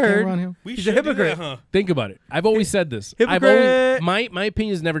 That's Can what you I put the heard. camera on him? we He's should a do hypocrite. that, huh? think about it. I've always said this. Hypocrite. My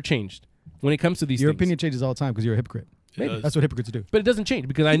opinion has never changed when it comes to these Your things. opinion changes all the time because you're a hypocrite. Maybe. does. That's what hypocrites do. But it doesn't change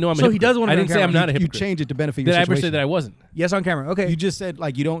because I know I'm a So he hypocrite. does want to I be didn't on say I'm camera. not a You hypocrite. change it to benefit your Did I ever situation. say that I wasn't? Yes, on camera. Okay. You just said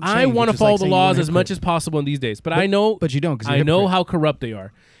like you don't. I change, want to which is follow like the saying you laws weren't a as much hypocrite. as possible in these days, but I know But you don't. 'Cause you're I a know hypocrite. how corrupt they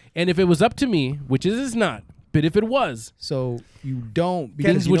are. And if it was up to me, which it is not, but if it was, So you don't Things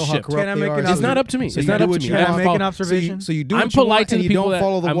because you would know how shift. corrupt Can I they make are. an it's not up to me. So it's you not do up what to you me. Can I want. make an So observation? So you do I'm what you polite want to and the you people don't that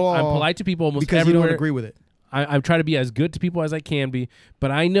follow the law. I'm polite to people almost because you everywhere. don't agree with it. I try to be as good to people as I can be, but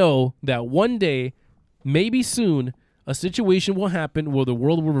I know that one day, maybe soon, a situation will happen where the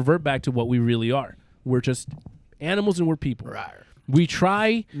world will revert back to what we really are. We're just animals and we're people. We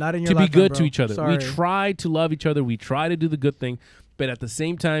try Not in your to be lifetime, good bro. to each other. Sorry. We try to love each other. We try to do the good thing, but at the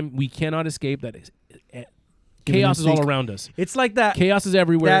same time, we cannot escape that chaos is all instinct. around us. It's like that. Chaos is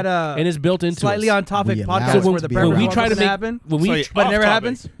everywhere, That, and it's built into Slightly us. on topic We allow podcast it So where to the be when we around. paragraph try to doesn't make happen, when we Sorry, but it off never topic.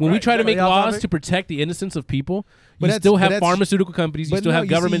 happens. when we try to Slightly make off laws topic. to protect the innocence of people, But you that's- still but have that's- pharmaceutical companies. You still no, have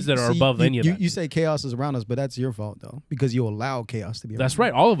governments that are above any of that. You say chaos is around us, but that's your fault though, because you allow chaos to be. That's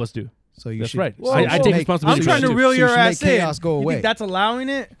around right. All of us do. us. So you That's should. right. so I you should take make- responsibility I'm for trying that to too. reel So you your should ass make in. chaos go You away. think that's allowing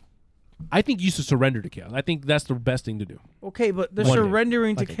it? I think you should surrender to chaos. I think that's the best thing to do. Okay, but they're One day.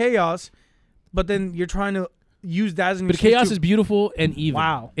 surrendering to Okay. chaos, but then you're trying to use that as an But excuse chaos to- is beautiful and even.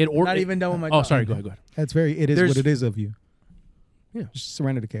 Wow. It Not even done with my Oh, thought. sorry. Go ahead. That's very. It is There's- what it is of you. Yeah. Just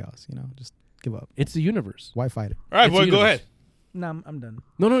surrender to chaos. You know, just give up. It's the universe. Why fight it? All right, It's boy, the go universe. ahead. No, I'm done.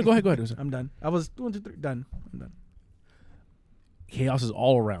 No, go ahead. Go ahead. I'm done. I was 1, 2, 3 done. I'm done. Chaos is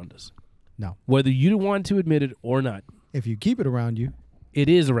all around us. No. Whether you want to admit it or not, If you keep it around you, it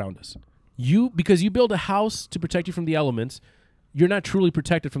is around us. Because you build a house to protect you from the elements, you're not truly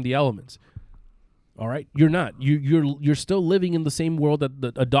protected from the elements. All right, you're not. You're still living in the same world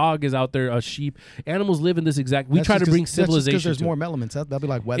that a dog is out there, a sheep. Animals live in this exact. We that's try just to bring 'cause- that's just 'cause civilization. there's to it. more elements. That'll be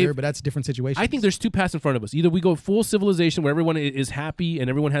like weather, If- but that's a different situation. I think there's two paths in front of us. Either we go full civilization where everyone is happy and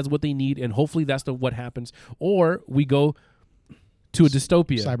everyone has what they need, and hopefully that's what happens, or we go to a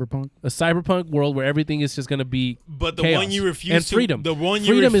dystopia, cyberpunk. a cyberpunk world where everything is just going to be But the chaos. one you refuse and to freedom. the one you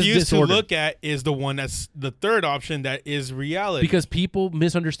Freedom is refuse to disorder. look at is the one that's the third option that is reality. because people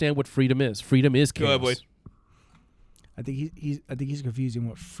misunderstand what freedom is. Freedom is Go chaos. ahead, boy. I think he's confusing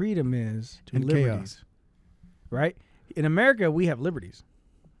what freedom is to And liberties. chaos. Right? In America, we have liberties.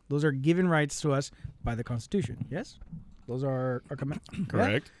 Those are given rights to us by the Constitution. Yes? Those are our command.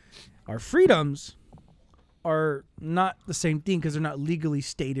 Correct. Our freedoms are not the same thing because they're not legally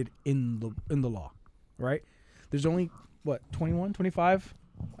stated in the law, right? There's only 21, 25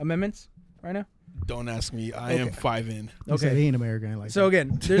 amendments right now. Don't ask me. I am 5 in. He said Okay. he ain't American like So that.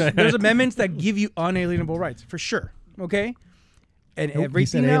 again, there's amendments that give you unalienable rights for sure. Okay, and Nope, he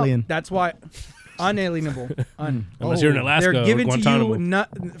everything said else. alien. That's why unalienable. Unless you're in Alaska, They're given to Guantanamo, you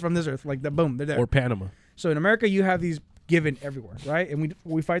not from this earth. Like the boom, they're there. or Panama. So in America, you have these given everywhere, right? And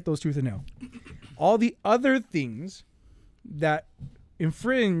we fight those tooth and nail. All the other things that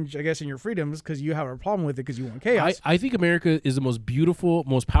infringe, I guess, in your freedoms because you have a problem with it because you want chaos. I think America is the most beautiful,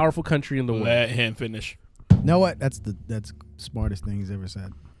 most powerful country in the world. Let him finish. know what? That's the smartest thing he's ever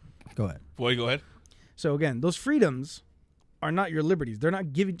said. Go ahead. Boy, go ahead. So again, those freedoms are not your liberties. They're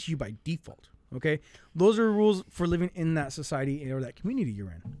not given to you by default. Okay, those are rules for living in that society or that community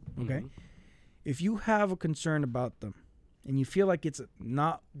you're in. Okay, if you have a concern about them and you feel like it's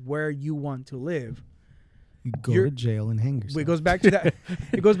not where you want to live, You go to jail and hang yourself. it goes back to that.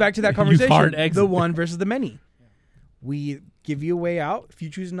 It goes back to that hard conversation. exit. The one versus the many. We give you a way out. If you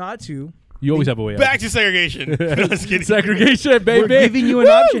choose not to, You always have a way out. Back to segregation. Just kidding. Segregation, baby. we're giving you an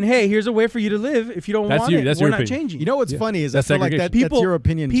option. Hey, here's a way for you to live. If you don't That's want you- it, that's we're your not opinion. changing. You know what's funny is That's I feel like segregation. that's your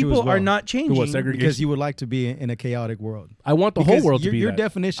opinion too People as well. are not changing. What, segregation? Because you would like to be in a chaotic world. I want the Because whole world to your, be your that.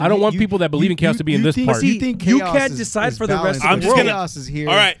 definition. I don't want you- people that believe in chaos to be in this think, part. You think You chaos can't is- decide is for the rest balanced. of I'm the just world. gonna. Chaos is here.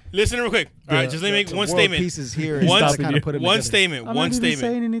 All right, listen real quick. All right, just let me make The one world statement. Peace is here. One Just to kind of put it One together. statement. I'm One not even statement.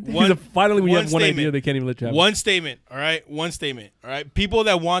 saying anything. One- Finally, when you have one statement. idea, they can't even let you have it. One statement. All right. One statement. All right. People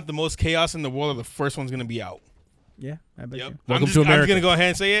that want the most chaos in the world are the first ones going to be out. Yeah, I bet Yep. you. Welcome I'm to just America. going to go ahead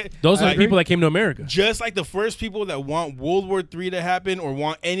and say it. Those are Like, the people that came to America. just like the first people that want World War III to happen or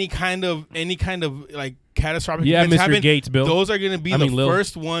want any kind of like catastrophic Yeah, events to Mr. happen. Gates, Bill. Those are going to be I mean, the Lil.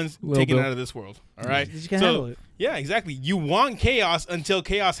 first ones Lil taken Bill. out of this world. All right. You can handle it. Yeah, exactly. You want chaos until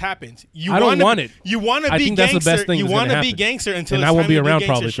chaos happens. You I don't wanna- want it. You want to I be think that's gangster. the best thing You that's want to gonna be happen. gangster until And it's I won't time be to do around gangster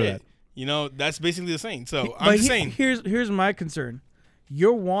probably for shit. that. You know, that's basically the same. So I'm But just saying. here's my concern.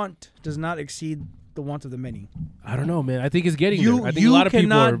 Your want does not exceed the want of the many. I don't know, man. I think it's getting You there. I think a lot of people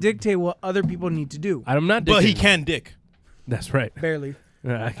cannot are. dictate what other people need to do. I'm not. But he dictating. can dick. That's right. Barely.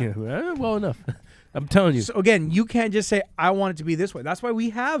 I can't. Well enough. I'm telling you. So again, you can't just say I want it to be this way. That's why we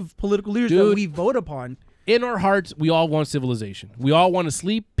have political leaders that Dude. we vote upon. In our hearts, we all want civilization. We all want to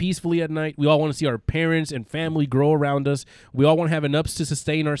sleep peacefully at night. We all want to see our parents and family grow around us. We all want to have enough to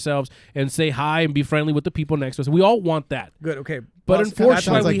sustain ourselves and say hi and be friendly with the people next to us. We all want that. Good. Okay. But Boss, unfortunately- that's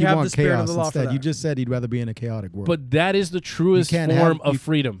why Sounds like we you have want the spirit chaos of the law for instead. that. You just said you'd rather be in a chaotic world. But that is the truest can't form have- of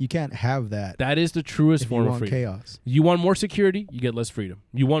freedom. You can't have that. That is the truest if form you of want freedom. chaos. You want more security, you get less freedom.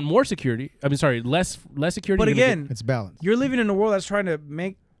 You want more security. I mean, sorry, less security. But you're gonna again, It's balanced. you're living in a world that's trying to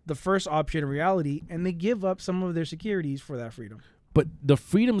make the first option a reality, and they give up some of their securities for that freedom. but the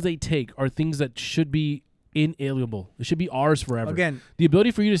freedoms they take are things that should be inalienable. It should be ours forever. Again, the ability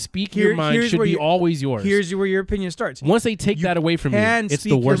for you to speak your mind here's should where be you- always yours. here's where your opinion starts. Once they take that away from you, can it's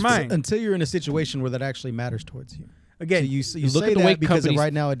speak the your worst. mind. Until you're in a situation where that actually matters towards you. Again, So you look say at the that way because companies-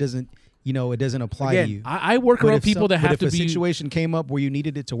 right now it doesn't, it doesn't apply Again, to you. I work But around if people that have but to if a be. situation came up where you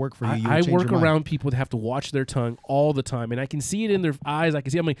needed it to work for you, you would I change work your mind. around people that have to watch their tongue all the time, and I can see it in their eyes. I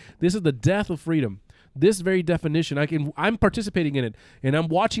can see. I'm like, this is the death of freedom. This very definition. I'm participating in it, and I'm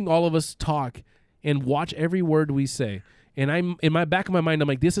watching all of us talk and watch every word we say. And I'm in my back of my mind. I'm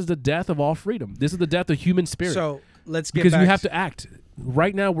like, this is the death of all freedom. This is the death of human spirit. so let's get Because back you have to act.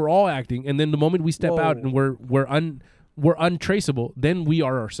 Right now, we're all acting, and then the moment we step out and we're untraceable, then we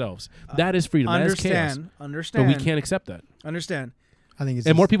are ourselves. That is freedom. That is chaos. Understand. But we can't accept that. Understand. I think it's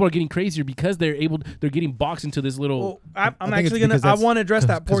And just- more people are getting crazier because they're getting boxed into this little. Well, I'm I think it's actually gonna. because I that's- want to address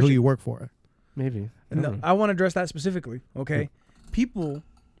that 'cause who portion. you work for. Maybe. I No, don't know. I want to address that specifically. Okay, people.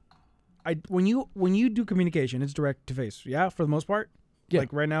 When you do communication, it's direct to face. Yeah, for the most part. Yeah.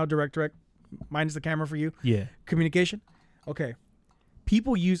 Like right now, direct. Minus the camera for you. Yeah. Communication. Okay.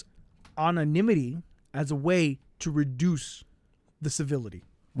 People use anonymity as a way to reduce the civility.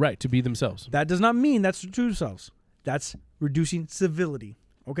 Right, to be themselves. That does not mean that's the true selves. That's reducing civility.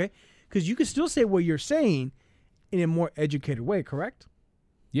 Okay, because you can still say what you're saying in a more educated way. Correct.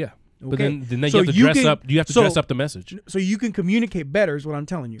 Yeah. But Okay. then So you have to you dress can- up. You have to so- dress up the message. So you can communicate better is what I'm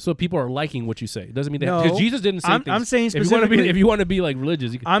telling you. So people are liking what you say. It doesn't mean that No. because Jesus didn't say I'm things. saying if you want to be specifically- like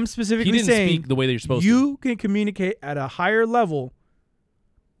religious, I'm he specifically didn't saying speak the way that you're supposed to. you can communicate at a higher level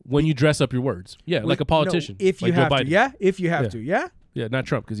When you dress up your words. Yeah, like a politician. No, if you like Joe have to, Biden. yeah. If you have Yeah. to, yeah. Yeah, not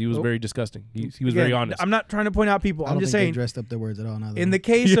Trump because he was Nope. very disgusting. He was Again, very honest. I'm not trying to point out people. I I'm don't just think saying, they dressed up their words at all. Now in the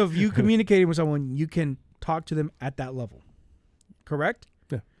case of you communicating with someone, you can talk to them at that level. Correct?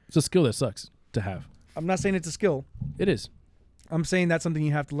 Yeah. It's a skill that sucks to have. I'm not saying it's a skill. It is. I'm saying that's something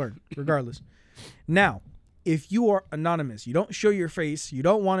you have to learn, regardless. Now, if you are anonymous, you don't show your face, you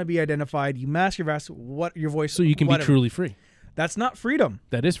don't want to be identified, you mask your voice, So you can whatever. be truly free. That's not freedom.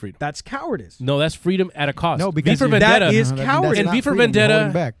 That is freedom. That's cowardice. No, that's freedom at a cost. No, V because for you- Vendetta. That is that's cowardice. And not V for freedom, you're Vendetta.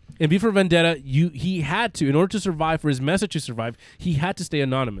 holding back. In V for Vendetta, he had to, in order to survive, for his message to survive, he had to stay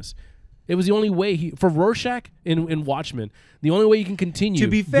anonymous. It was the only way for Rorschach in Watchmen. The only way you can continue. To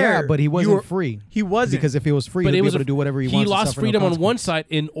be fair, Yeah, but he wasn't free. He wasn't. Because if he was free, he'd be able to do whatever he wants. He lost to suffer freedom no on one consequence. side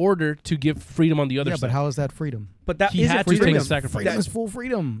in order to give freedom on the other Yeah, side. but how is that freedom? But that He isn't had to freedom. take a sacrifice. Freedom is full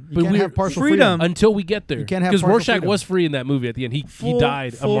freedom. You But can't we're- have partial freedom. Until we get there. You can't have Because partial Rorschach freedom. was free in that movie at the end. He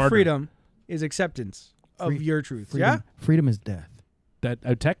died a Full martyr. freedom is acceptance of your truth. Freedom, Yeah. freedom is death.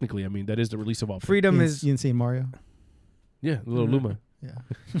 That technically, I mean, that is the release of all Freedom You is. didn't see Mario? Yeah, little Luma.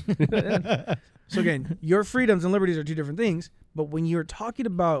 Yeah. So again, your freedoms and liberties are two different things. But when you're talking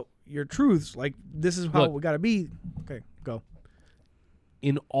about your truths, like this is how Look. we gotta be. Okay, go.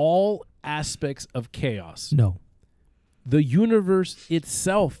 In all aspects of chaos, No. the universe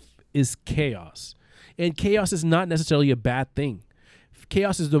itself is chaos. And chaos is not necessarily a bad thing.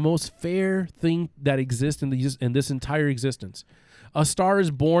 Chaos is the most fair thing that exists in this entire existence. A star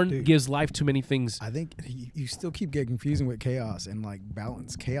is born, Dude. gives life to many things. I think you still keep getting confusing with chaos and like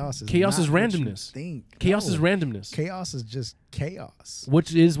balance. Chaos is Chaos not is what you randomness. think. Chaos No. is randomness, Chaos is just chaos.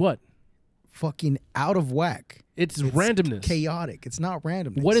 which is what? Fucking out of whack. It's randomness. Chaotic. It's not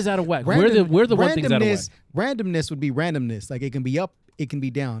randomness. What is out of whack? We're the one thing's out of whack. Randomness would be randomness. Like it can be up, it can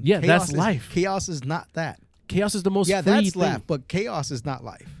be down. Yeah, Chaos that's is- life. Chaos is not that. Chaos is the most Yeah, free that's thing. life, but chaos is not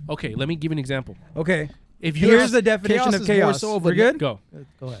life. Okay, let me give you an example. Okay. If you Here's the definition chaos of is more chaos. so of We're a- good. go.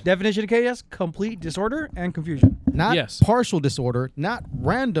 Go ahead. Definition of chaos: complete disorder and confusion. Not Yes. partial disorder, not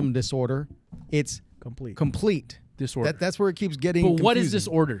random disorder. It's Complete. complete. Disorder. That's where it keeps getting But what is confusing.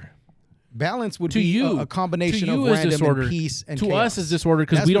 disorder? Balance would To be you, a combination to you of is random disorder. and peace and To chaos. us is disorder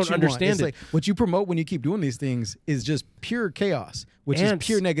because That's we what don't you want. understand It's it. like what you promote when you keep doing these things is just pure chaos, which is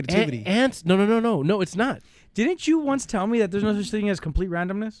pure negativity. Ants. No, it's not. Didn't you once tell me that there's no such thing as complete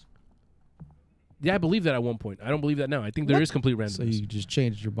randomness? Yeah, I believe that at one point. I don't believe that now. I think there is complete randomness. So you just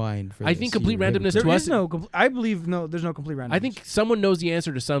changed your mind. For I this. think complete You're randomness There to is us. no. I believe no. There's no complete randomness. I think someone knows the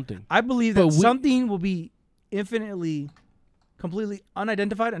answer to something. I believe But that we- something will be infinitely, completely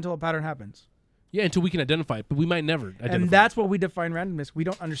unidentified until a pattern happens, Yeah, until we can identify it, but we might never identify. and that's what we define randomness. We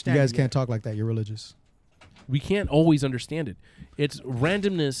don't You understand. guys it can't yet. talk like that. You're religious. We can't always understand it. It's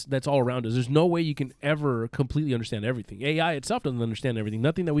randomness that's all around us. There's no way you can ever completely understand everything. AI itself doesn't understand everything.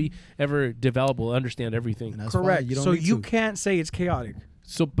 Nothing that we ever develop will understand everything. And that's why Correct. You don't So need you to. can't say it's chaotic.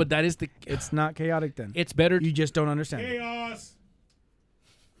 So, but that is the. It's not chaotic then. It's better. You just don't understand. it. Chaos.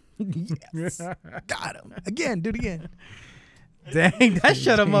 Yes. Got him. Again. Do it again. Dang, that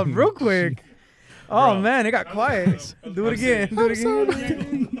shut him up real quick. Oh Bro. man, it got quiet. Do it again. Do it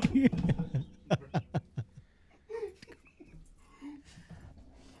again.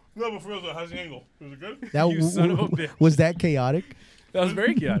 No, but for real, though, how's the angle? Was it good? That You son of a bitch. was that chaotic? that was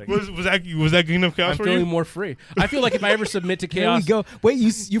very chaotic. Was that good enough chaos I'm for feeling you? more free. I feel like if I ever submit to There chaos, we go. Wait,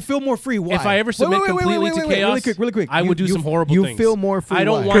 you feel more free. Why? if I ever submit completely to chaos, really quick. I would do some horrible you things. feel more free. I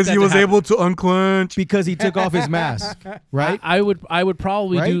don't why? want that to happen. to unclench. because he took off his mask, right? I would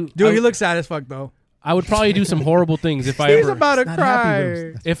probably Right? do. Dude, I, he looks sad as fuck though. I would probably do some horrible things if I He's ever. about to Not happy, cry.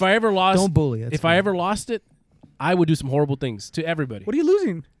 Rose. If I ever lost, Don't bully. That's if fine. I ever lost it, I would do some horrible things to everybody. What are you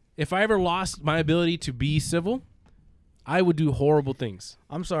losing? If I ever lost my ability to be civil, I would do horrible things.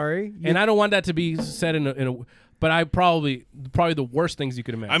 I'm sorry. And I don't want that to be said in a but I probably the worst things you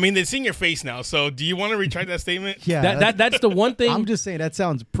could imagine. I mean, it's in your face now. So, do you want to retract that statement? yeah, that's the one thing. I'm just saying that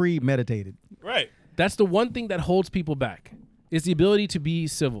sounds premeditated. Right. That's the one thing that holds people back. Is the ability to be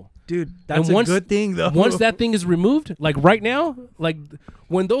civil. Dude, that's And once- a good thing though. Once that thing is removed, like right now, like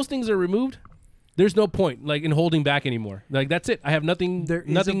when those things are removed, there's no point like in holding back anymore. Like that's it. I have nothing There is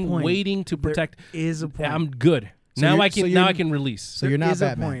a nothing point. waiting to protect. There is a point. I'm good. So now you're- I so can you're- now I can release. So you're not is a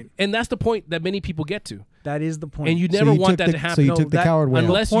Batman. point. And that's the point that many people get to. That is the point. And you So never you want took that the- to happen. So you No, took the that- coward way. out.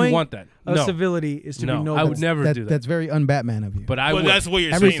 Unless you point want that. of No. civility is to be No, noble. I would never do that. That's very un-Batman of you. But I Well, would. that's what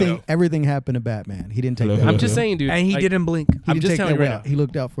you're saying, though. everything happened to Batman. He didn't take that. I'm way just out. saying, dude. And he like, didn't blink. He I'm didn't just take telling that you way right out. now. He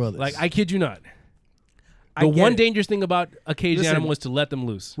looked out for others. Like I kid you not. I The get one it. dangerous thing about a caged Listen. animal is to let them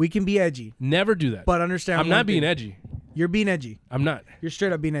loose. We can be edgy, Never do that. but understand. I'm one not being thing. edgy. You're being edgy. I'm not. You're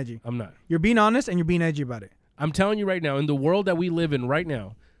straight up being edgy. I'm not. You're being honest and you're being edgy about it. I'm telling you right now, in the world that we live in right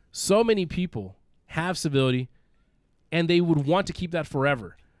now, so many people have civility and they would want to keep that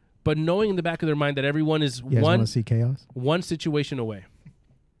forever. But knowing in the back of their mind that everyone is you guys want to see chaos? one situation away.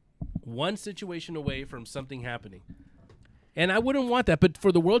 One situation away from something happening. And I wouldn't want that. But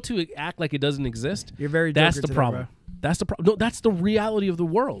for the world to act like it doesn't exist, You're very that's Joker the today, problem. bro. That's the problem. No, that's the reality of the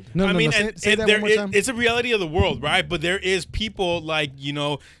world. No, I no, mean, no. and Say that there one more time. it's a reality of the world, right? But there is people like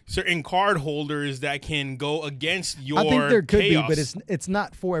certain card holders that can go against your. I think there could chaos. be, but it's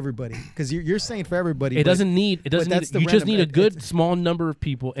not for everybody because you're saying for everybody. It but doesn't need. It doesn't that's need. the You just random- need a good it's- small number of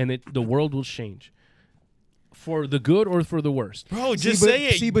people, and the world will change. For the good or for the worst. Bro, just See, but- say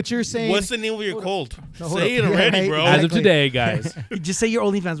it. see, but you're saying- What's the name of your cult? No, hold Say up. it already, Yeah, bro. As of Exactly. today, guys, Just say your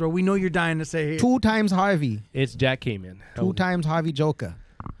OnlyFans, bro. We know you're dying to say it. 2 times Harvey, it's Jack Cayman. 2 times Harvey Joker.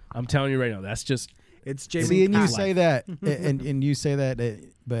 I'm telling you right now, that's just It's Jamie. See, and you Cass. say that, and you say that,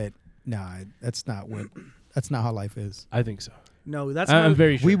 but nah, that's not how life is. I think so. No, that's I'm not.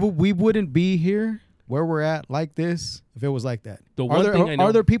 very sure. We wouldn't be here where we're at like this if it was like that. The one thing I know-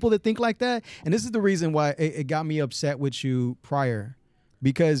 Are there people that think like that? And this is the reason why it got me upset with you prior.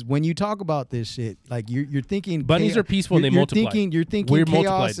 Because when you talk about this shit, like you're thinking Bunnies are peaceful and they multiply. You're thinking We're chaos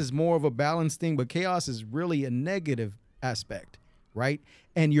multiplied. is more of a balanced thing, but chaos is really a negative aspect, right?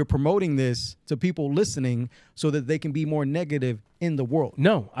 And you're promoting this to people listening so that they can be more negative in the world.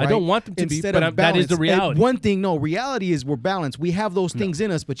 No, I right? don't want them to Instead be, but of that is the balance. reality. One thing, no, reality is we're balanced. We have those things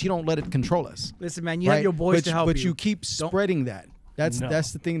in us, but you don't let it control us. Listen, man, you right? have your boys but, to help but you. you keep Don't- spreading that. That's No. the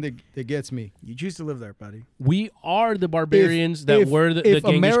thing that gets me. You choose to live there, buddy. We are the barbarians that were the if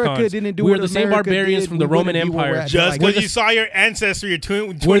Genghis America Khans. didn't do We're what the same America barbarians did, from the we Roman wouldn't be where we're Empire. at. Just Like, because we're you the- saw your ancestry, you're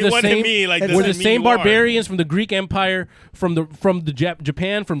 21 We're the to same. me. Like, we're doesn't the mean same you are. barbarians from the Greek Empire, from the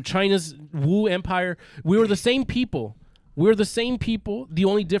Japan, from China's Wu Empire. We were the same people. We're the same people. The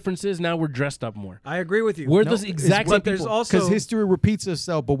only difference is now we're dressed up more. I agree with you. We're No, the exact same but there's people. also because history repeats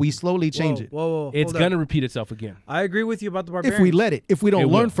itself, but we slowly change it. Whoa, It's hold gonna up. repeat itself again. I agree with you about the barbarians. If we let it, if we don't It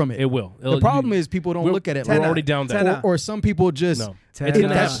learn will. from it, It will. The problem is people don't we're- look at it. We're like, already down that. Tenna. or some people just. No. Tenna. It's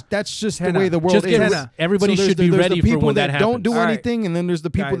gonna Tenna. happen. That's just the Tenna. way the world Just is. get Tenna. everybody So should there's be the ready for people when that happens. don't do All right. anything, and then there's the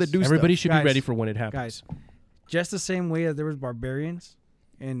people Guys, that do Everybody stuff. should Guys. be ready for when it happens. Guys, just the same way that there was barbarians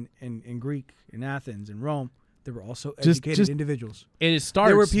in Greek, in Athens, in Rome, there were also educated individuals. It starts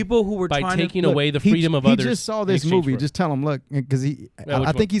There were people who were by trying taking to Look, away the he- freedom of he others. just saw in this exchange movie. for it. Just tell him, look, because which I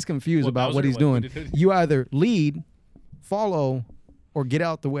one? think he's confused What, about what Bowser? he's What doing. did he do? You either lead, follow, or get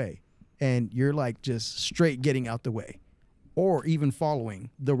out the way, and you're like just straight getting out the way, or even following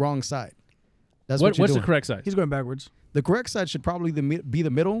the wrong side. That's what you're What's doing. the correct side? He's going backwards. The correct side should probably be the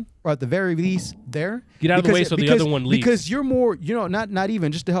middle, or at the very least there. Get out of the way so the other one leads. Because you're more, not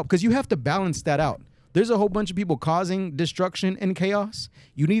even just to help, because you have to balance that out. There's a whole bunch of people causing destruction and chaos.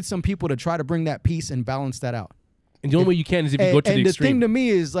 You need some people to try to bring that peace and balance that out. And the only way you can is if you go to the And the extreme. thing to me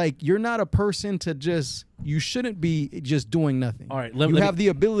is like you're not a person to just. You shouldn't be just doing nothing. All right, you let me- have the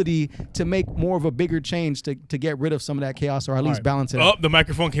ability to make more of a bigger change to get rid of some of that chaos, or at least right. balance it Oh, out. the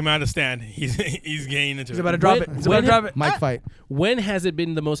microphone came out of the stand. He's getting into He's it. about to drop When- it. He's about to when- drop it. Mic fight. When has it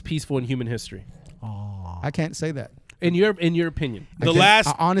been the most peaceful in human history? I can't say that. In your opinion? The I can't-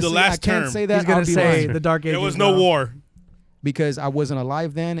 last, honestly, the last I can't term. say that. He's going I'll to be say lying. the dark ages. There was no bro. war. Because I wasn't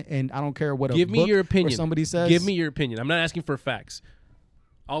alive then, and I don't care what a Give me book your or opinion. somebody says. Give me your opinion. I'm not asking for facts.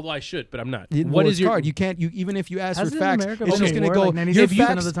 Although I should, but I'm not. Well, What is it's your hard. You can't. You even if you ask Hasn't for facts, America it's been just in going to war go. like your 96%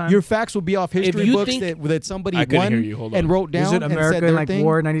 facts, of the time? your facts will be off history you books think- that somebody I couldn't won hear you. Hold and on. wrote down Isn't and America said in their like thing.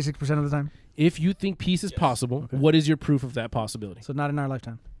 war 96% of the time? If you think peace is possible, what is your proof of that possibility So not in our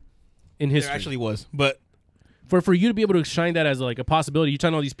lifetime. in There history? actually was, but For you to be able to shine that as like a possibility, you're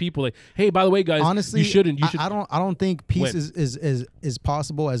telling all these people like, hey, by the way, guys, Honestly, you shouldn't. You should. I don't think peace When? is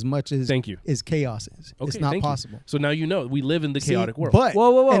possible as much as Thank you. as chaos is. Okay, it's not thank you. possible. So now you know we live in the See, chaotic world. But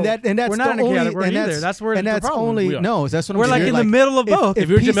Whoa. and that's We're not the in a chaotic only, world and either. that's, That's where and the that's problem is. only We are. no. That's what We're I'm like saying. in the middle of both. if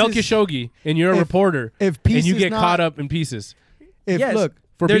you're peace Jamal is- Khashoggi and you're a if- reporter if peace and you is get not- caught up in pieces if Yes, look,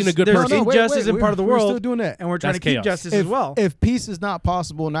 for being a good there's person, injustice in part of the we're world, still doing that. and we're trying That's to keep chaos. justice if, as well. if peace is not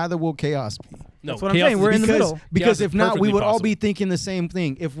possible, neither will chaos be. no, That's what I'm chaos saying. is We're in the because- middle. chaos Because is if not, we perfectly would all possible. be thinking the same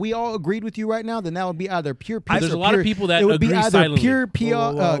thing. If we all agreed with you right now, then that would be either pure peace. There's or a lot of pure- people that it would be agree either silently. pure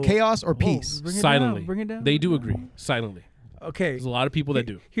Whoa, whoa. chaos or Whoa, peace. bring it silently. down, bring it down. They do agree silently. Okay. There's a lot of people that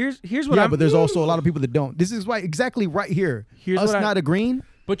do. Here's what Yeah, I'm. but there's also a lot of people that don't. This is why exactly right here. Here's us what I- not agreeing.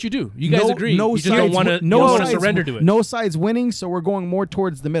 But you do. You guys no, agree. No you just don't sides want to. wi- no you don't want to sides- surrender to it. No sides winning, so we're going more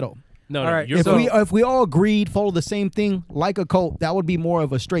towards the middle. No, All no. right, You're so- If we all agreed, follow the same thing like a cult, that would be more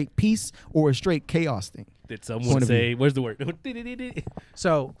of a straight peace or a straight chaos thing. Did someone point of say? Where's the word?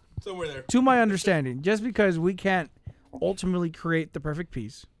 So, somewhere there. to my understanding, just because we can't ultimately create the perfect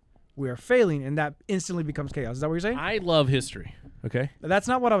peace, we are failing, and that instantly becomes chaos. Is that what you're saying? I love history. Okay. That's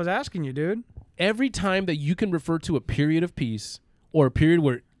not what I was asking you, dude. Every time that you can refer to a period of peace or a period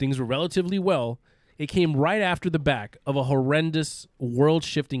where things were relatively well, it came right after the back of a horrendous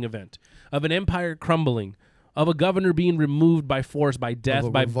world-shifting event, of an empire crumbling, of a governor being removed by force, by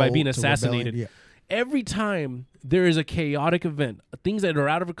death, by being assassinated. Yeah. Every time there is a chaotic event, things that are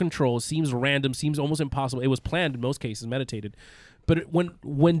out of control, seems random, seems almost impossible. It was planned in most cases, meditated. But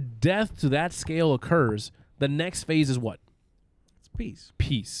when death to that scale occurs, the next phase is what? It's peace.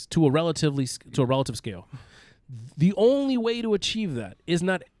 Peace to a relative scale. The only way to achieve that is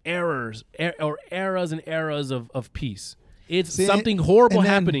not eras and eras of peace. It's something horrible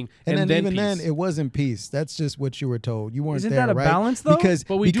happening, and then even peace. then, it wasn't peace. That's just what you were told. You weren't Isn't there, that a right? balance, though?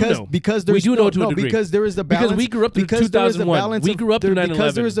 But we do know. Because there's We do know to a degree. because there is the balance. Because we grew up through 2001. We grew up through 9/11.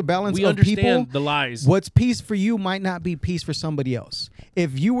 Because there is a balance we of understand people. the lies. What's peace for you might not be peace for somebody else.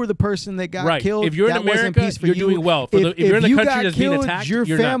 If you were the person that got Right. killed, If you're in that wasn't America, peace for you're you. doing well. If you're in a you country got that's being killed, attacked, your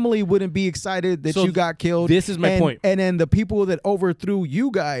you're not. family wouldn't be excited that So you got killed. this is my point. And then the people that overthrew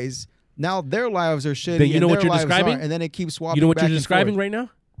you guys, now their lives are shitty. Then you know and what their you're lives describing? aren't, and then it keeps swapping. You know what back you're and describing forth. right now?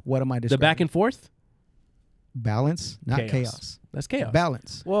 What am I The describing? back and forth? Balance, not chaos. That's chaos.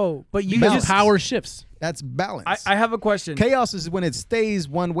 Balance. Whoa, but you Because just power shifts. That's balance. I have a question. Chaos is when it stays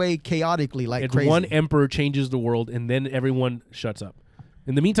one way chaotically, like It's crazy. one emperor changes the world, and then everyone shuts up.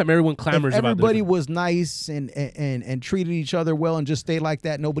 In the meantime, everyone clamors If about everybody was nice and treated each other well and just stayed like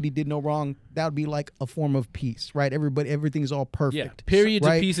that, nobody did no wrong, that would be like a form of peace, right? Everything's all perfect. Yeah, periods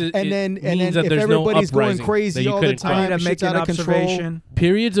right? of peace. And then means that if there's no everybody's going uprising that crazy you all the couldn't I time, need to shit's make an out of control. observation.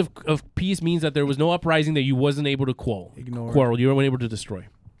 Periods of peace means that there was no uprising that you wasn't able to quarrel. You weren't able to destroy.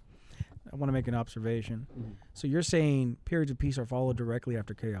 I want to make an observation. Mm-hmm. So you're saying periods of peace are followed directly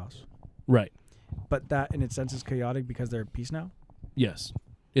after chaos, Right. but that in its sense is chaotic because they're at peace now? Yes.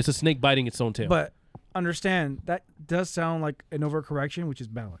 It's a snake biting its own tail. But understand, that does sound like an overcorrection, which is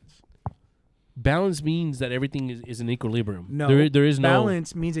balance. Balance means that everything is in equilibrium. No, there is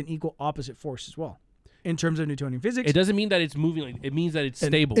balance means an equal opposite force as well. In terms of Newtonian physics, It doesn't mean that it's moving. It means that it's An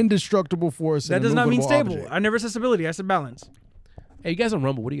stable. indestructible force. that and a does not mean movable stable. object. I never said stability. I said balance. Hey, you guys on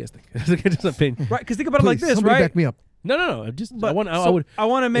Rumble, what do you guys think? Just an opinion. Right? Because think about it like Please, this, somebody right? back me up. No. I'm just. I But want. I so would. I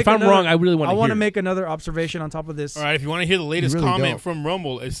want to make. If I'm another- wrong, I really want to. I want to hear. make another observation on top of this. All right, if you want to hear the latest really comment don't. from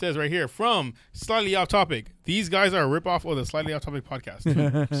Rumble, it says right here from Slightly Off Topic. These guys are a ripoff of the Slightly Off Topic podcast.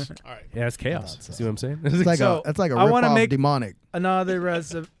 All right. Yeah, it's chaos. so. See what I'm saying? It's like So, that's like a I wanna rip-off make- demonic. Another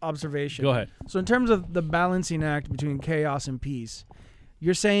observation. Go ahead. So in terms of the balancing act between chaos and peace,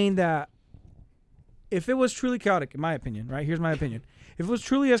 you're saying that if it was truly chaotic, in my opinion, right? Here's my opinion. If it was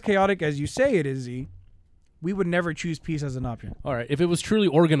truly as chaotic as you say it is, Z, we would never choose peace as an option. All right. If it was truly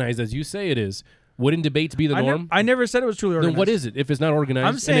organized as you say it is, wouldn't debates be the norm? I never said it was truly organized. Then what is it? If it's not organized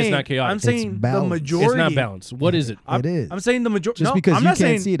I'm and saying, it's not chaotic, I'm saying the balanced. majority. it's not balanced. What is it? It is. I'm saying the majority. Just No, because I'm you not can't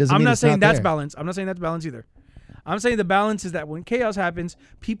saying, see it doesn't I'm mean not it's saying not that's there. balance. I'm not saying that's balance either. I'm saying the balance is that when chaos happens,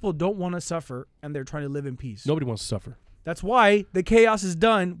 people don't want to suffer and they're trying to live in peace. Nobody wants to suffer. That's why the chaos is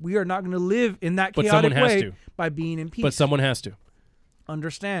done. We are not going to live in that But chaotic someone has way to. by being in peace. But someone has to.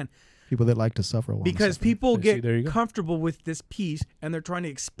 Understand? People that like to suffer along Because suffering. people See, get there you go. comfortable with this peace and they're trying to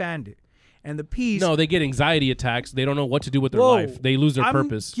expand it. And the peace. No, they get anxiety attacks. They don't know what to do with their Whoa, life. They lose their I'm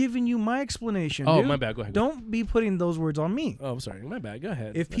purpose. giving you my explanation. Oh, dude. my bad. Go ahead. Don't be putting those words on me. Oh, I'm sorry. My bad. Go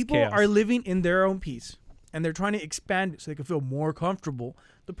ahead. If That's people chaos. are living in their own peace and they're trying to expand it so they can feel more comfortable,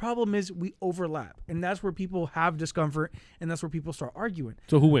 the problem is we overlap. And that's where people have discomfort and that's where people start arguing.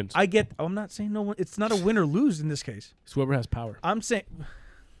 So who wins? I'm not saying no one, it's not a win or lose in this case. It's whoever has power. I'm saying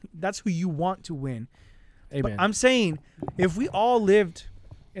that's who you want to win. Hey, But man. I'm saying if we all lived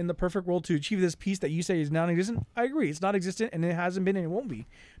in the perfect world to achieve this peace that you say is non-existent, I agree. It's not existent and it hasn't been and it won't be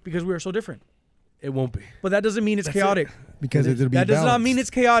because we are so different. It won't be. But that doesn't mean it's chaotic. because it'll be That does not balanced. mean it's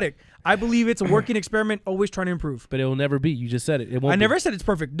chaotic. I believe it's a working experiment, always trying to improve. But it will never be. You just said it. It won't I be. never said it's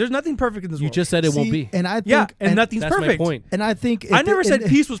perfect. There's nothing perfect in this You world. just said it won't See, be. And I think, yeah, and nothing's That's perfect. my point. And I think I never said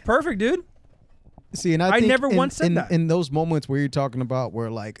peace was perfect, dude. See, and I I think never once said that. In those moments where you're talking about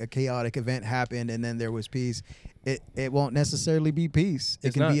where like a chaotic event happened and then there was peace, it won't necessarily be peace.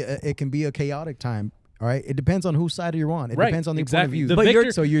 It's not. It can be a chaotic time. All right, it depends on whose side you're on. It Right. depends on the exactly. point of view. The But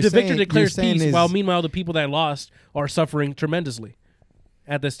victor, so you're the saying, victor declares you're saying peace, is, while meanwhile the people that lost are suffering tremendously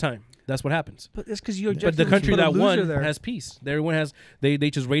at this time. That's what happens. But that's because you But the country put a that loser won there. has peace. Everyone has. They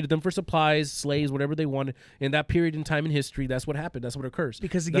just raided them for supplies, slaves, whatever they wanted. In that period in time in history, that's what happened. That's what occurs.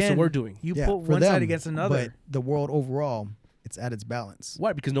 Because that's again, what we're doing. You yeah, put for one side them, against another. But the world overall, it's at its balance.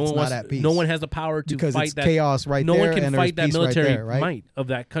 Why? Because no It's one not wants. at peace. No one has the power to Because fight it's that chaos right no there, one can and fight there's that peace right military there, right? might of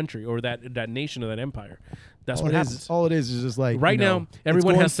that country or that nation or that empire. That's all what it happens. is, all it is just like Right you know, now,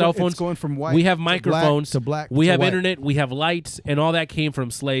 everyone it's has cell phones. It's going from white. We have to black microphones. to black. We to have white. internet. We have lights, and all that came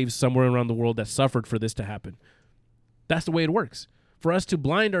from slaves somewhere around the world that suffered for this to happen. That's the way it works. For us to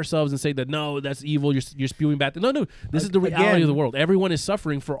blind ourselves and say that no, that's evil. You're spewing bad. No. This is the reality Again- of the world. Everyone is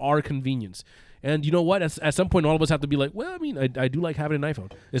suffering for our convenience. And you know what? At some point, all of us have to be like, well, I mean, I do like having an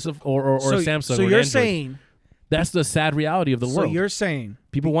iPhone. It's or a Samsung. So or an you're Android. saying That's the sad reality of the so world. you're saying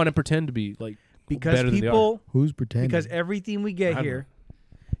People want to pretend to be like because better than they are. people Who's pretending? because everything we I get don't here,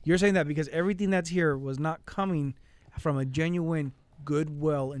 you're saying that because everything that's here was not coming from a genuine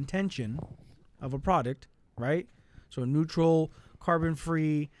goodwill intention of a product, right? So neutral, carbon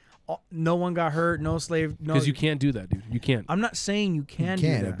free, no one got hurt, no slave, no. Because you can't do that, dude. You can't. I'm not saying you can You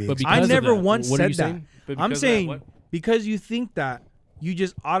can't, do it'd be that. But because I of never that, once what are said you that. saying? But I'm because of that, saying what? because you think that, you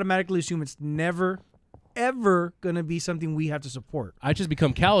just automatically assume it's never, ever gonna be something we have to support. I just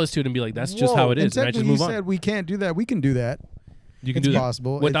become callous to it and be like, that's just Whoa. how it And is. And I just technically, move you on. said we can't do that. We can do that. You can It's do that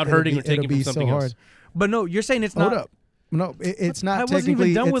possible. without It'll hurting be- or taking it'll from be something so else. hard. But no, you're saying it's Hold not. up. No, it's I not wasn't even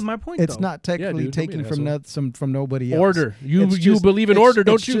technically. done it's, with my point, It's though. not technically dude, don't be taking an from nobody else. Order. You It's you just- believe in it's- order,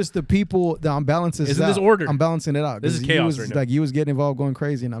 don't it's you? just the people. I'm balancing this Isn't this out. order? I'm balancing it out. This is 'cause chaos you was, right now. Like you was getting involved, going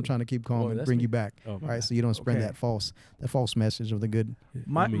crazy, and I'm trying to keep calm Boy, and that's bring me. you back. Oh, my right, so you don't spread Okay. that false message of the good.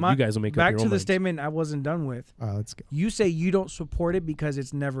 My, I mean, my, you guys will make up back your to own the minds. statement I wasn't done with. All right, let's go. You say you don't support it because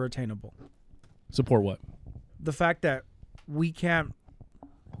it's never attainable. Support what? The fact that we can't.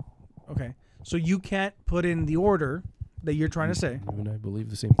 Okay, so you can't put in the order that you're trying to say. You and I believe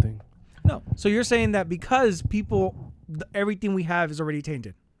the same thing. No. So you're saying that because people, everything we have is already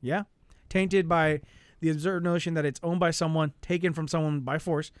tainted. Yeah? Tainted by the absurd notion that it's owned by someone, taken from someone by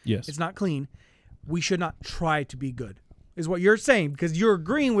force. Yes. It's not clean. We should not try to be good, is what you're saying, because you're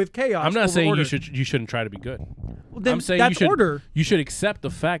agreeing with chaos. I'm not over saying order. you shouldn't try to be good. Well, then I'm saying that's order. you should accept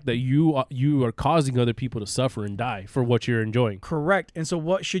the fact that you are causing other people to suffer and die for what you're enjoying. Correct. And so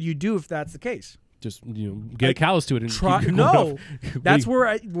what should you do if that's the case? Just get callous to it and Try, keep going no, off. that's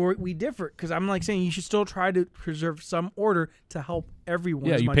Wait. where we differ, because I'm like saying you should still try to preserve some order to help everyone.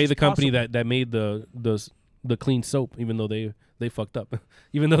 Yeah, as you much pay as the company possible. that made the clean soap, even though they fucked up,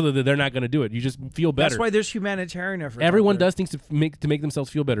 even though they're not going to do it. You just feel better. That's why there's humanitarian efforts. Everyone out there. does things to make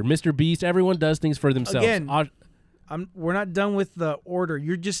themselves feel better. Mr. Beast, everyone does things for themselves. Again, we're not done with the order.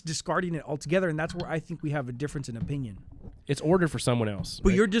 You're just discarding it altogether, and that's where I think we have a difference in opinion. it's ordered for someone else. But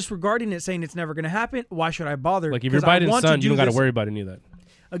right? you're disregarding it, saying it's never going to happen. Why should I bother? like if you're 'Cause I Biden's want son, to you don't got to this. worry about any of that.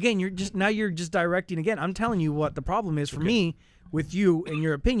 Again, you're just directing. Again, I'm telling you what the problem is for me with you and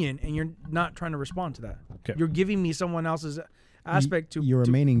your opinion, and you're not trying to respond to that. Okay. You're giving me someone else's aspect to. You're to-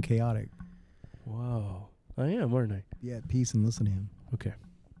 remaining chaotic. Wow, I am, aren't I? Be at peace and listen to him. Okay.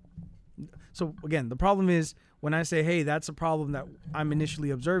 So again, the problem is when I say, "Hey, that's a problem that I'm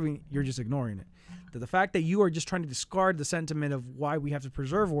initially observing," you're just ignoring it. The fact that you are just trying to discard the sentiment of why we have to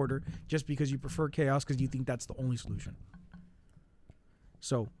preserve order just because you prefer chaos because you think that's the only solution.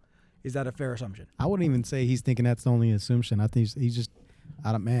 So, is that a fair assumption? I wouldn't even say he's thinking that's the only assumption. I think he's just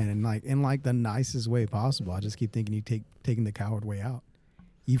out of man, and in the nicest way possible. I just keep thinking taking the coward way out.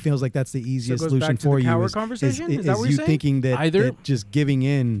 He feels like that's the easiest goes solution back to the for you. coward Is conversation? Is that what you you're saying? thinking that, Either that just giving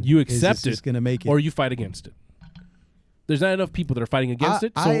in You is accept just it, going to make it, or you fight against it. There's not enough people that are fighting against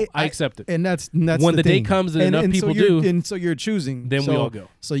it, so I accept it. And that's When the day thing. comes and enough people so you're- do, and so you're choosing. then we So- all go.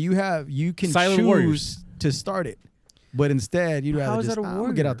 So you can Silent choose warriors. to start it, but instead you'd How rather is just that a get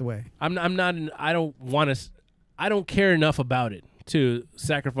warrior? out the way. I'm not. I don't want to. I don't care enough about it to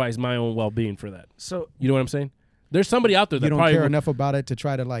sacrifice my own well-being for that. So, You know what I'm saying? There's somebody out there that You don't probably care will- enough about it to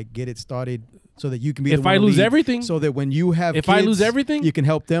try to get it started so that you can be. If the one I to lose lead, everything- so that when you have if I lose kids, everything- you can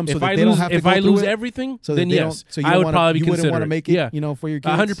help them. So if that I they lose, don't have to if go I through lose it, everything, so that then they yes, don't- so you I don't would wanna- probably you wouldn't consider wanna it. make it, Yeah, for your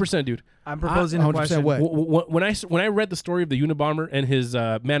kids. 100%, dude. I'm proposing a 100% question. what? When I read the story of the Unabomber and his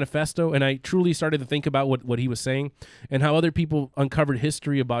manifesto, and I truly started to think about what he was saying and how other people uncovered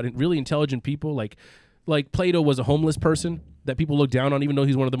history about really intelligent people, like Plato was a homeless person that people look down on, even though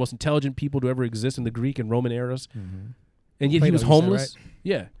he's one of the most intelligent people to ever exist in the Greek and Roman eras. And yet Plato, he was you said, homeless.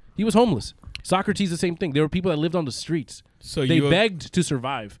 Yeah, he was homeless. Socrates, the same thing. There were people that lived on the streets. So They you begged to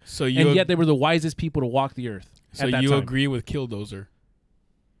survive. So you and yet they were the wisest people to walk the earth. so at that you time. agree with Killdozer?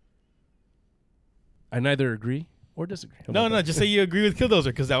 I neither agree or disagree. How No, about no, that? just say you agree with Killdozer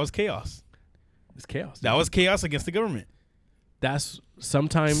because that was chaos. It's chaos. That was chaos against the government. That's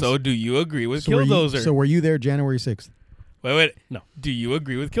sometimes. So do you agree with So were you- Killdozer? So were you there January 6th? Wait. No. Do you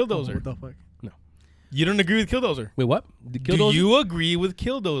agree with Killdozer? What the fuck? You don't agree with Killdozer. Wait, what? The Killdozer? Do you agree with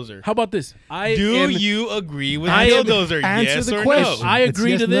Killdozer? How about this? Do you agree with I am- Killdozer? answer Yes the or question. no? I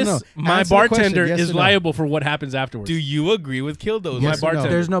agree yes, to no, this. no. My Answer the question, bartender yes is or no. liable for what happens afterwards. Do you agree with Killdozer? Yes My or no? bartender.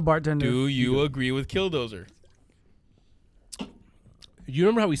 There's no bartender. Do you agree with Killdozer? You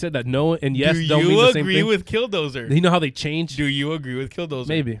remember how we said that no and yes Do don't you mean the same agree thing? with Killdozer? You know how they change? Do you agree with Killdozer?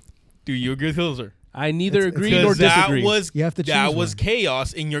 Maybe. Do you agree with Killdozer? I neither It's- agree Because nor that disagree. was You have to that choose was one.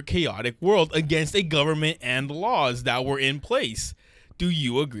 chaos in your chaotic world against a government and laws that were in place. Do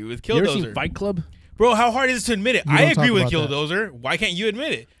you agree with You ever seen Killdozer? Fight Club? Bro, how hard is it to admit it? You I don't agree talk with about that. Killdozer. Why can't you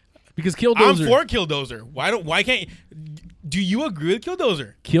admit it? Because I'm Killdozer. for Killdozer. Why can't? Do you agree with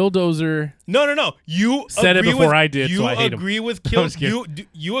Killdozer? Killdozer. No. You Said it agree before with, I did, You so I hate him. agree with I'm kill. just kidding.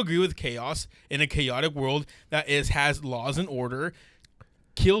 You agree with chaos in a chaotic world that has laws and order.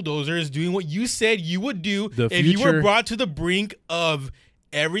 Killdozer is doing what you said you would do The if you were future- brought to the brink of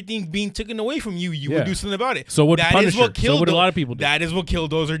everything being taken away from you. You Yeah. would do something about it. So would That is Punisher. what So would a Killdo- lot of people do. That is what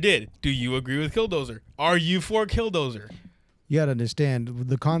Killdozer did. Do you agree with Killdozer? Are you for Killdozer? You gotta understand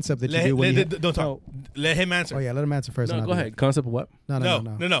the concept that you do when you. Don't talk. Let him answer. Oh yeah, let him answer first. No, and I'll go do ahead. it. Concept of what?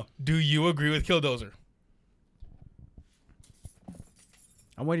 No. Do you agree with Killdozer?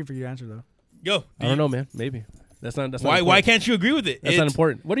 I'm waiting for you to answer though. Go. I don't know, man. Maybe. That's not. That's not Why important. can't you agree with it? That's not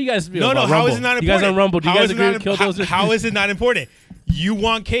important. What do you guys feel No, about how Rumble? is it not important? You guys on Rumble? Do you How guys is it agree not with im- Killdozer? how is it not important? You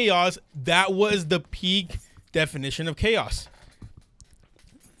want chaos. That was the peak definition of chaos.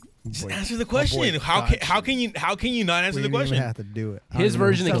 Just answer the question. How can you not answer We the didn't question? even have to do it. I His don't know.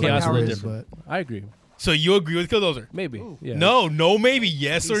 version of Sounds like chaos is a little cowardice, different. I agree. So you agree with Killdozer? Maybe. Yeah. No, maybe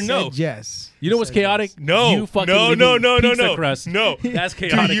yes but or he no. said yes. You know what's chaotic? No, You fucking no, living pizza crust. no. That's Do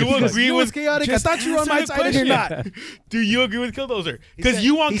chaotic. you as fuck. agree You know with what's chaotic? I just thought you were on answer my the side and you're question. not. Do you agree with Killdozer? He Because said-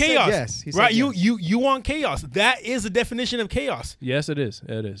 you want he said chaos, yes. He said right? yes. You want chaos. That is the definition of chaos. Yes, it is.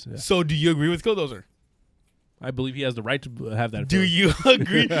 It is. Yeah. So do you agree with Killdozer? I believe he has the right to have that. Do feeling. you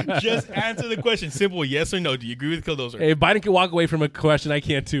agree? Just answer the question. Simple yes or no. Do you agree with Killdozer? Hey, if Biden can walk away from a question, I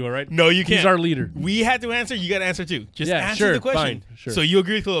can too. All right. No, you can't. He's our leader. We had to answer. You got to answer too. Just Yeah, answer sure, the question. fine, sure. So you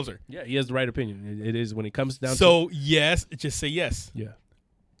agree with Killdozer? Yeah, he has the right opinion. It is when it comes down So yes, just say yes. to. Yeah.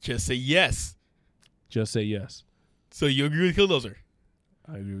 Just say yes. Just say yes. So you agree with Killdozer?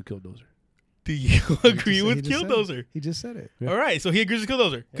 I agree with Killdozer. Do you agree with He just said it. Killdozer? He just said it. Yeah. All right, so he agrees with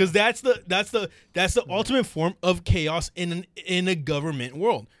Killdozer because that's the ultimate form of chaos in a government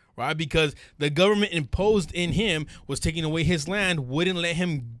world, right? Because the government imposed in him was taking away his land, wouldn't let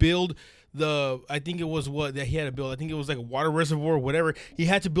him build I think it was what that he had to build. I think it was like a water reservoir or whatever. He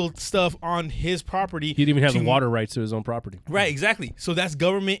had to build stuff on his property. He didn't even have the to- water rights to his own property. Right, exactly. So that's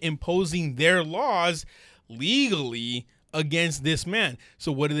government imposing their laws legally against this man.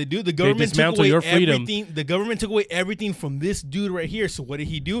 So what did they do? The government took dismantle away your freedom. everything. The government took away everything from this dude right here. So what did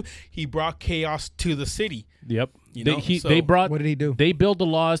he do? He brought chaos to the city. Yep. You know, so they brought. What did he do? They built the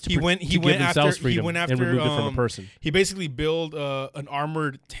laws to, He went to after give themselves he freedom went after and removed it from a person. He basically built an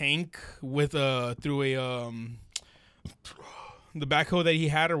armored tank with through a the backhoe that he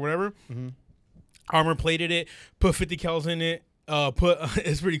had or whatever. Mm-hmm. Armor plated it, put 50 cals in it.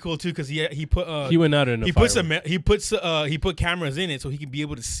 It's pretty cool too because he put He went out in a he put firework. he put cameras in it so he could be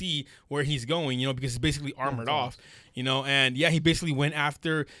able to see where he's going, you know, because it's basically armored off, you know. And yeah, he basically went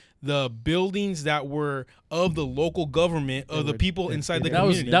after the buildings that were of the local government of the people inside the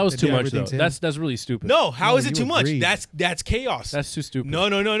community. That was They too did much though. everything to him. That's really stupid. No, how No, is it you too much? agreed. That's chaos. That's too stupid.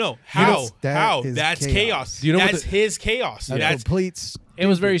 No. How? That How? is That's chaos. chaos. Do you know what That's the- his chaos. That That's completes. It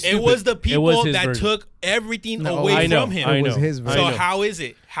was very stupid. it was the It people was his that version. took everything No, away I know, from him. I It know. was his I version. So know. how is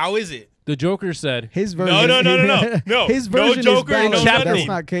it? How is it? The Joker said, His version. No. His No version Joker, is no valid. chapter. That's nothing.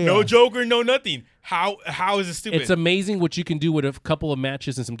 not chaos. No Joker, no nothing. How is it stupid? "It's amazing what you can do with a couple of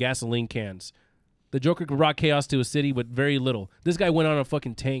matches and some gasoline cans." The Joker brought chaos to a city with very little. This guy went on a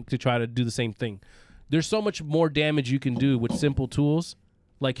fucking tank to try to do the same thing. There's so much more damage you can do with simple tools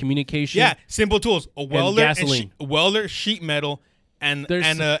like communication. Yeah, simple tools: a welder, gasoline. sheet metal, and There's-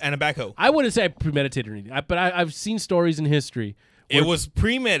 and a backhoe. I wouldn't say I premeditated or anything, but I've seen stories in history. It where- was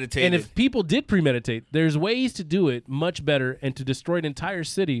premeditated. And if people did premeditate, there's ways to do it much better and to destroy an entire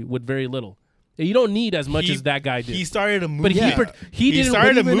city with very little. You don't need as much as that guy did. He started a But movement. he didn't-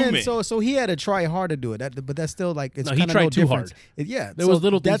 started a Even then, movement. so he had to try hard to do it. But that's still like it's No, he kind of tried no too difference. hard. Yeah, There was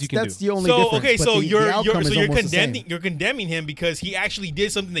little things that's, you can that's do. the only So difference. okay, but so the you're outcome is almost the same. condemning him because he actually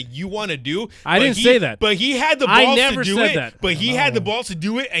did something that you want to do. I but didn't he- say that. But he had the I balls never to do said it. that. But he had the balls to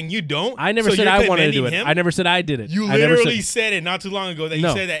do it, and you don't. I never So said you're I wanted to do it. commending him? I never said I did it. You I never literally said, said it not too long ago that you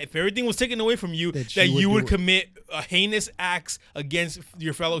No. said that if everything was taken away from you, That that you you would would do it. commit heinous acts against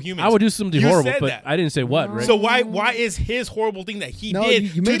your fellow humans. I would do something You horrible, said but that. I didn't say what, right? So why is his horrible thing that he No, did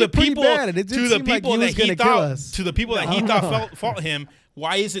you to made the it pretty people bad. It did to the seem like people he that was he gonna kill thought us. to the people that he thought fault him?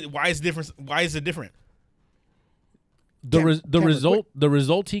 Why is it different? Why is it different? the Cameron,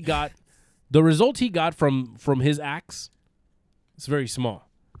 result he got from his acts is very small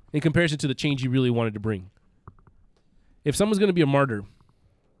in comparison to the change he really wanted to bring. If someone's going to be a martyr,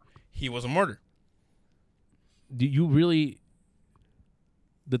 He was a martyr. do you really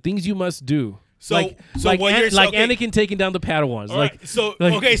the things you must do? So like what you're like okay. Anakin taking down the Padawans. All Like right. So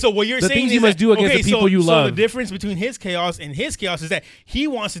like, okay, so what you're the saying things is you must do against the people you so love. the difference between his chaos and his chaos is that he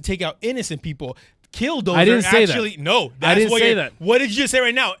wants to take out innocent people. Killdozer I didn't say that. actually no. That's I didn't what say you're- that. What did you just say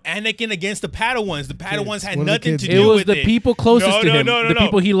right now? Anakin against the Padawans. The Padawans had What do the nothing kids to do? do It was with the people closest to him, the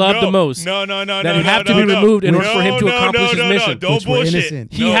people he loved the most, No, that have to be removed in order for him to accomplish his mission. Don't Which were bullshit.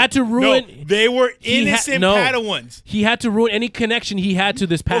 innocent. He had to ruin- No, they were He innocent no. Padawans. He had to ruin any connection he had to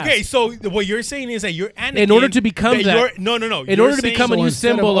this past. Okay, so what you're saying is that you're Anakin. In order to become that- you're- no. in order to become a new instead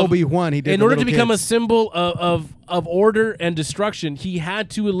of symbol of Obi-Wan, he did in the order to little become a kids. symbol of order and destruction, he had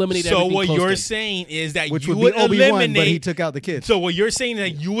to eliminate So everything what close you're to him. saying is that Which you would be would Obi-Wan, eliminate. but he took out the kids. So what you're saying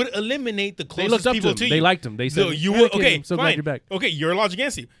is that you would eliminate the They closest looked up people to him. you. They liked him. They said, So you would. "Anakin, Okay, I'm so fine. glad you're back." Okay, your logic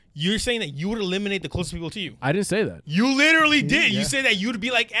against you. You're saying that you would eliminate the closest people to you. I didn't say that. You literally did. Yeah. You said that you'd be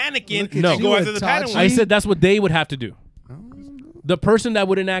like Anakin Look and at go you, after the Itachi. Padawans. I said that's what they would have to do. The person that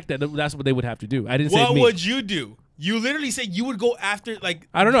would enact that's what they would have to do. I didn't say What me. would you do? You literally said you would go after like.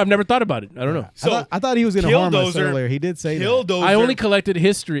 I don't know. I've never thought about it. I don't know. So I thought he was going to harm us Killdozer- earlier. He did say that. Killdozer. I only collected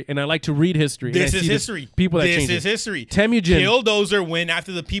history, and I like to read history. and This I is see the history. People that this change is it. history. Temujin. Killdozer went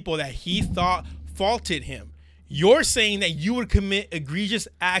after the people that he thought faulted him. You're saying that you would commit egregious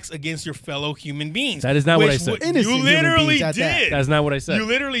acts against your fellow human beings. That is not what I which said. would- Innocent You human literally beings at that. did. That's not what I said. You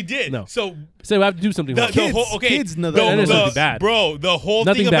literally did. No. So So we have to do something. the, about the it. whole okay. kids know the, that. That is the- something bad. Bro, the whole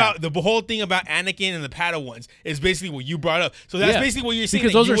Nothing thing bad. about the whole thing about Anakin and the Padawans is basically what you brought up. So that's Yeah. basically what you're saying.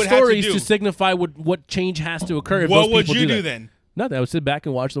 Because that those you are would have stories to, do. signify what change has to occur. If What those would people you do do that. then? Nothing. I would sit back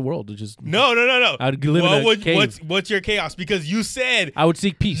and watch the world. Just No. I'd live in a cave. What's your chaos? Because you said I would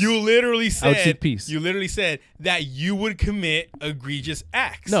seek peace. you literally said I would seek peace. You literally said that you would commit egregious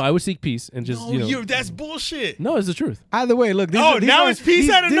acts. No, I would seek peace and just No, that's bullshit. No, it's the truth. Either way, look. These Oh, are, these now are, it's peace these-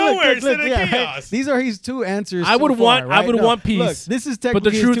 out of look, nowhere look, instead look, of yeah, chaos. These are his two answers. I would so want- far, I right? would No, want peace. Look, this is But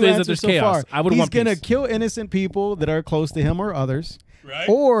the technically truth his two is that answers there's so chaos. far. I would He's want gonna peace. kill innocent people that are close to him or others. Right?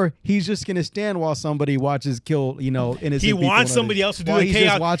 Or he's just gonna stand while somebody watches kill, innocent He people. wants and somebody others. else to do While the he's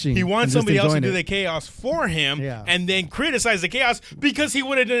chaos. Just watching. He and wants just somebody else to enjoying do it. the chaos for him, Yeah. and then criticize the chaos because he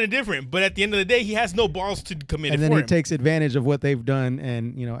would have done it different. But at the end of the day, he has no balls to commit And it then for he him. takes advantage of what they've done,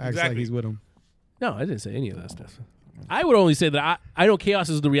 and acts like Exactly. he's with them. No, I didn't say any of that stuff. I would only say that I know chaos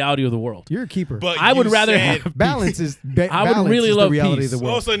is the reality of the world. You're a keeper. But I would you rather said- have balance is. I would really balance is love the reality peace. of the Oh,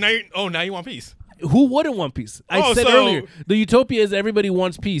 world. so now you want peace. Who wouldn't want peace? I Oh, said so- earlier, the utopia is everybody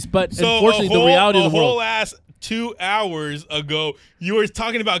wants peace, but So unfortunately, the reality of the whole world. ass 2 hours ago, you were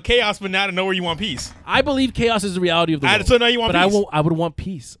talking about chaos, but now to know where you want peace. I believe chaos is the reality of the world. So now you want but peace. I would want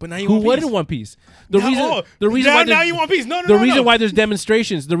peace. But now you Who want wouldn't peace. want peace? The Now- reason oh, why now there's- you want peace. No, the reason no. why there's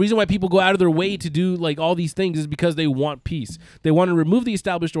demonstrations, the reason why people go out of their way to do like all these things is because they want peace. They want to remove the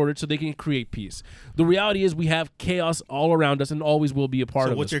established order so they can create peace. The reality is we have chaos all around us and always will be a part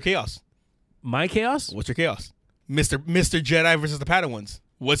So of what's us. your chaos? My chaos? What's your chaos? Mr. Jedi versus the Padawans.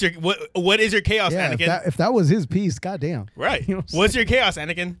 What is your chaos, Yeah, Anakin? if that was his piece, goddamn. Right. You know what I'm What's your chaos,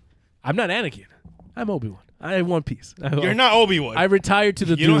 Anakin? I'm not Anakin. I'm Obi-Wan. I have one piece. You're not Obi-Wan. I retired to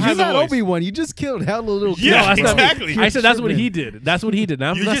the You don't dunes. have You're the not voice. Obi-Wan. You just killed hella little kids. Yeah, No, that's not me. exactly. I said that's what Tripping. he did. That's what he did.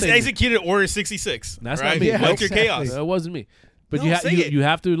 Now, I'm You not just saying executed Order 66. That's right? not me. Yeah, What's your exactly. chaos? That wasn't me. But No, say it. you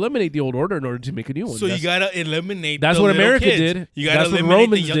have to eliminate the old order in order to make a new one. So you That's- gotta eliminate. That's the what little America kids. did. You gotta That's what eliminate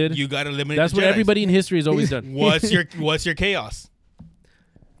Romans the, did. You gotta eliminate. That's the what Jedis. everybody in history has always done. What's your chaos?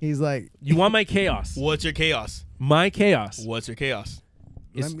 He's like, You want my chaos? What's your chaos? My chaos. What's your chaos?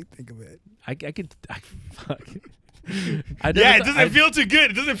 let me think of it. I could. Fuck. Yeah, it doesn't feel too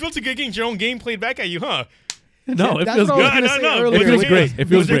good. It doesn't feel too good getting your own game played back at you, huh? No, it That's feels what I was good. gonna say no. earlier. It What's feels your great. chaos? It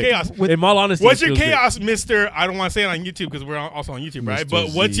feels What's your great. chaos? In all honesty, What's it your feels great. chaos, Mister? I don't want to say it on YouTube because we're also on YouTube, right? Mr. But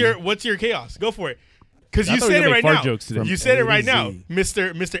what's Z. your chaos? Go for it. Because I you thought we said were it gonna right make now. fart jokes today. You said it right A to now, Z.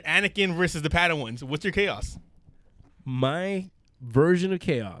 Mister Anakin versus the Padawans. What's your chaos? My version of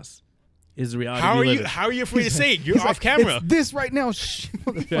chaos is the reality. How we are live you? in. How are you afraid to say it? You're He's off like, camera. It's this right now. Shh.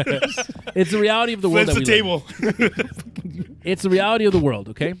 It's the reality of the world. Flips that the we live in. table. It's the reality of the world.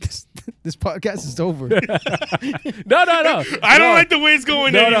 Okay. This podcast is over. No. I don't like the way it's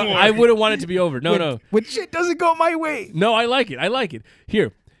going No, anymore. no. I wouldn't want it to be over. No, no. When shit doesn't go my way. No, I like it. I like it.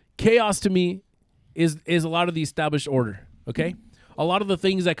 Here, chaos to me is a lot of the established order. Okay, a lot of the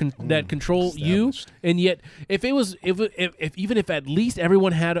things that that control you, and yet if even if at least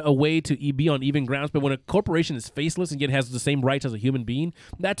everyone had a way to be on even grounds, but when a corporation is faceless and yet has the same rights as a human being,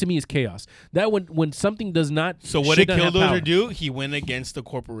 that to me is chaos. That when something does not. So what should did not have power. Killdozer do? He went against the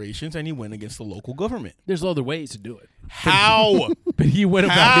corporations and he went against the local government. There's other ways to do it. How? But he went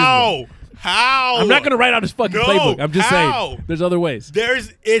about his way. How? I'm not gonna write out his fucking No, playbook. I'm just how? saying there's other ways.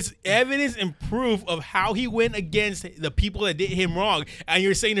 It's evidence and proof of how he went against the people that did him wrong, and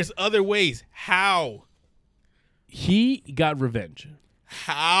you're saying there's other ways. How? He got revenge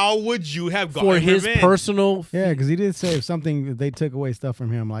How would you have gotten for his revenge? personal. Yeah, because he did say if something they took away stuff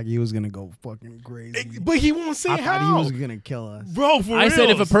from him, like he was gonna go fucking crazy. But he won't say I how. thought he was gonna kill us. Bro, for I said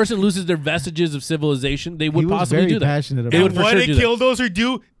if a reals. person loses their vestiges of civilization, they would He was possibly very do that. passionate They about would And for what sure did do that. Killdozer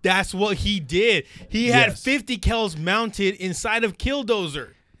do? That's what he did. He had Yes. 50 Kells mounted inside of Killdozer.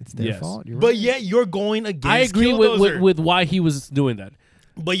 It's their Yes. fault. You're But right. yet you're going against I agree Killdozer. with why he was doing that.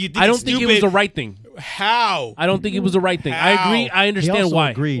 But you think I don't it's think stupid. it was the right thing. How? I don't think it was the right thing. I How? agree. I He understand also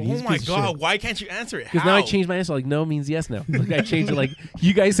why. agreed. He's Oh a my piece of God, shit. why can't you answer it? Because now I How? changed my answer. Like no means yes now. Like I changed it. Like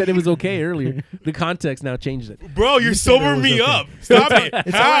you guys said it was okay earlier. The context now changed it. Bro, you're said it sobering was me okay. up. Stop it.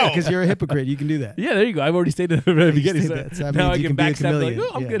 It's How? alright because you're a hypocrite. You can do that. Yeah, there you go. I've already stated it at the very beginning. State So that. So that now means I you can be a backstab like, chameleon.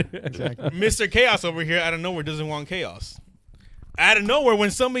 oh, I'm Yeah, good. Exactly. Mr. Chaos over here out of nowhere doesn't want chaos. Out of nowhere,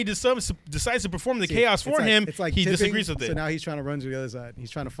 when somebody decides to perform the chaos for him, he tipping, disagrees with it. So now he's trying to run to the other side. He's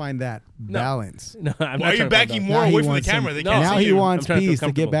trying to find that balance. No, I'm Why are not you trying to find backing out. more Now he away from the wants camera? some- They No, can't now see he you. wants I'm trying to feel peace to get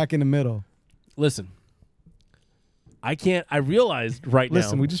comfortable. back in the middle. Listen, I can't. I realized right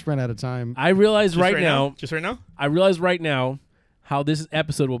Listen, now. we just ran out of time. I realize Just right now. Just right now? I realize right now how this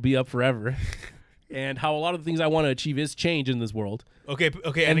episode will be up forever, and how a lot of the things I want to achieve is change in this world. Okay,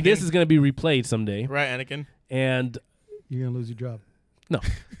 And Anakin. this is going to be replayed someday. right, Anakin. And You're gonna lose your job. no,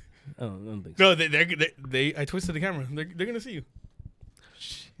 I don't think so. No, they I twisted the camera. They're gonna see you.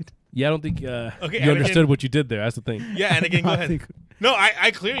 Yeah, I don't think you Anakin. understood what you did there. That's the thing. Yeah, Anakin, go I ahead. think No,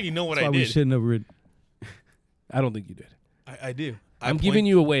 I clearly know what that's I why we did. shouldn't have rid. I don't think you did. I do. I'm giving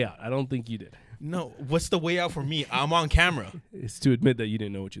you a way out. I don't think you did. No, what's the way out for me? I'm on camera. It's to admit that you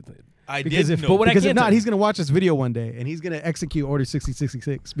didn't know what you did. I Because did if, know. But what I because if can not, tell- he's gonna watch this video one day and he's gonna execute Order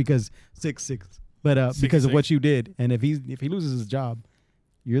 6066 because 66. But because of 66. what you did, and if he loses his job,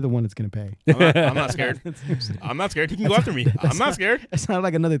 you're the one that's gonna pay. I'm not scared. I'm not scared. He can go after me. I'm not scared. That sounded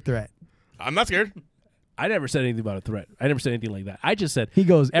like another threat. I'm not scared. I never said anything about a threat. I never said anything like that. I just said He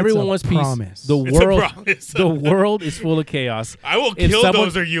goes, "It's everyone a wants promise." peace. The It's a world, promise. the world is full of chaos. I will If kill someone-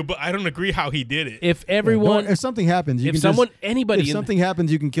 those or you, but I don't agree how he did it. If everyone, if something happens, you if can someone, just, anybody, if in- something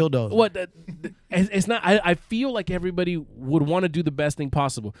happens, you can kill those. what it's not. I feel like everybody would want to do the best thing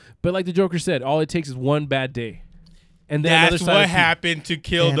possible, but like the Joker said, all it takes is one bad day, and then another That's side what of the- happened to And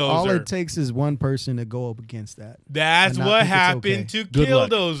Killdozer. all it takes is one person to go up against that. That's and not what think it's happened okay. to Good luck.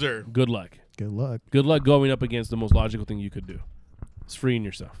 Killdozer. Good luck. Good luck. Good luck going up against the most logical thing you could do. It's freeing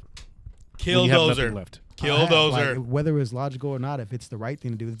yourself. When you have nothing Killdozer. left. Killdozer. Like, whether it's logical or not, if it's the right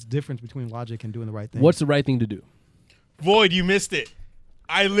thing to do, it's the difference between logic and doing the right thing. What's the right thing to do? Void, you missed it.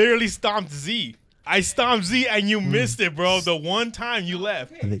 I literally stomped Z. I stomped Z and you missed it, bro. The one time you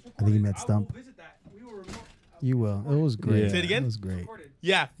left. I think you meant stump. You will. It was great. Yeah. Say it again? It was great.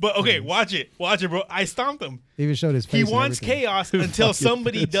 Yeah, but okay, watch it, bro. I stomped him. He even showed his face. He and wants everything. chaos until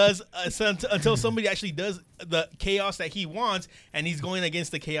somebody does until somebody actually does the chaos that he wants, and he's going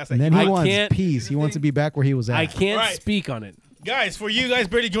against the chaos that And then he he I wants. wants can't- peace. He wants to be back where he was at. I can't Right. speak on it. Guys, for you guys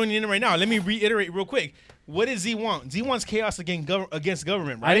barely joining in right now, let me reiterate real quick. What does Z want? Z wants chaos against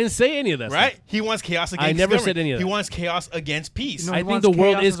government, right? I didn't say any of that. Right? Stuff. He wants chaos against never government. said any of He that. wants chaos against peace. No, I he think wants the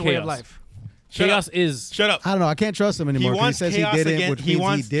world chaos is as a way of chaos. life. Shut Chaos up. is. Shut up. I don't know. I can't trust him anymore. 'cause wants he says chaos he didn't, again. which He means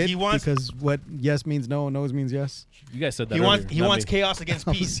wants- he did. he wants- because what yes means no and no's means yes. You guys said that. He wants earlier, not me. chaos against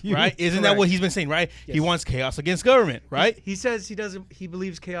peace, you. right? Isn't that Correct. what he's been saying, right? He wants chaos against government, right? He says he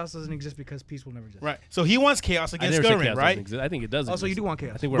believes chaos doesn't exist because peace will never exist. Right. So he wants chaos I against never said government, chaos doesn't right? exist. I think it does. Also, you exist. do want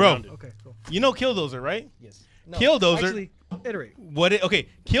chaos. I think we're Bro. around it. Okay, cool. You know Killdozer, right? Yes. No, Killdozer. Actually, iterate.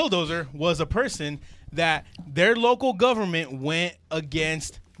 Killdozer was a person that their local government went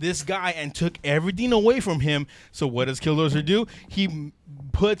against this guy and took everything away from him. So what does Killdozer do? He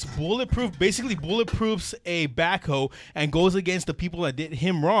puts basically bulletproofs a backhoe and goes against the people that did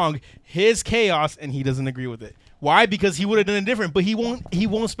him wrong, his chaos, and he doesn't agree with it. Why? Because he would have done it different, but he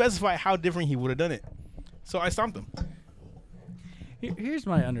won't specify how different he would have done it. So I stomped him. Here's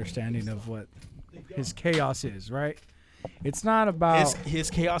my understanding of what his chaos is, right? It's not about.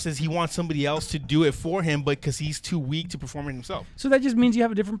 His chaos is he wants somebody else to do it for him, but because he's too weak to perform it himself. So that just means you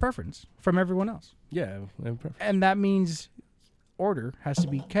have a different preference from everyone else. Yeah. I'm perfect. And that means order has to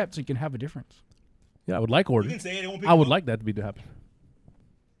be kept so you can have a difference. Yeah, I would like order. You can say it, it won't pick I would him up. like that to happen.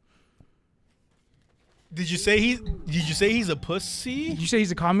 Did you say he's a pussy? Did you say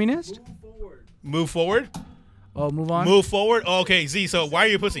he's a communist? Move forward. Oh, move on. Move forward. Oh, okay, Z. So why are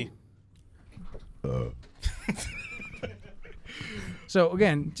you a pussy? So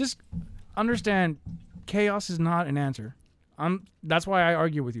again, just understand chaos is not an answer. That's why I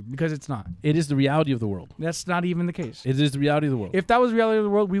argue with you, because it's not. It is the reality of the world. That's not even the case. It is the reality of the world. If that was the reality of the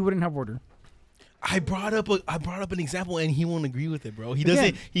world, we wouldn't have order. I brought up an example, and he won't agree with it, bro. He doesn't.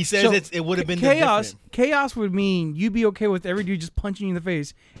 Again, He says so it would have been chaos. different. Chaos would mean you'd be okay with every dude just punching you in the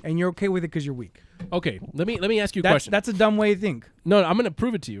face, and you're okay with it because you're weak. Okay, let me ask you a question. That's a dumb way to think. No, I'm going to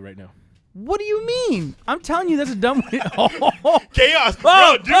prove it to you right now. What do you mean? I'm telling you, that's a dumb way. Chaos.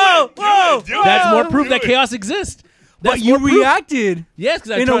 Whoa, Bro, do whoa, it. Do whoa, it. Do it. That's more Oh, proof Do that it. chaos exists. But That's you more proof. reacted. Yes,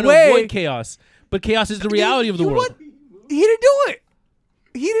 because I'm in a trying to way- avoid chaos. But chaos is the reality of the world. What? He didn't do it.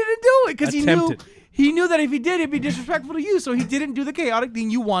 He didn't do it because Attempted. he knew that if he did, it'd be disrespectful to you. So he didn't do the chaotic thing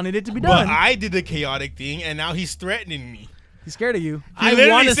you wanted it to be But done. I did the chaotic thing, and now he's threatening me. He's scared of you. I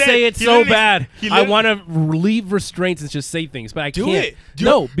literally want to said- say it he so literally- bad. he I literally- want to leave restraints and just say things, but I Do can't. it.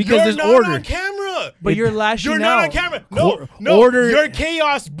 No, because you're there's not order. on camera. But you're lashing You're not out. on camera. No, Cor- no. order- Your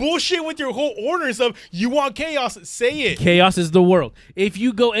chaos bullshit with your whole order and stuff. You want chaos? Say it. Chaos is the world. If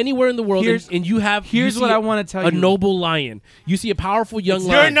you go anywhere in the world Here's- and you have, here's you what see I wanna tell a you. noble lion. You see a powerful young You're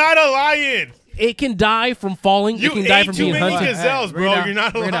lion. not a lion. It can die from falling. You it can die ate from too being many hunted. gazelles, bro. Right now, You're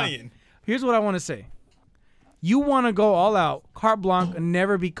not a right now. lion. Here's what I want to say. You want to go all out, carte blanche, and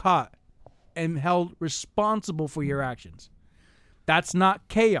never be caught and held responsible for your actions. That's not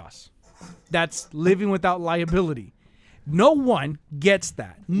chaos. That's living without liability. No one gets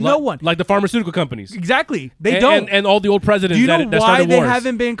that. No one. Like the pharmaceutical companies. Exactly. They And- don't. And all the old presidents Do you know that why started they wars.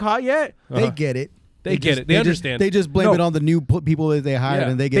 haven't been caught yet? They get it. They get it. They understand. They just blame No. it on the new people that they hired, Yeah.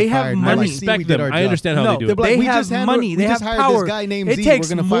 and they get They have fired. money. They're I like, "See, we respect did them. our I job." understand how No, they do They're it. like, they "We have just handled- money. we They just have hired this power. guy named it Z. takes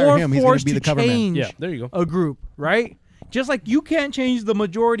We're gonna fire more him. He's gonna force be the to cover man." change Yeah, there you go. a group, right? Just like you can't change the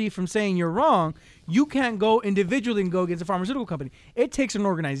majority from saying you're wrong, you can't go individually and go against a pharmaceutical company. It takes an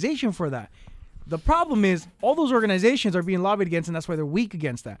organization for that. The problem is all those organizations are being lobbied against, and that's why they're weak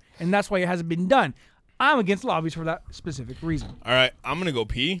against that. And that's why it hasn't been done. I'm against lobbies for that specific reason. All right, I'm gonna go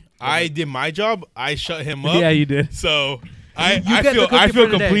pee. I did my job. I shut him up. Yeah, you did. So You I get the feel cookie for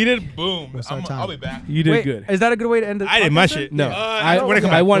today. completed. Boom. What's our I'll time? be back. You did Wait, good. is that a good way to end it? I did my shit. No, when I come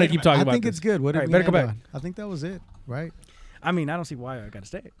back. want to When keep I come talking I about think this. it's good. What did All right, we better come end back. on? I think that was it, right? I mean, I don't see why I gotta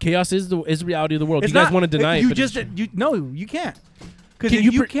stay. Chaos is the reality of the world. It's You guys not- want to deny it. You but just it's true. you can't. Because Can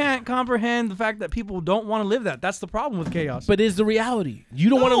you, you can't comprehend the fact that people don't want to live that. That's the problem with chaos. But it's the reality. You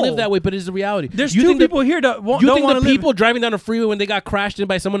don't want to No. live that way, but it's the reality. There's you two think the- people here that You don't think want the to live. people driving down a freeway when they got crashed in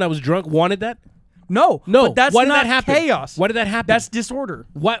by someone that was drunk wanted that? No, No. But that's Why did not that happen? chaos. Why did that happen? That's disorder.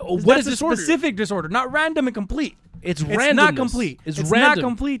 What is That's a disorder? specific disorder, not random and complete. It's It's randomness. not complete. It's not random.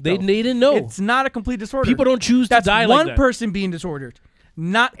 complete. They though. didn't know. It's not a complete disorder. People don't choose to That's die one like that. person being disordered.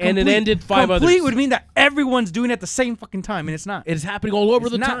 Not And it complete. ended five complete others. would mean that everyone's doing it at the same fucking time, and it's not. It is happening all over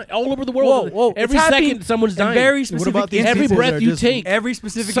It's the not. time, all over the world. Whoa, Every it's happening second, someone's in dying. Very specific. about the Every instances. breath are you just- take, Every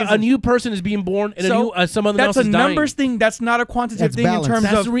specific. a instance. new person is being born, and So someone that's else a is dying. numbers thing. That's not a quantitative That's thing balance. in terms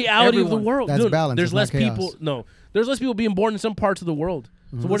That's of the reality of everyone. the world. That's Dude, balance, There's it's less not chaos. people. No, there's less people being born in some parts of the world.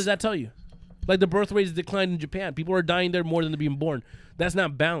 So what does that tell you? Like the birth rate is declined in Japan. People are dying there more than they're being born. That's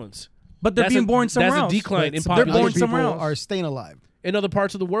not balance. But they're That's being a- born somewhere that's else. a decline in They're population. born Other somewhere people else. are staying alive. In other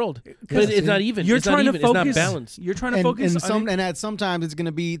parts of the world, but it's not even. You're it's not trying even. to focus. It's not balanced. You're trying to And, focus. and on some it. and at sometimes it's going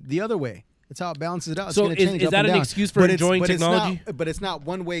to be the other way. It's how it balances it out. It's So gonna is change that up and an down. excuse for But it's- enjoying but it's not- technology? But it's not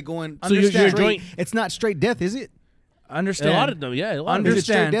one way going. So you're Understand. enjoying. It's not straight death, is it? Understand. A lot of them, yeah. A lot of Is them. it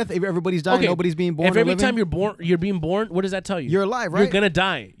straight Understand. death? If everybody's dying, Okay, nobody's being born. If or every living? time you're being born, what does that tell you? You're alive, You're right? gonna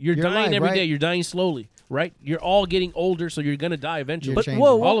die. You're You're dying alive, every day. right? You're dying slowly, right? You're all getting older, so you're gonna die eventually. You're But changing.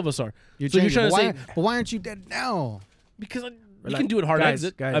 all of us are. You're so you're changing. trying to say But why aren't you dead now? because you Relax. can do it hard Guys,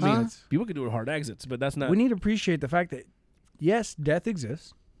 exit. guys, I mean, huh? people can do it hard exits, but that's not. We need to appreciate the fact that yes, death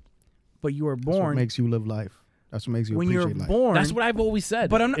exists, but you are That's what born. makes you live life. That's what makes you When you're appreciate life. born, That's what I've always said.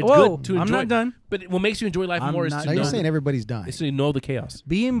 But I'm- it's whoa, good to I'm enjoy. not done. But what makes you enjoy life I'm more is not to Now know. you're saying everybody's dying. It's to know the chaos.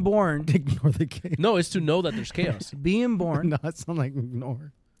 being born, Ignore the game. No, it's to know that there's chaos. being born No, it's not like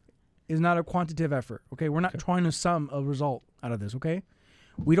ignore. is not a quantitative effort. Okay, we're not trying to sum a result out of this. Okay,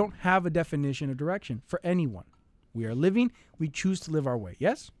 we don't have a definition of direction for anyone. We are living. We choose to live our way.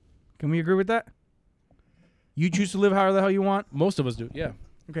 Yes, can we agree with that? You choose to live however the hell you want. Most of us do. Yeah.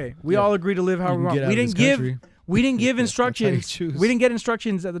 Okay, we all agree to live how You we can want. get out We of didn't this give. country. We didn't give That's how you instructions. choose. We didn't get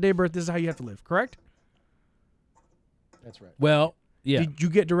instructions at the day of birth. This is how you have to live. Correct? That's right. Well, yeah. Did you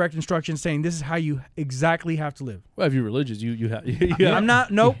get direct instructions saying this is how you exactly have to live? Well, if you're religious, you have. Yeah. I'm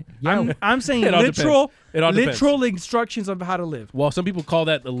not. Nope. Yeah. I'm saying It all literal. depends. It all depends. Literal instructions of how to live. Well, some people call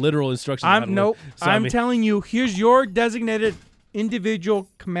that the literal instructions. on how to live. Nope. So, I I'm mean, telling you. Here's your designated individual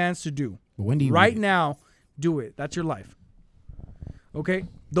commands to do. But when do you Right read it? now, do it. That's your life. Okay.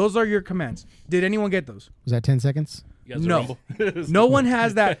 Those are your commands. Did anyone get those? Was that 10 seconds? you guys No. rumble. No one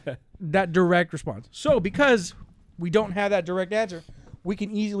has that direct response. So because we don't have that direct answer, we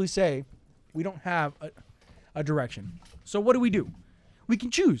can easily say we don't have a direction. So what do? We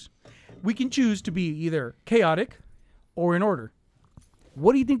can choose. We can choose to be either chaotic or in order.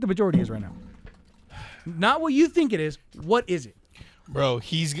 What do you think the majority is right now? Not what you think it is. What is it? Bro,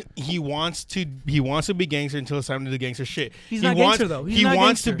 he wants to be gangster until it's time to do gangster shit. He's not gangster though. He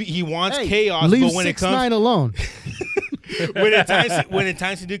wants chaos, leave but when it comes 6ix9ine alone. when it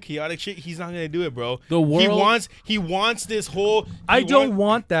times to do chaotic shit, he's not gonna do it, bro. The world, he wants this whole. I don't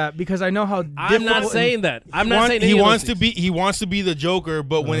want that because I know how. I'm not saying that. I'm not saying he wants to be the Joker,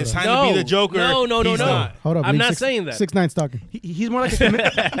 but when it's time to be the Joker, no. not. Hold up. I'm leave not saying that. 6ix9ine's talking. He's more like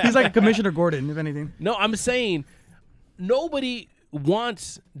he's like a Commissioner Gordon, if anything. No, I'm saying nobody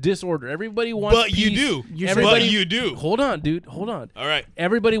wants disorder. Everybody wants But peace. you do. Everybody, but you do. Hold on, dude. Hold on. All right.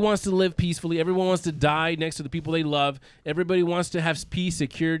 Everybody wants to live peacefully. Everyone wants to die next to the people they love. Everybody wants to have peace,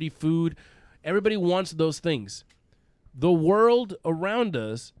 security, food. Everybody wants those things. The world around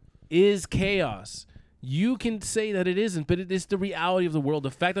us is chaos. You can say that it isn't, but it is the reality of the world. The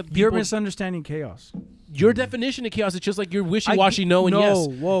fact that people, You're misunderstanding chaos. your definition of chaos is just like your wishy-washy no and yes.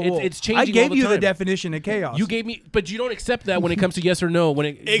 Whoa. It's changing I gave all the you time. the definition of chaos. You gave me, but you don't accept that when it comes to yes or no. When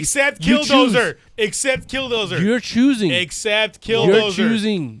it Except you choose. Killdozer. Except Killdozer. You're choosing. Except You're Killdozer.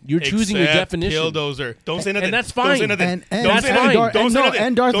 choosing. You're choosing your Except definition. Killdozer. Don't say nothing. And that's Don't fine. say nothing. And Don't say that's nothing. fine. Don't say nothing.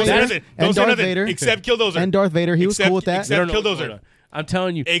 And Darth Don't say Vader. nothing. And Don't say Darth nothing. Vader. Except Killdozer. And Darth Vader. He was Except- cool with that. except- Hold Killdozer. on. I'm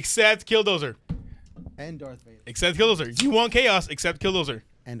telling you. Except Killdozer. And Darth Vader. Except Killdozer. You want chaos. Except Killdozer.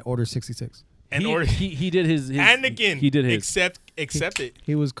 And Order 66. And order. He did his Anakin. He did his. Accept it.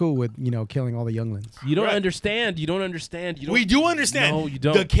 He was cool with, killing all the younglings. You don't Right. understand. You don't understand. You don't, We do understand. No, you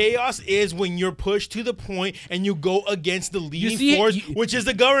don't. The chaos is when you're pushed to the point and you go against the leading see it? force, You- which is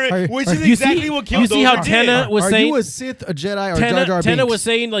the government, which is You exactly see- what Killdozer you see how did. Tenna was Are saying. you a Sith, a Jedi, or Jar Jar Tenna Binks? was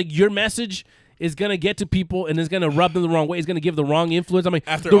saying like your message is gonna get to people and is gonna rub them the wrong way. It's gonna give the wrong influence. I mean,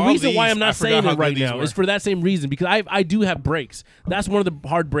 After the all reason why these, I'm I not forgot saying how it right good these now were. is for that same reason because I do have breaks. That's one of the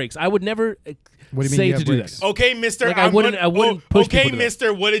hard breaks. I would never What do you mean say you to have do breaks? that. Okay, Mister. Like, I wouldn't push Okay, people to that.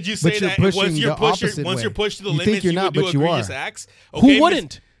 Mister. What did you say? But you're That pushing once you're the pushed, opposite once way. you're pushed to the You limits, think you're you not, would do but you egregious are. acts. Okay, Who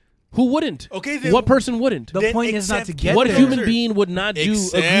wouldn't? Who wouldn't? Okay, then What person wouldn't? The Then point is not accept to get What there. human being would not do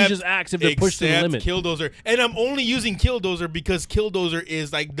Except- egregious acts if they're pushed to the except limit? Killdozer, and I'm only using Killdozer because Killdozer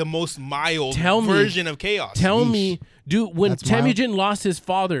is like the most mild Tell me- version of chaos. Tell Yeesh. me, dude, when That's mild. Temujin lost his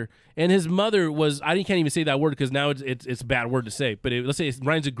father and his mother was, I can't even say that word because now it's a bad word to say, but let's say it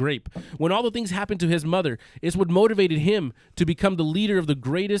rhymes with grape. When all the things happened to his mother, it's what motivated him to become the leader of the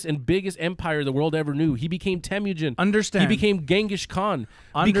greatest and biggest empire the world ever knew. He became Temujin. Understand. He became Genghis Khan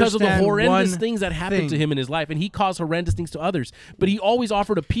because of the Understand horrendous one things that happened to thing. him in his life, and he caused horrendous things to others. But he always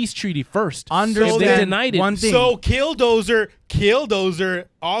offered a peace treaty first. Understand If they denied it. one thing. So Killdozer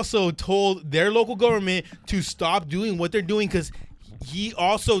also told their local government to stop doing what they're doing because he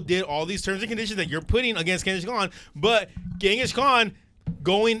also did all these terms and conditions that you're putting against Genghis Khan. But Genghis Khan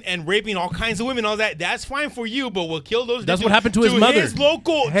going and raping all kinds of women, all that's fine for you. But what Killdozer That's did what happened to his mother. His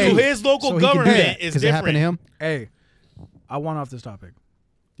local, Hey. to his local So he can do government that is 'cause it happened different. to him. Hey, I want off this topic.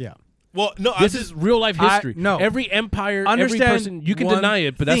 Yeah. Well, no, This is real life history. no. Every empire, Understand every person, you can one deny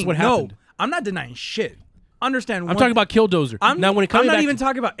it, but that's thing. what happened. No, I'm not denying shit. Understand? I'm talking about Killdozer. Now, when it comes I'm not back even to,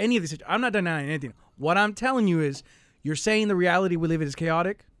 talking about any of this. I'm not denying anything. What I'm telling you is, you're saying the reality we live in is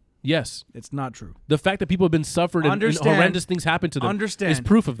chaotic. yes, It's not true. the fact that people have been suffered and Understand. horrendous things happen to them Understand. is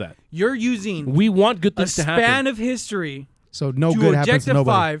proof of that. You're using We want good a things to span happen. of history So no to good happens to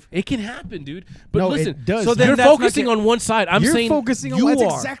nobody. objectify. It can happen, dude. But No, it listen, does So then you're that's not focusing ca- on one side. I'm You're saying focusing on you that's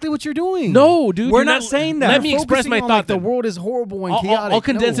are. exactly what you're doing. no, dude. We're you're not saying that. Let me You're express my focusing on, thought. like, the then. world is horrible and I'll chaotic.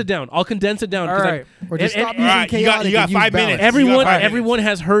 condense No. it down. I'll condense it down. All 'cause right. Or just and- stop and- using Alright, you got chaotic and use five minutes. balance. Everyone, You got 5 minutes. everyone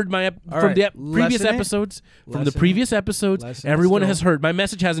has heard my All from right, the previous lesson it. episodes. From the Lesson previous episodes, Lesson it everyone still. has heard. My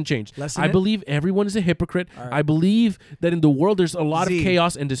message hasn't changed. Lesson I it. believe everyone is a hypocrite. All right. I believe that in the world there's a lot Z, of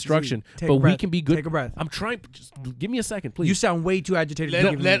chaos and destruction, take but a we breath. can be good. Take a breath. I'm trying. Just give me a second, please. You sound way too agitated. Let to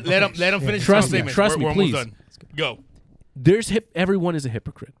him give let, me- let him let him finish. Trust his me, statement. trust We're me, almost please. done. Go. Everyone is a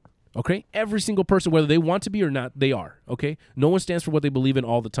hypocrite. Okay, every single person, whether they want to be or not, they are. Okay, no one stands for what they believe in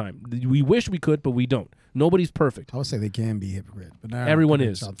all the time. We wish we could, but we don't. Nobody's perfect. I would say they can be hypocrite, but not Everyone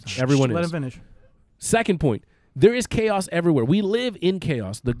hypocrites is. all the time. Everyone Let is. him finish. Second point, there is chaos everywhere. We live in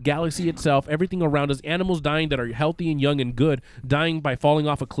chaos. The galaxy itself, everything around us, animals dying that are healthy and young and good, dying by falling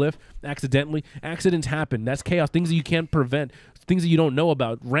off a cliff accidentally. Accidents happen. That's chaos. Things that you can't prevent, things that you don't know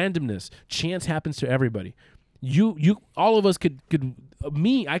about, randomness, chance happens to everybody. You all of us could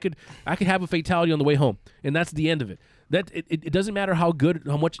I could have a fatality on the way home, and that's the end of it. That it doesn't matter how good,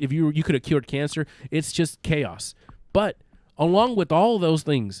 how much, if you could have cured cancer, it's just chaos. But along with all those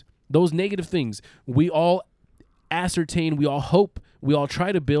things, those negative things, we all ascertain, we all hope, we all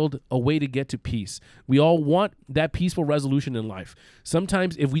try to build a way to get to peace. We all want that peaceful resolution in life.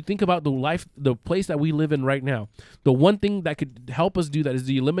 Sometimes if we think about the place that we live in right now, the one thing that could help us do that is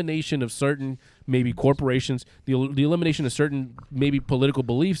the elimination of certain maybe corporations, the elimination of certain maybe political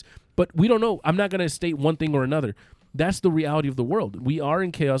beliefs, but we don't know. I'm not going to state one thing or another. That's the reality of the world. We are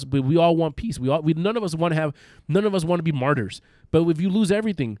in chaos, but we all want peace. None of us want to be martyrs. But if you lose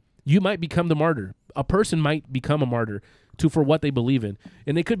everything, you might become the martyr. A person might become a martyr for what they believe in.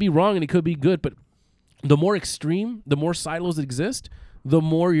 And it could be wrong and it could be good, but the more extreme, the more silos that exist, the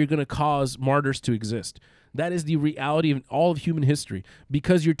more you're going to cause martyrs to exist. That is the reality of all of human history,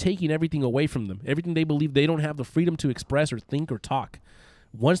 because you're taking everything away from them. Everything they believe, they don't have the freedom to express or think or talk.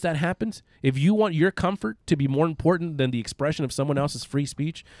 Once that happens, if you want your comfort to be more important than the expression of someone else's free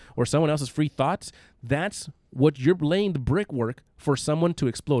speech or someone else's free thoughts, that's what you're laying the brickwork for someone to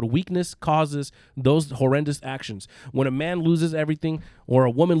explode. Weakness causes those horrendous actions. When a man loses everything or a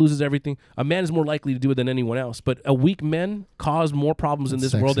woman loses everything, a man is more likely to do it than anyone else. But a weak man cause more problems in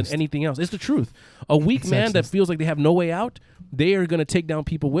this world than anything else. It's the truth. A weak man that feels like they have no way out, they are going to take down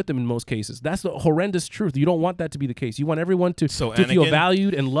people with them in most cases. That's the horrendous truth. You don't want that to be the case. You want everyone to feel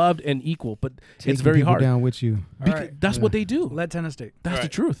valued and loved and equal, but it's very hard. Down with you. That's what they do. Let tennis state. That's the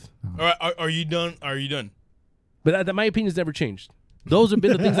truth. All right, are you done? Are you done? But my opinion's never changed. Those have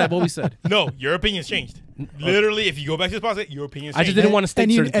been the things I've always said. No, your opinion's changed. Literally, if you go back to this podcast, your opinion's changed. I just didn't want to state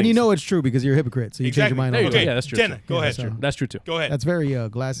certain things. And you know it's true because you're a hypocrite, so you change your mind. There you all go. the time. Yeah, that's true. Tenna, go ahead. That's true too. Go ahead. That's very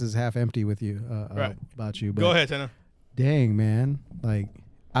glasses half empty with you about you. But Go ahead, Tenna. dang, man, like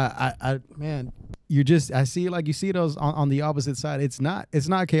man, you just, I see, like, you see those on the opposite side. It's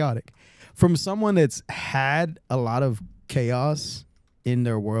not chaotic. From someone that's had a lot of chaos in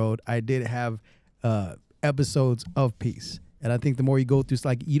their world, I did have episodes of peace. And I think the more you go through, it's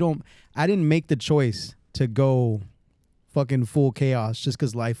like, I didn't make the choice to go fucking full chaos just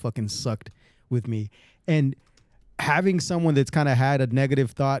because life fucking sucked with me. And having someone that's kind of had a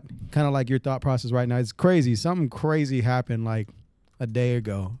negative thought, kind of like your thought process right now, it's crazy. Something crazy happened like a day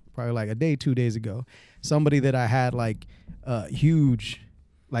ago, probably like a day, 2 days ago. Somebody that I had like a huge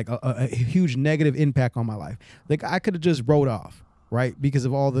negative impact on my life. Like, I could have just wrote off, right? Because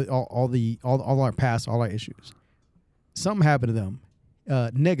of all our past, all our issues. Something happened to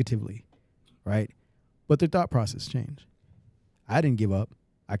them negatively, right? But their thought process changed. I didn't give up.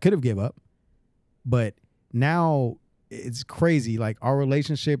 I could have given up, but now it's crazy. Like, our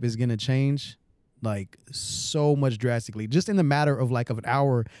relationship is gonna change like so much drastically, just in the matter of like of an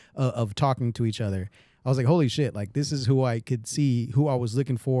hour of talking to each other. I was like, holy shit, like, this is who I could see, who I was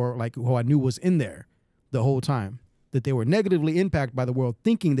looking for, like who I knew was in there the whole time, that they were negatively impacted by the world,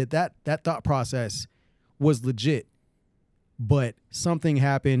 thinking that thought process was legit. But something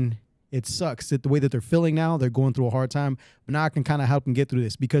happened. It sucks that the way that they're feeling now, they're going through a hard time. But now I can kind of help them get through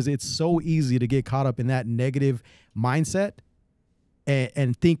this, because it's so easy to get caught up in that negative mindset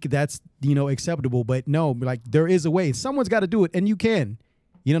and think that's, acceptable. But no, like, there is a way. Someone's got to do it, and you can.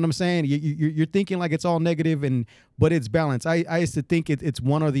 You know what I'm saying? You're thinking like it's all negative, but it's balanced. I used to think it's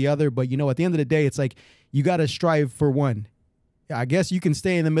one or the other, but at the end of the day, it's like you got to strive for one. I guess you can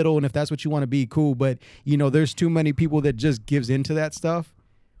stay in the middle, and if that's what you want to be, cool. But there's too many people that just gives into that stuff,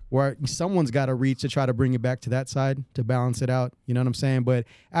 where someone's got to reach to try to bring it back to that side to balance it out. You know what I'm saying? But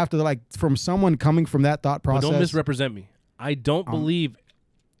after, like, from someone coming from that thought process, but don't misrepresent me. I don't believe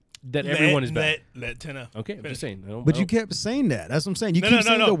that everyone is bad. Let Tenna. Okay, I'm just saying. But you kept saying that. That's what I'm saying. You keep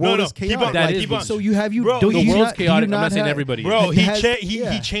saying no, the world no. is chaotic. Keep on, that is so you have you. Bro, don't the you world's not, chaotic. Do you I'm not saying have, everybody. Bro, it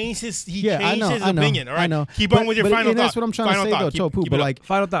he changed his I know, opinion. All right, I know. Keep on with your final thought. That's what I'm trying to say, though, Chopu. But like,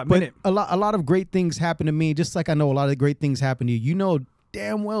 final thought. But Minute. a lot of great things happen to me, just like I know a lot of great things happen to you. You know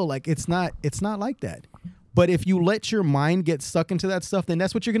damn well, like, it's not like that. But if you let your mind get stuck into that stuff, then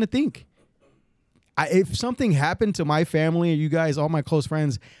that's what you're gonna think. If something happened to my family or you guys, all my close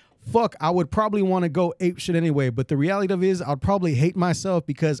friends, I would probably want to go ape shit anyway. But the reality of it is, I'd probably hate myself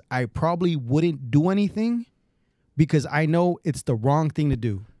because I probably wouldn't do anything, because I know it's the wrong thing to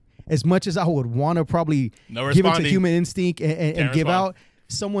do. As much as I would want to probably give it to human instinct and give out,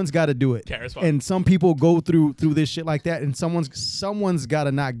 someone's got to do it. And some people go through this shit like that, and someone's got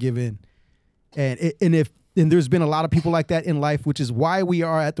to not give in. And there's been a lot of people like that in life, which is why we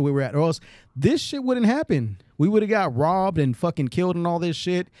are at the way we're at. Or else this shit wouldn't happen. We would have got robbed and fucking killed and all this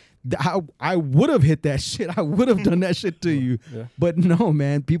shit. I would have hit that shit. I would have done that shit to you. Yeah. But no,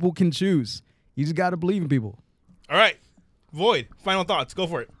 man, people can choose. You just got to believe in people. All right. Void, final thoughts. Go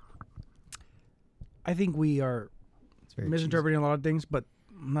for it. I think we are misinterpreting a lot of things, but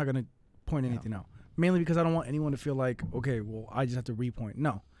I'm not going to point anything out. Mainly because I don't want anyone to feel like, okay, well, I just have to repoint.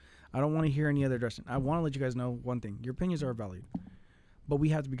 No. I don't want to hear any other addressing. I want to let you guys know one thing. Your opinions are valued, but we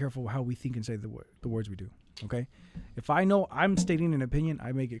have to be careful how we think and say the words we do. Okay? If I know I'm stating an opinion,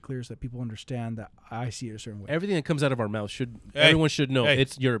 I make it clear so that people understand that I see it a certain way. Everything that comes out of our mouth everyone should know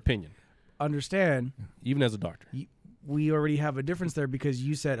it's your opinion. Understand. Even as a doctor. We already have a difference there because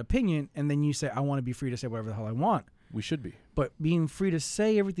you said opinion, and then you say I want to be free to say whatever the hell I want. We should be. But being free to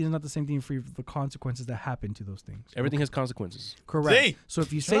say everything is not the same thing free for the consequences that happen to those things. Everything has consequences. Correct. See? So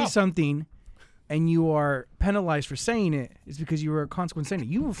if you say something and you are penalized for saying it, it's because you were a consequence saying it.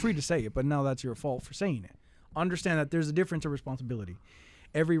 You were free to say it, but now that's your fault for saying it. Understand that there's a difference of responsibility.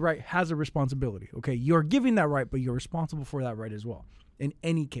 Every right has a responsibility. Okay? You're giving that right, but you're responsible for that right as well. In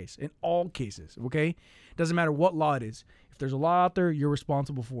any case, in all cases, okay? Doesn't matter what law it is. If there's a law out there, you're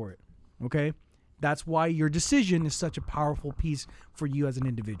responsible for it. Okay? That's why your decision is such a powerful piece for you as an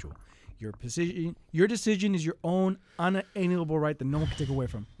individual. Your decision is your own unalienable right that no one can take away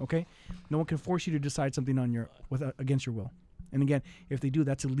from. Okay, no one can force you to decide something on against your will. And again, if they do,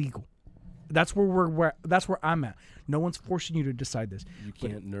 that's illegal. That's where I'm at. No one's forcing you to decide this. You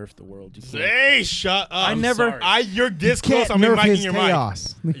can't nerf the world. You can't. Hey, shut up! I never. You're this Can't close. I'm nerf in his your mind.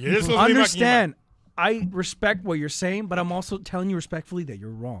 chaos. You're this close to me mocking your Understand? I respect what you're saying, but I'm also telling you respectfully that you're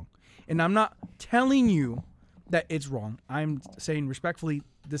wrong. And I'm not telling you that it's wrong. I'm saying respectfully,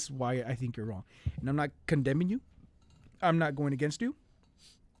 this is why I think you're wrong. And I'm not condemning you. I'm not going against you.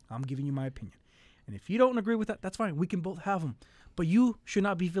 I'm giving you my opinion. And if you don't agree with that, that's fine. We can both have them. But you should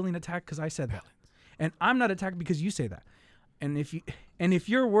not be feeling attacked because I said that. And I'm not attacked because you say that. And if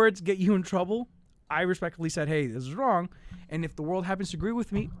your words get you in trouble, I respectfully said, hey, this is wrong. And if the world happens to agree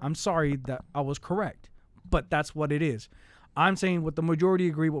with me, I'm sorry that I was correct. But that's what it is. I'm saying what the majority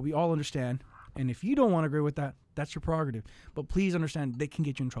agree, what we all understand. And if you don't want to agree with that, that's your prerogative. But please understand they can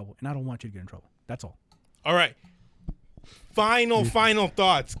get you in trouble. And I don't want you to get in trouble. That's all. All right. Final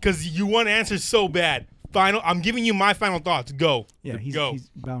thoughts, because you want answers so bad. I'm giving you my final thoughts. Go. Yeah, go. He's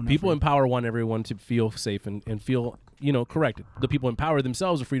bound People in power want everyone to feel safe and feel, correct. The people in power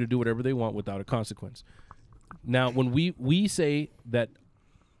themselves are free to do whatever they want without a consequence. Now, when we say that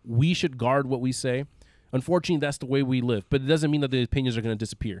we should guard what we say, unfortunately, that's the way we live. But it doesn't mean that the opinions are going to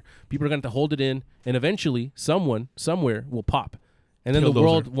disappear. People are going to hold it in, and eventually, someone, somewhere, will pop. And then the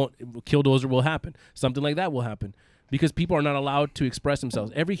world killdozer will happen. Something like that will happen. Because people are not allowed to express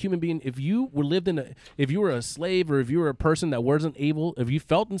themselves. Every human being, if you were a slave, or if you were a person that wasn't able, if you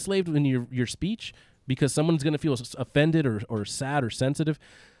felt enslaved in your speech, because someone's going to feel offended or sad or sensitive,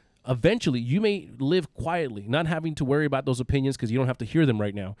 eventually, you may live quietly, not having to worry about those opinions because you don't have to hear them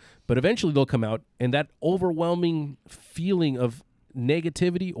right now. But eventually they'll come out, and that overwhelming feeling of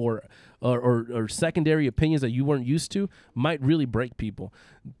negativity or secondary opinions that you weren't used to might really break people.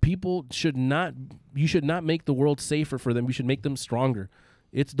 You should not make the world safer for them. You should make them stronger.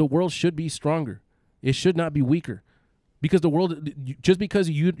 The world should be stronger. It should not be weaker. Because the world, just because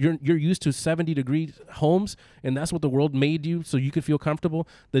you're used to 70-degree homes, and that's what the world made you so you could feel comfortable,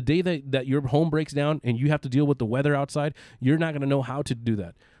 the day that your home breaks down and you have to deal with the weather outside, you're not going to know how to do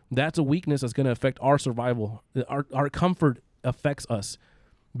that. That's a weakness that's going to affect our survival. Our comfort affects us.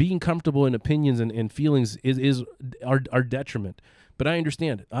 Being comfortable in opinions and feelings is our detriment. But I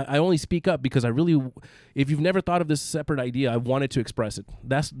understand. I only speak up because if you've never thought of this separate idea, I wanted to express it.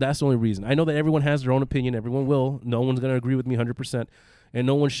 That's the only reason. I know that everyone has their own opinion. Everyone will. No one's going to agree with me 100%. And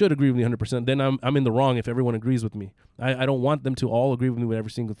no one should agree with me 100%. Then I'm in the wrong if everyone agrees with me. I don't want them to all agree with me with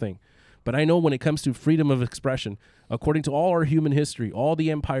every single thing. But I know when it comes to freedom of expression, according to all our human history, all the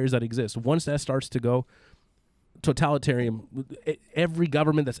empires that exist, once that starts to go totalitarian, every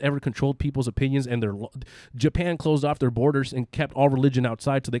government that's ever controlled people's opinions, and Japan closed off their borders and kept all religion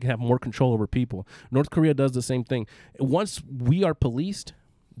outside so they can have more control over people. North Korea does the same thing. Once we are policed,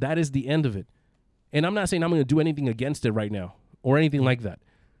 that is the end of it. And I'm not saying I'm going to do anything against it right now or anything like that,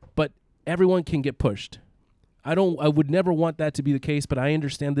 but everyone can get pushed. I would never want that to be the case, but I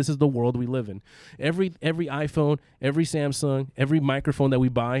understand this is the world we live in. Every iPhone, every Samsung, every microphone that we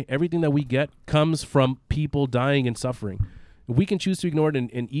buy, everything that we get comes from people dying and suffering. We can choose to ignore it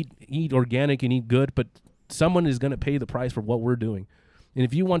and eat organic and eat good, but someone is going to pay the price for what we're doing. And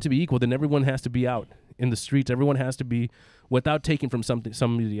if you want to be equal, then everyone has to be out in the streets. Everyone has to be without taking from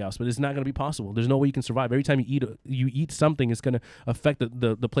somebody else. But it's not going to be possible. There's no way you can survive. Every time you eat something, it's going to affect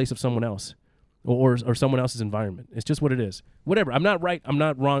the place of someone else. Or someone else's environment. It's just what it is. Whatever. I'm not right. I'm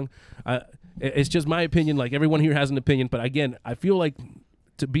not wrong. It's just my opinion. Like, everyone here has an opinion. But again, I feel like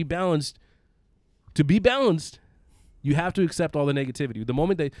to be balanced, you have to accept all the negativity. The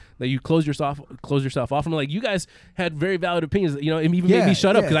moment that you close yourself off, I'm like, you guys had very valid opinions. It even made me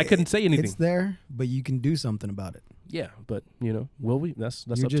shut up because I couldn't say anything. It's there, but you can do something about it. Yeah, but will we? That's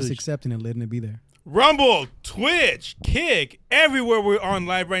You're up just to accepting and letting it be there. Rumble, Twitch, Kick, everywhere we're on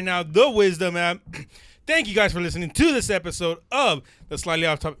live right now. The Wisdom app. Thank you guys for listening to this episode of the Slightly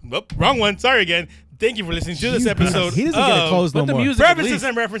Off Topic. Nope, wrong one. Sorry again. Thank you for listening to this episode. He doesn't get a close no Put the more. music- at Preferences least.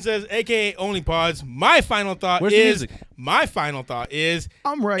 and References, aka OnlyPods. My final thought Where's the is music?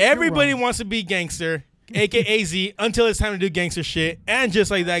 I'm right. you're everybody wrong. wants to be gangster, aka Z, until it's time to do gangster shit. And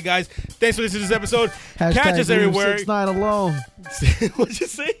just like that, guys, thanks for listening to this episode. Hashtag Catch us leave everywhere. 6ix9ine alone. What'd you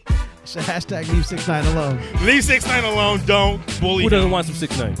say? Hashtag leave 6ix9ine alone. Leave 6ix9ine alone. Don't bully Who him. doesn't want some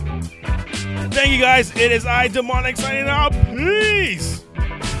 6ix9ine? Thank you guys. It is I, Demonic, signing out. Peace.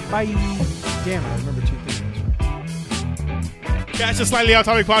 Bye. Damn it, I remember 2 things. Catch the Slightly Off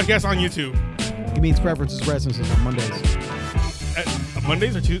Topic podcast on YouTube. It means preferences, references on Mondays.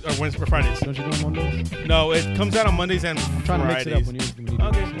 Mondays or Tuesdays or Wednesdays or Fridays? Don't you do on Mondays? No, it comes out on Mondays and I'm trying to mix it up Fridays. when you do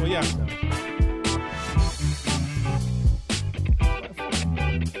Okay, this. well, yeah. So.